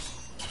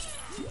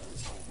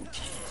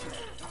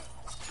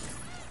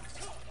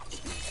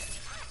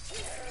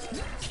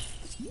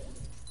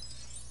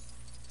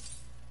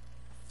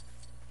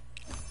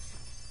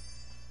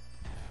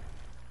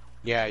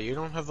 Yeah, you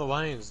don't have the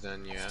lion's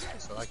den yet,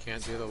 so I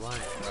can't do the lion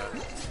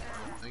quest.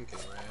 I'm thinking,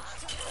 right?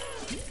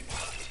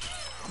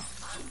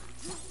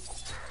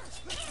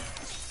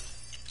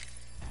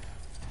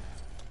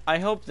 I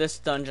hope this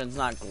dungeon's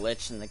not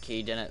glitched and the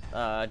key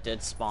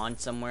did spawn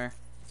somewhere.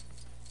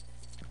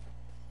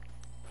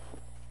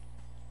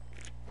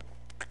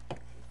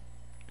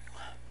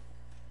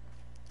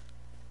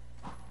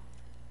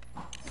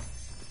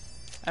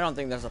 I don't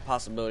think there's a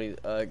possibility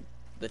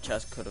the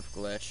chest could have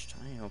glitched.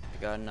 I hope to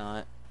God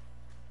not.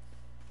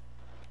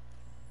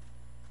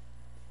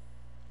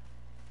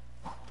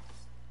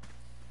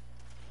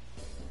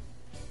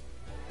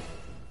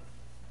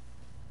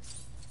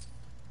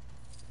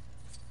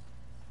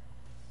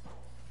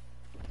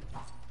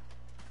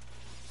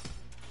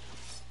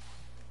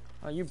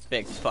 Oh, you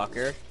big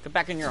fucker. Get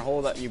back in your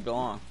hole that you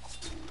belong.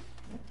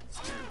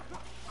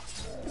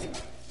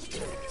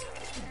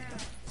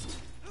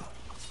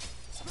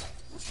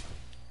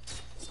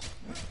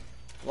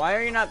 Why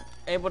are you not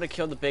able to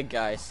kill the big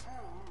guys?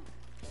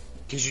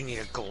 Because you need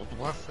a gold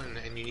weapon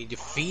and you need to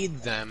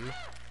feed them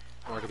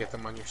in order to get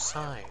them on your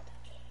side.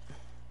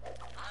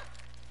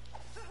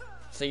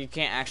 So you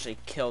can't actually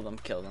kill them.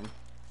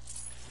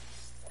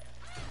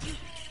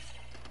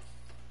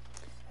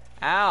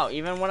 Ow,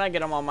 even when I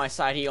get him on my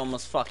side, he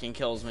almost fucking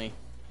kills me.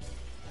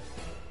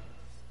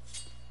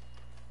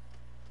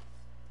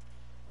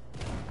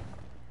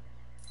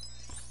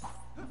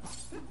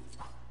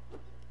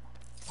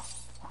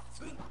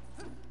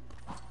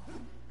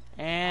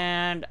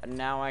 And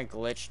now I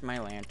glitched my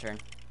lantern.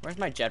 Where's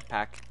my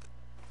jetpack?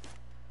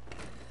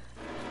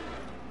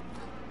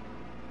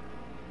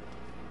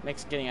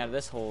 Makes getting out of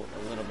this hole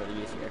a little bit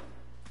easier.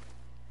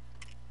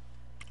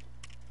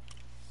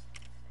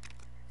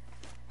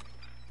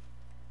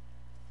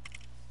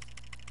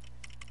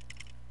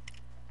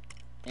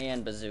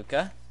 And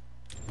bazooka.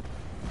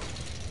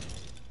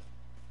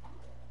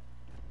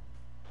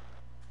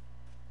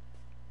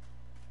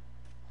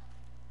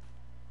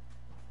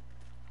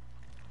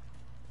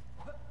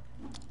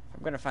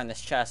 I'm gonna find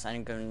this chest.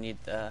 I'm gonna need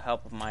the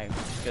help of my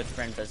good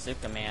friend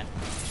Bazooka Man.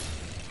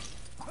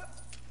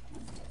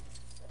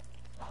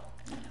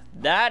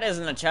 That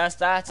isn't a chest.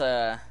 That's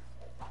a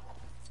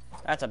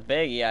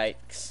big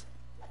yikes.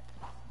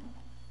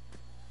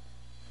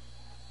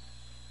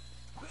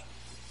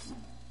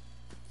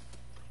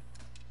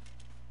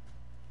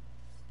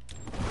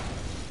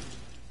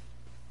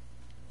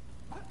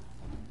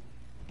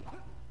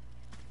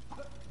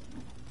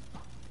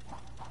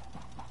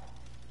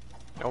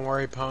 Don't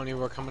worry, Pony,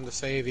 we're coming to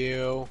save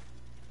you.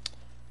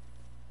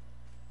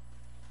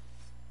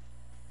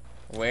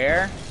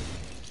 Where?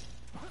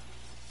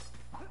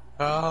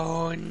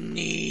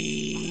 Pony.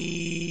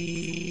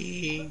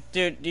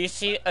 Dude, do you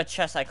see a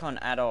chest icon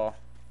at all?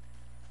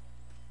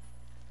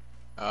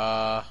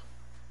 Well,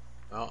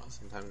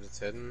 sometimes it's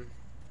hidden.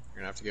 You're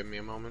gonna have to give me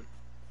a moment.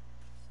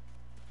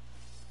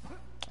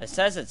 It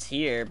says it's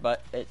here,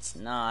 but it's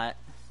not.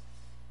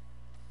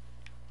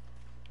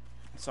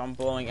 So I'm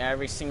blowing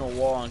every single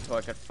wall until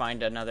I could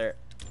find another.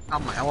 Oh,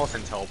 my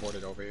elephant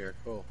teleported over here.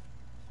 Cool.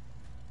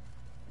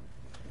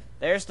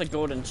 There's the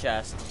golden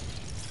chest.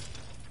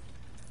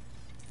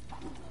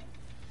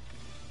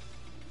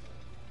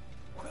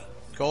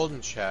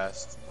 Golden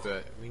chest,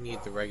 but we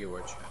need the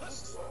regular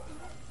chest.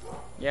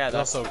 Yeah, There's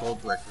that's also a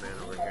gold brick man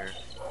over here.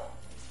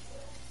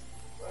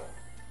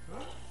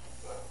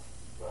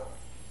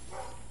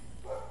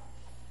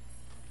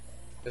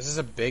 This is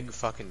a big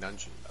fucking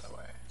dungeon, by the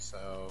way.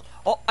 So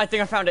Oh, I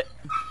think I found it.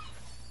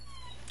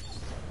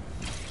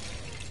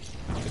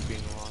 could be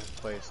in the wrong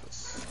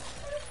places.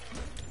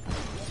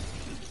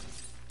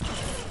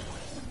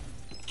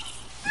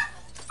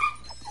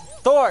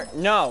 Thor,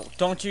 no,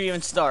 don't you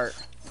even start.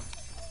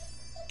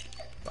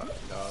 Fucking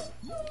dog.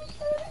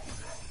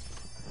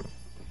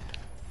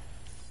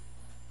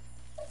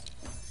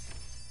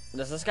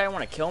 Does this guy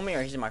want to kill me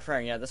or he's my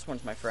friend? Yeah, this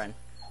one's my friend.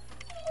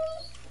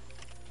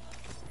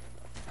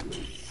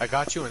 I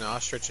got you an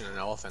ostrich and an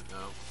elephant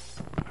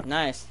now.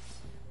 Nice.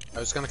 I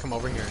was gonna come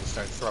over here and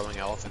start throwing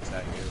elephants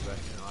at you, but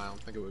you know, I don't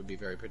think it would be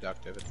very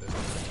productive at this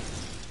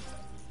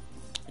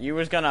point. You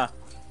was gonna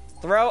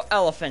throw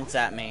elephants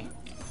at me.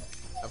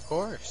 Of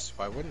course.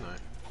 Why wouldn't I?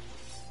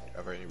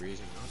 Have any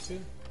reason not to?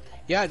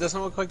 Yeah, it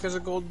doesn't look like there's a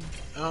gold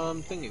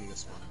thing in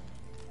this one.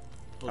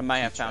 I Gold might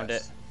key have found it.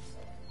 chest.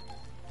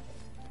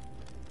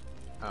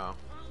 Oh.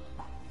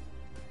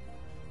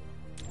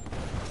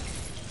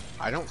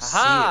 I don't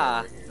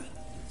Aha! see it over here.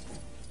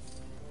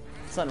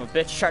 Son of a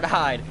bitch, try to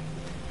hide.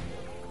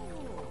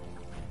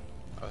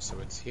 Oh, so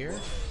it's here?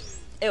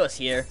 It was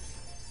here.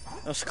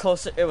 It was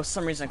closer. It was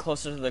some reason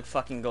closer to the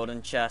fucking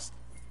golden chest.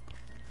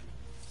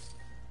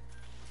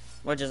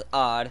 Which is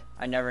odd.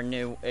 I never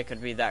knew it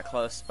could be that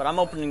close. But I'm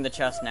opening the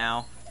chest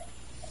now.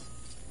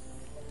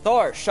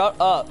 Thor, shut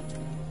up.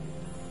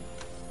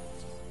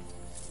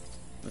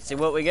 Let's see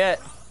what we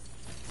get.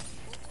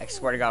 I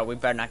swear to God, we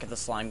better not get the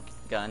slime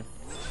gun.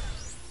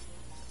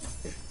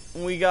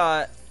 We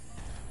got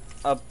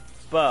a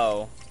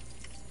bow.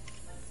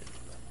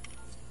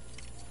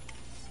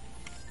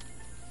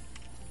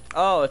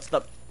 Oh, it's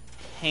the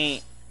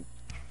paint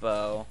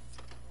bow.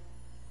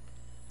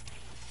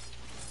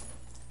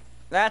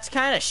 That's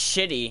kind of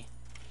shitty.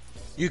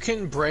 You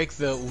can break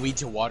the lead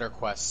to water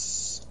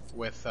quests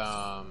with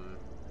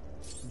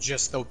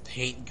just the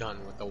paint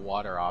gun with the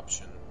water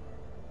option.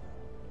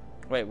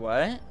 Wait,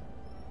 what?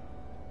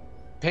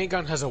 Paint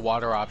gun has a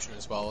water option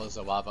as well as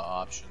a lava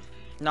option.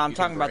 No, I'm You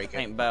can talking about the break it.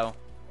 paint bow.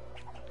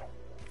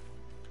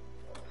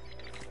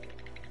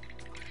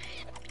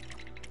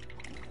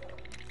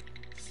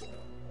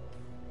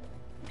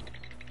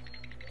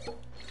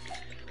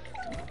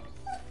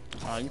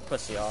 Oh, you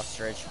pussy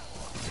ostrich.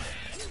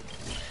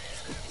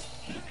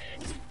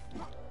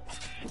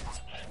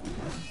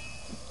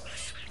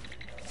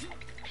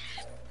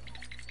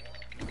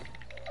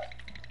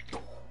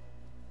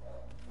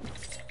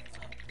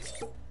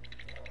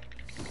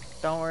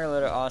 Don't worry,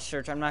 little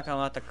ostrich. I'm not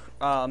gonna let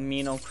the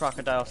mean old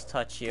crocodiles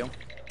touch you.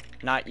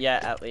 Not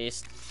yet, at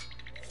least.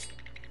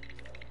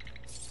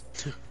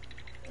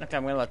 Okay,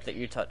 I'm gonna let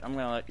you touch. I'm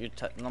gonna let you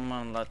touch. I'm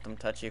gonna let them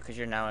touch you because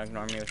you're now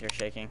ignoring me with your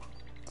shaking.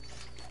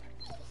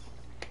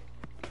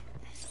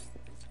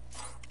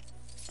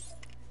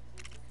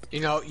 You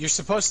know, you're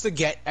supposed to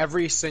get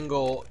every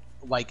single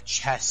like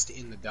chest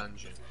in the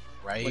dungeon,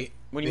 right?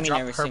 What do you They mean drop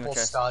every purple single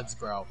chest? studs,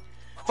 bro.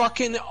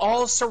 Fucking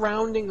all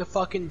surrounding the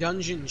fucking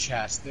dungeon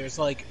chest. There's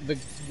like the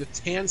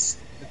tan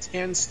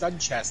stud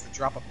chest that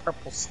drop a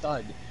purple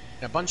stud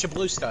and a bunch of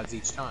blue studs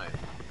each time.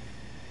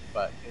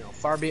 But you know,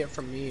 far be it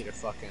from me to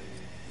fucking.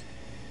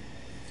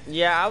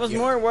 Yeah, I was Yeah.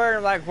 more worried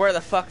like where the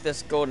fuck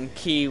this golden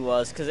key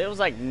was, because it was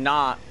like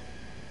not.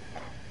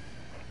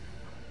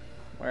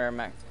 Where am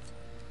I?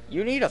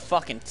 You need a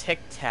fucking tic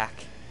tac.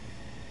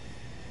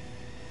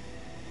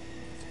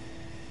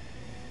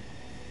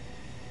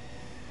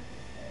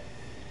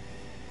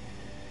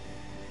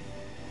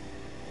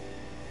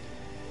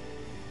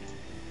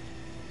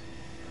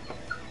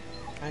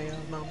 I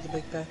mom's a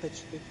big fat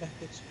bitch, big fat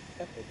bitch,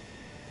 fat bitch.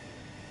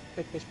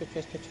 Big bitch, big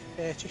bitch, big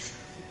fat bitch.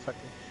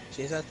 Fucking,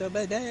 she's a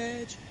stupid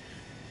bitch.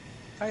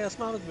 Kyle's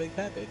mom is a big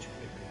fat bitch, big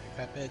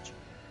fat bitch.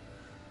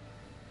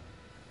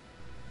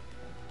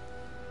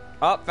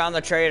 Oh, found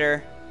the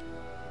traitor.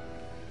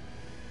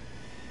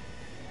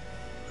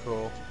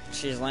 Cool.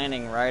 She's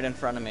landing right in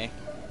front of me.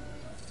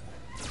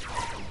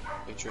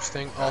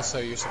 Interesting. Also,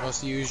 you're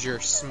supposed to use your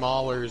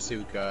smaller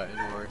Zuka in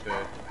order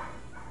to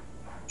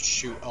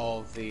shoot all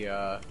of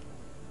the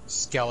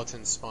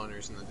skeleton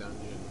spawners in the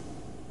dungeon.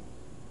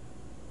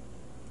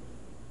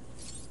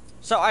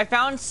 So I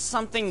found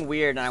something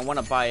weird and I want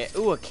to buy it.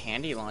 Ooh, a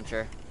candy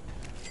launcher.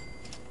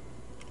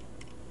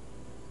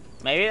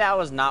 Maybe that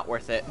was not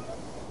worth it.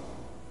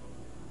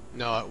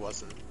 No, it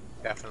wasn't.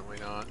 Definitely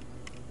not.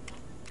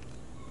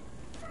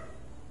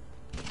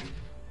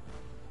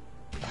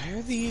 Why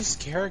are these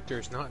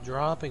characters not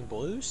dropping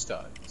blue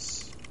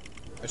studs?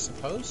 They're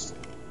supposed to.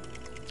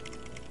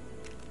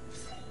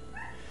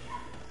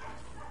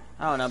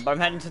 I don't know, but I'm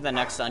heading to the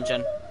next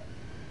dungeon.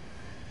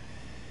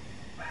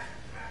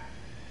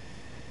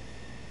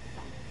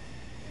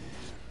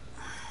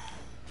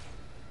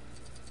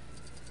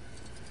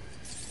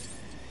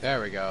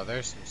 There we go.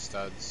 There's some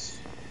studs.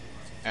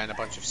 And a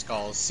bunch of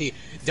skulls. See,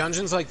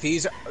 dungeons like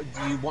these,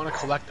 you want to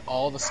collect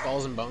all the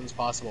skulls and bones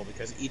possible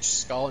because each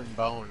skull and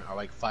bone are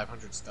like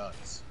 500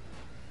 studs.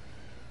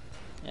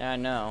 Yeah, I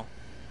know.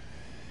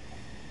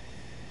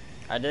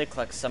 I did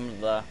collect some of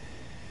the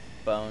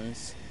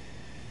bones.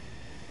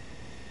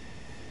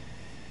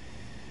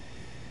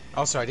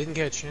 Also, I didn't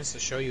get a chance to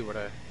show you what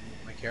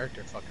my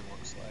character fucking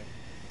looks like.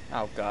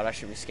 Oh god, I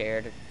should be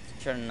scared.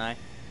 Shouldn't I?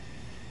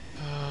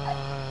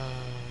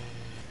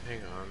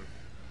 Hang on.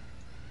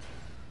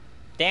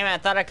 Damn it, I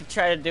thought I could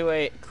try to do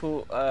a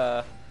cool,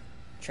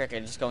 trick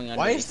of just going under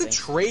Why these is the things.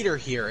 trader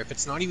here if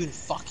it's not even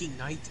fucking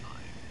nighttime?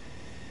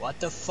 What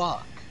the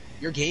fuck?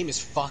 Your game is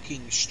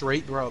fucking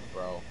straight broke,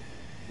 bro.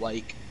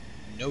 Like,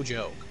 no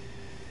joke.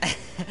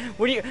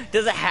 What do you,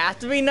 does it have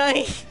to be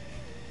night?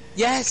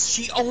 Yes,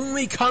 she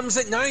only comes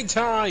at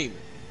nighttime!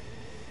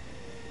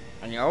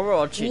 On your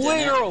overworld, she didn't.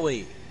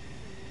 Literally!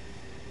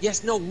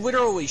 Yes, no,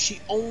 literally, she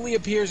only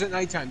appears at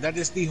nighttime. that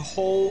is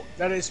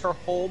her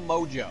whole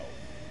mojo.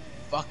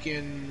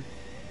 Fucking...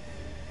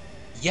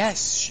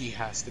 Yes, she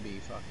has to be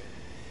fucking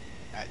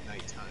at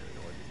nighttime in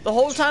order to The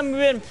whole time we've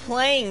been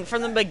playing,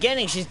 from the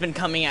beginning, she's been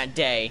coming at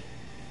day.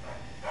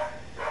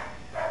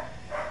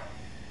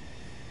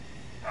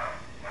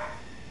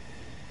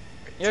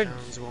 You're,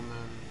 Townswoman.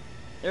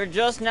 you're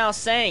just now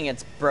saying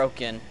it's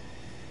broken.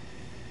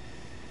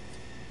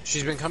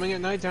 She's been coming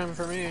at nighttime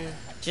for me.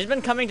 She's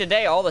been coming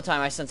today all the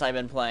time since I've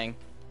been playing.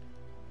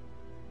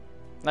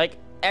 Like,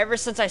 ever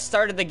since I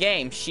started the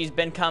game, she's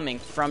been coming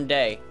from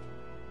day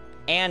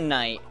and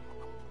night.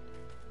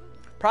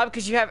 Probably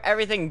because you have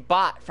everything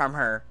bought from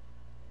her.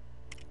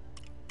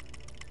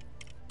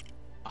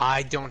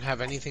 I don't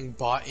have anything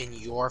bought in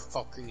your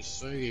fucking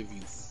save,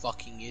 you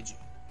fucking idiot.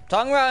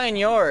 Talking about in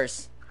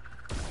yours.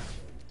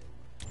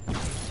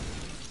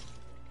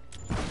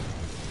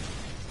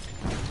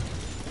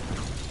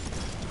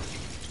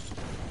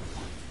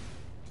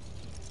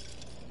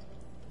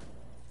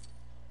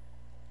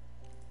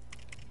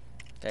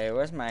 Hey,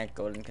 where's my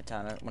golden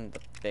katana? One of the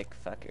big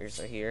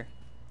fuckers are here.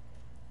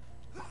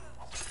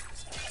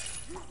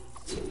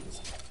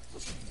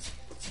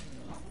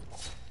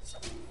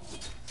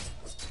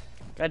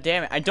 God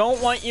damn it. I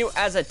don't want you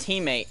as a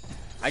teammate.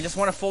 I just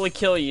want to fully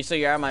kill you so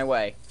you're out of my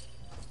way.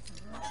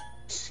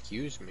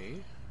 Excuse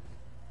me?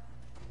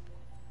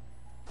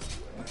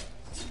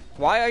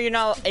 Why are you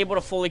not able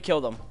to fully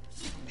kill them?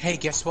 Hey,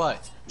 guess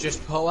what?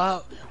 Just pull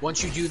out.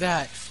 Once you do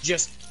that,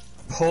 just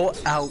pull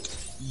out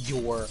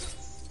your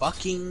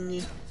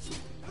fucking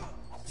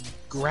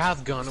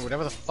grav gun or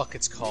whatever the fuck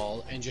it's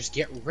called and just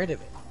get rid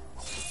of it.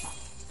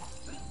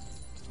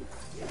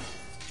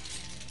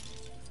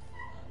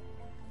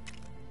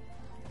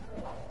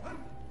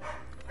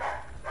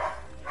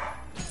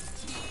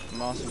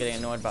 I'm also getting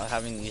annoyed about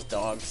having these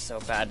dogs so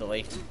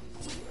badly.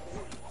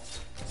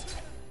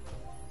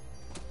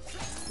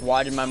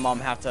 Why did my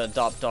mom have to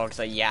adopt dogs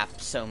that yap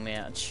so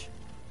much?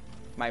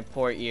 My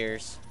poor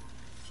ears.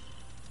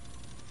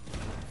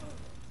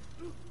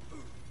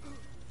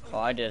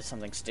 Well, I did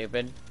something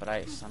stupid, but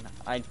I shouldn't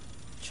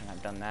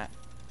have done that.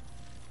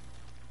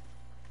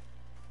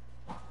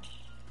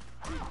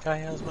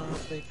 Kyle's mom,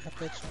 big fat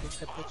bitch, big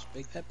fat bitch,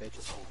 big fat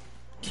bitch.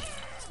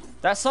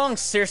 That song's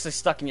seriously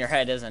stuck in your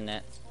head, isn't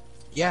it?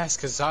 Yes,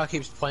 because Zaw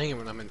keeps playing it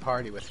when I'm in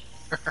party with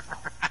her.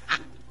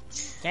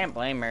 Can't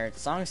blame her. The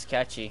song's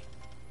catchy.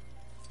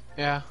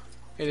 Yeah,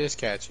 it is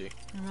catchy.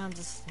 I'm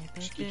just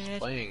She keeps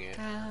playing it.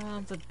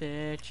 I'm the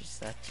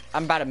bitch.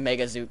 I'm about to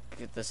mega zoot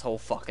this whole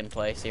fucking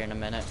place here in a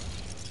minute.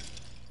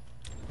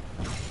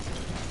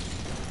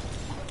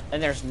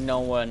 And there's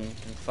no one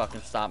can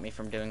fucking stop me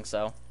from doing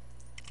so.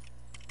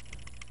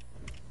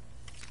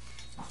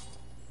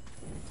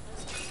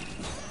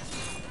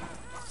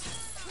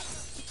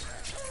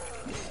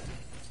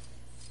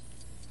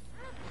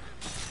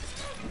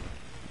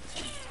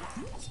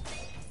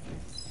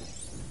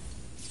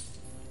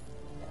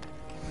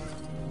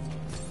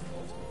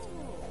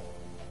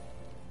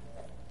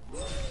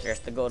 There's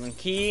the golden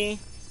key.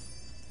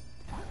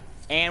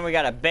 And we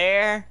got a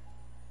bear.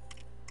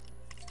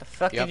 The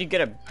fuck Yep, did you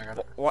get a... I got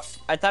it. What?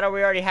 I thought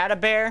we already had a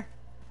bear?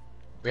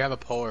 We have a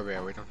polar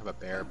bear, we don't have a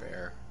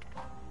bear.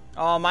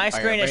 Oh, my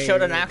screen has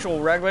showed an actual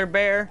regular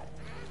bear.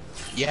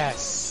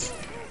 Yes!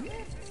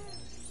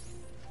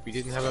 We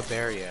didn't have a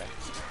bear yet.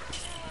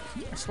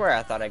 I swear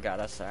I thought I got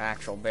us an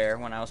actual bear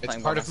when I was It's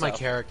playing part by of my myself.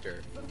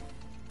 character.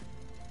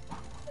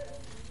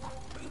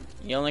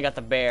 You only got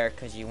the bear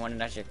because you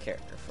wanted as your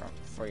character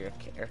for your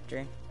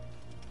character.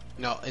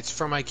 No, it's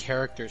for my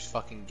character's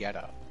fucking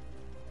getup.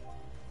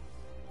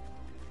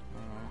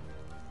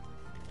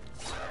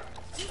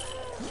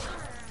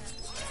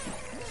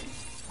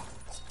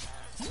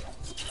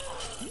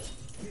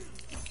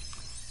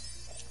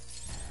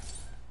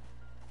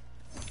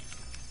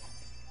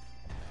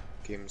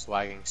 Game's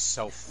lagging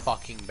so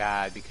fucking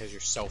bad because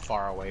you're so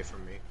far away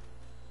from me.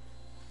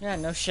 Yeah,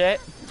 no shit.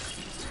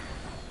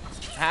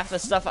 Half the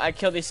stuff I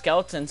kill these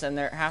skeletons and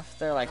half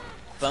their like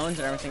bones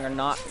and everything are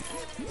not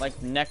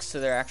like next to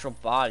their actual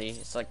body.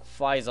 It's like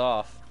flies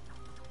off.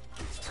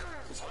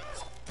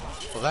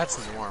 Well, that's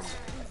normal.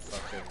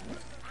 Fucking.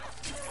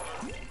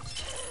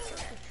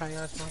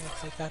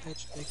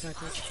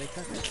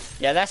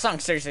 Yeah, that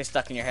song's seriously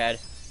stuck in your head.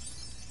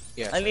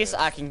 Yes, At least it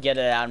is. I can get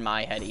it out of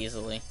my head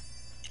easily.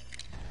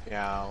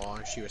 Yeah, well,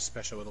 aren't you a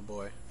special little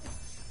boy?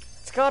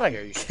 It's called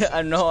Here, you a. should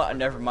I know.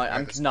 Never mind. wear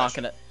I'm the not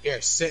special-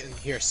 gonna.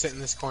 Sit in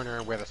this corner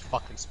and wear this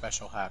fucking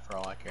special hat for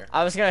all I care.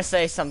 I was gonna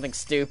say something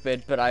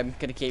stupid, but I'm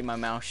gonna keep my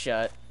mouth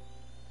shut.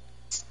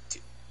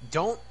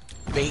 Don't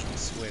bait and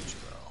switch,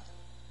 bro.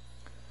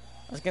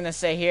 I was gonna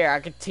say here, I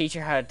could teach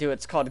you how to do it.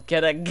 It's called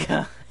get a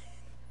gun.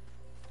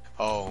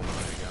 Oh my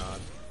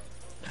god.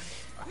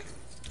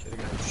 Okay. You're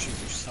gonna shoot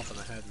yourself in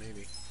the head,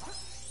 maybe.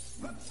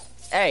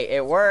 Hey,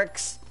 it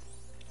works.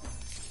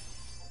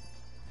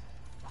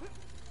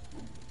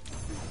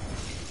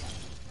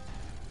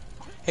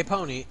 Hey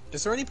Pony,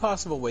 is there any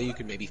possible way you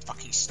could maybe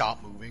fucking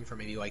stop moving for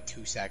maybe like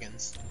 2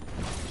 seconds?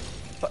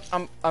 But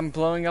I'm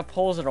blowing up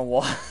holes in a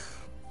wall.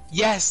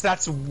 Yes,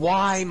 that's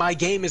why my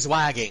game is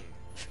lagging.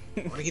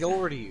 I want to get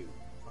over to you.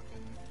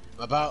 Fucking,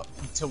 I'm about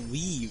to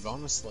leave,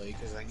 honestly,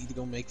 because I need to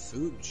go make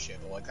food and shit.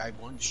 Like, I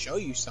wanted to show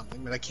you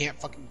something, but I can't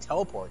fucking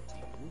teleport to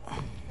you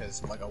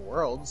because like a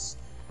world's.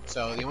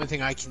 So the only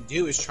thing I can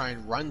do is try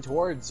and run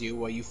towards you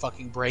while you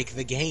fucking break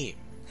the game.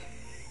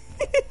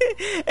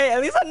 Hey, at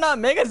least I'm not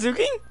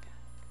Megazuking.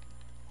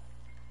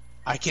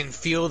 I can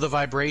feel the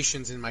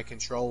vibrations in my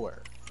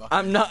controller. Fucking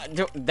I'm not.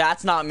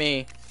 That's not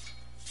me.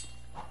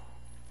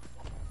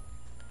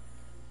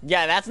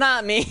 Yeah, that's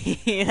not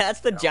me. That's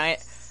the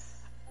giant.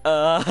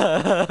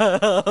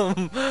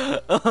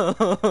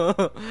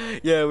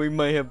 Yeah, we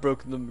might have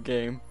broken the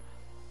game.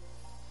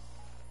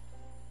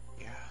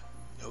 yeah,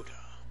 no duh.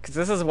 Cause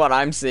this is what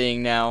I'm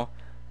seeing now.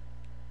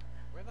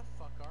 Where the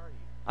fuck are you?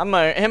 I'm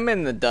him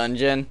in the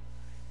dungeon.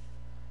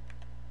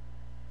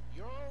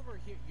 You're over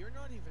here. You're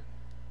not even.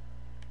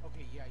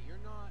 Okay, yeah, you're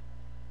not.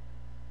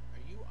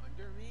 Are you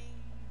under me?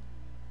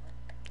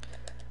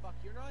 Fuck,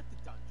 you're not at the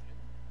dungeon.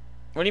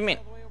 What do you mean?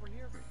 All the way over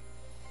here for you.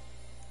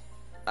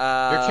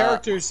 Your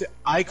character's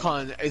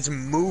icon is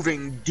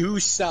moving due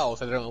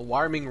south at an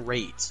alarming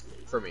rate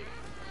for me.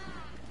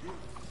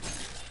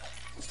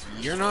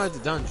 You're not at the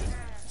dungeon.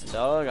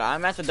 So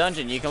I'm at the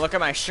dungeon. You can look at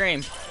my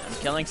stream. I'm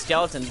killing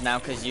skeletons now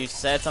because you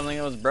said something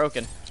that was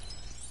broken.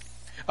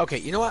 Okay,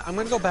 you know what? I'm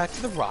gonna go back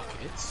to the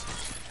rockets.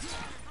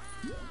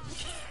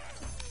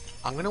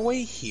 I'm gonna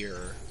wait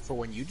here for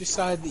when you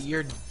decide that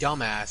your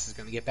dumbass is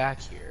gonna get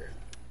back here.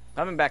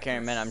 Coming back here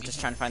in a minute. I'm just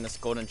trying to find this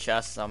golden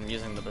chest. So I'm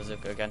using the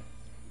bazooka again.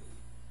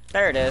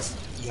 There it is.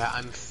 Yeah,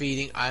 I'm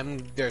feeding.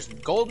 There's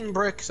golden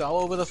bricks all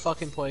over the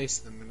fucking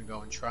place. I'm gonna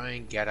go and try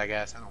and get. I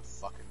guess I don't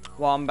fucking know.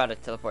 Well, I'm about to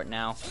teleport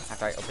now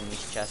after I open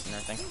these chests and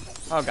everything.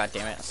 Oh god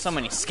damn it! So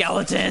many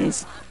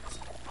skeletons.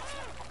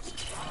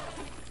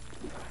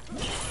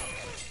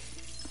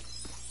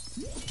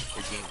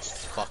 Your game's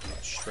fucking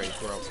straight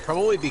broke.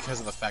 Probably because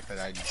of the fact that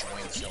I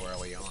joined so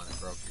early on and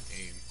broke your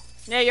game.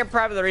 Yeah, you're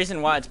probably the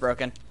reason why it's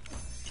broken.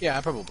 Yeah,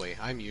 probably.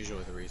 I'm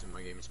usually the reason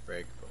my games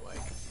break, but like,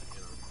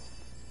 you know.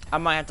 I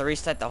might have to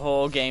reset the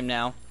whole game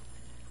now.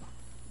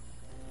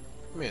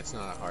 I mean, it's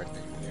not a hard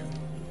thing to do.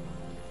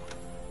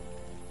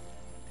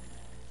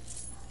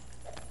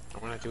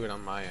 I'm gonna do it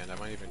on my end. I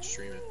might even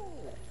stream it.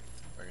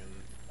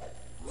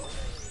 Friggin-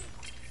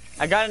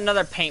 I got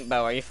another paint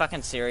bow. Are you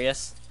fucking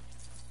serious?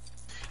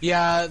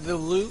 Yeah, the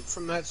loot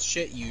from that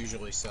shit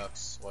usually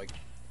sucks. Like,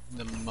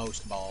 the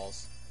most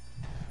balls.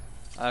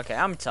 Okay,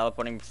 I'm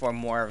teleporting before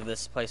more of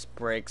this place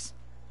breaks.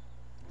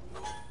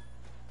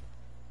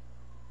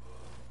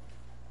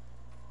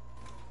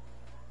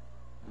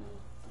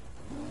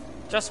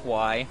 Just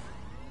why?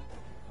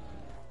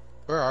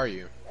 Where are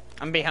you?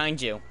 I'm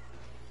behind you.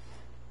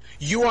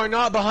 You are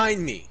not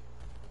behind me!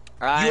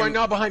 You are I'm-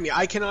 not behind me.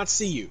 I cannot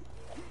see you.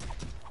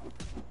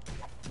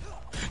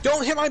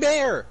 Don't hit my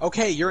bear!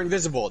 Okay, you're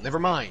invisible. Never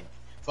mind.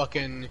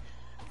 Fucking,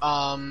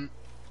 don't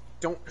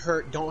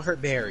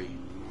hurt Barry.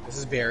 This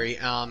is Barry.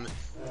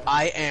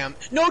 I am.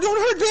 No, don't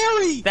hurt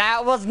Barry!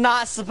 That was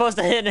not supposed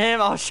to hit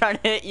him. I was trying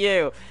to hit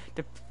you.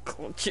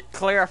 To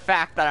clear a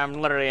fact that I'm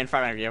literally in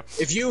front of you.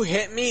 If you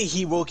hit me,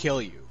 he will kill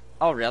you.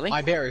 Oh, really?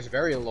 My bear is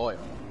very loyal.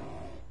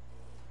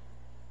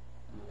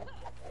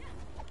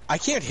 I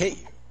can't hit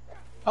you.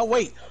 Oh,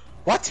 wait.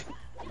 What?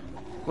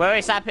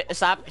 Wait, stop hitting.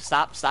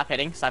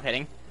 Stop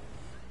hitting.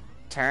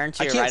 Turn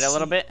to I your can't right a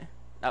little see. bit.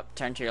 Up,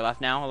 turn to your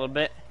left now a little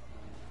bit.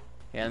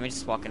 Yeah, let me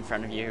just walk in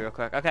front of you real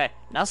quick. Okay,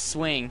 now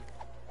swing.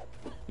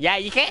 Yeah,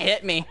 you can't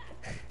hit me.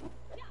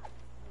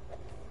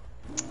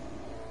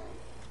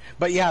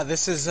 But yeah,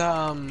 this is,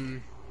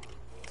 Question.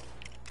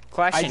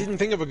 I didn't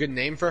think of a good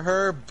name for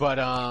her, but,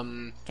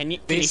 Can you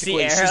see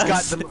basically,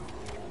 arrows?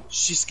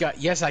 she's got,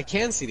 yes, I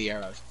can see the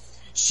arrows.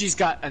 She's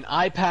got an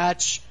eye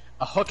patch,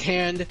 a hook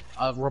hand,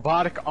 a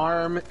robotic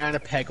arm, and a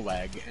peg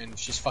leg, and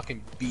she's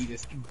fucking beat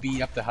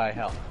up to high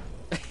hell.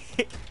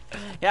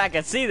 Yeah, I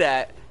can see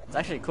that. It's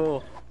actually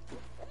cool.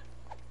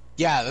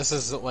 Yeah, this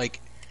is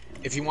like,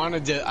 if you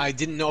wanted to, I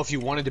didn't know if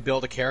you wanted to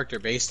build a character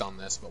based on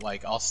this, but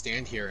like, I'll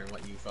stand here and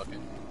let you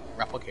fucking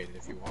replicate it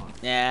if you want.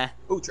 Yeah.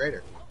 Ooh,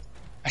 traitor.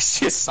 I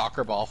see a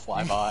soccer ball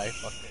fly by.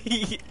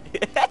 Fucking.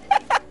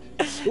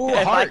 Ooh, a If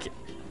I heart. ca-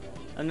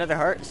 Another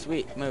heart?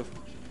 Sweet, move.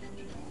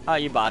 Oh,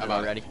 you bought I it bought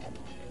it. already.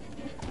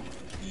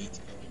 Yeet.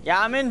 Yeah,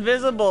 I'm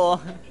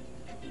invisible.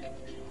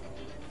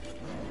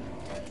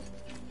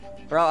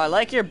 Bro, I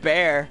like your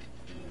bear.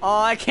 Oh,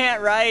 I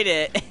can't ride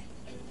it.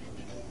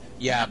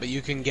 Yeah, but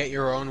you can get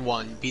your own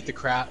one. Beat the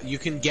crap. You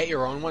can get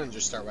your own one and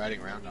just start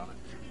riding around on it.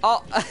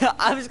 Oh,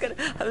 I was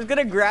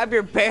gonna grab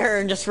your bear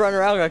and just run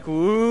around like,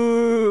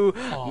 woo,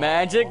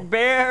 magic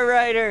bear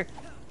rider.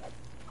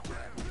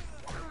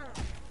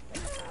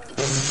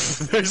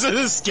 There's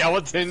a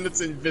skeleton that's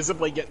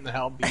invisibly getting the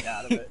hell beat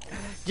out of it.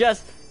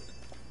 Just.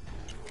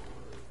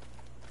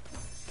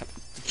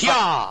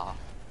 Yeah.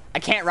 I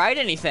can't ride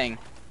anything.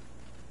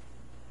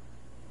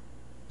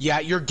 Yeah,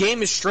 your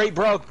game is straight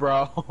broke,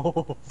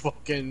 bro.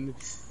 Fucking.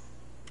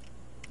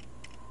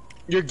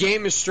 Your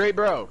game is straight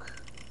broke.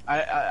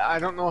 I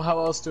don't know how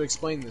else to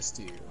explain this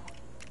to you.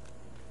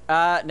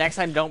 Next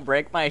time, don't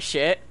break my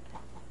shit.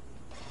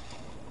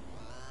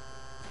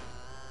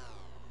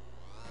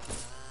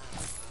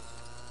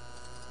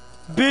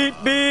 Beep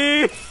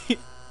beep.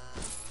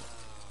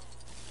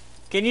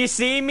 Can you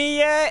see me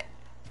yet?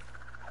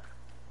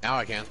 Now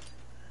I can.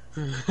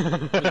 You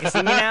can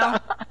see me now?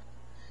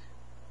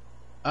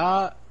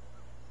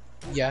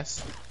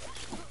 Yes.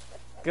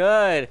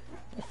 Good.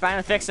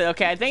 Finally fixed it.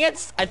 Okay, I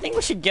think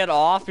we should get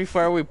off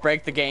before we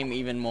break the game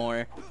even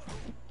more.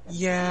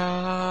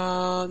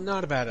 Yeah,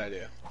 not a bad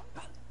idea.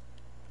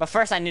 But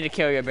first I need to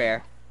kill your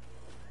bear.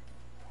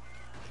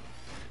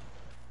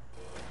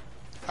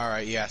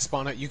 Alright, yeah,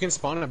 spawn it. You can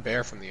spawn a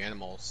bear from the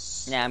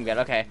animals. Yeah, I'm good.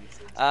 Okay.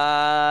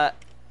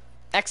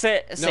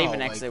 Exit, save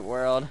and exit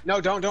world. No,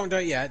 don't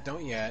yet.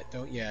 Don't yet. Already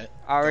don't yet.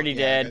 I did.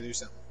 gotta do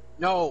something.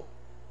 No.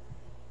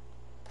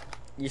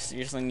 You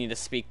just need to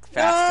speak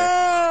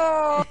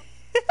faster.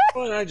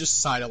 No! I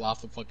just sidle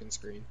off the fucking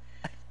screen.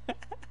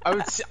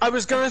 I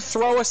was gonna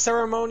throw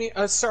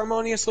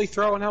ceremoniously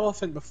throw an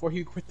elephant before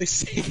you quit the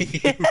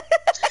scene.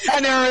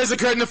 An error has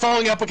occurred in the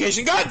following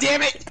application. God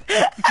damn it!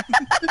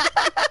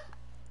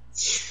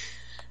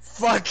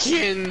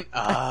 Fucking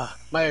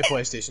my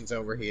PlayStation's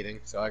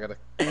overheating, so I gotta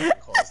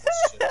close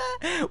this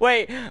shit.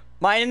 Wait,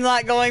 mine's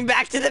not going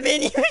back to the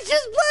menu. It's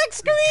just black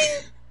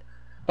screen.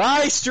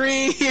 Bye,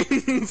 stream.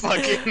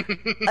 Fucking.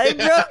 I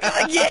broke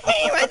the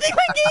game. I think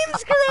my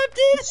game's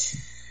corrupted.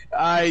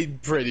 I'm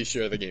pretty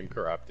sure the game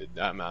corrupted.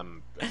 I'm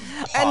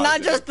and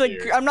not just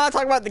I'm not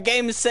talking about the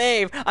game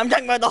save. I'm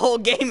talking about the whole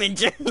game in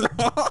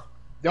general.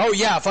 Oh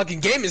yeah, fucking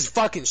game is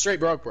fucking straight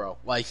broke, bro.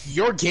 Like,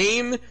 your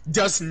game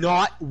does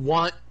not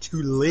want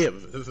to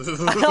live.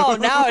 Oh,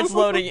 now it's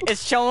loading.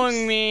 It's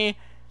showing me.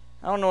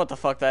 I don't know what the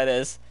fuck that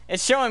is.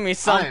 It's showing me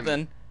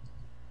something.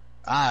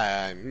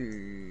 I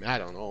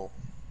don't know.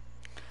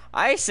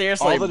 I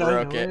seriously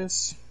broke it.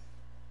 Is...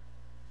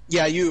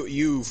 Yeah,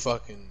 you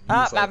fucking.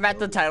 I'm at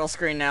the title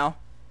screen now.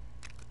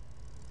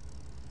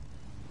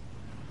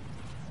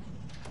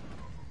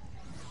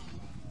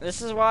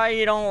 This is why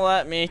you don't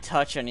let me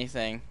touch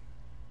anything.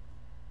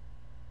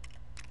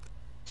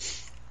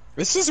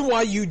 This is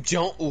why you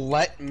don't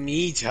let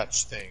me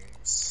touch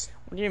things.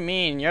 What do you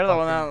mean? You're the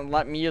one that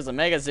let me use a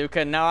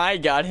Megazuka, and now I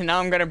got it. Now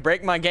I'm gonna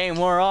break my game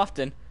more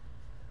often.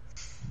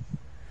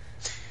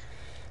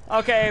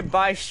 Okay,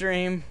 bye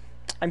stream.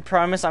 I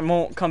promise I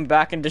won't come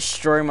back and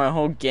destroy my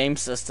whole game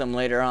system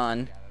later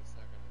on.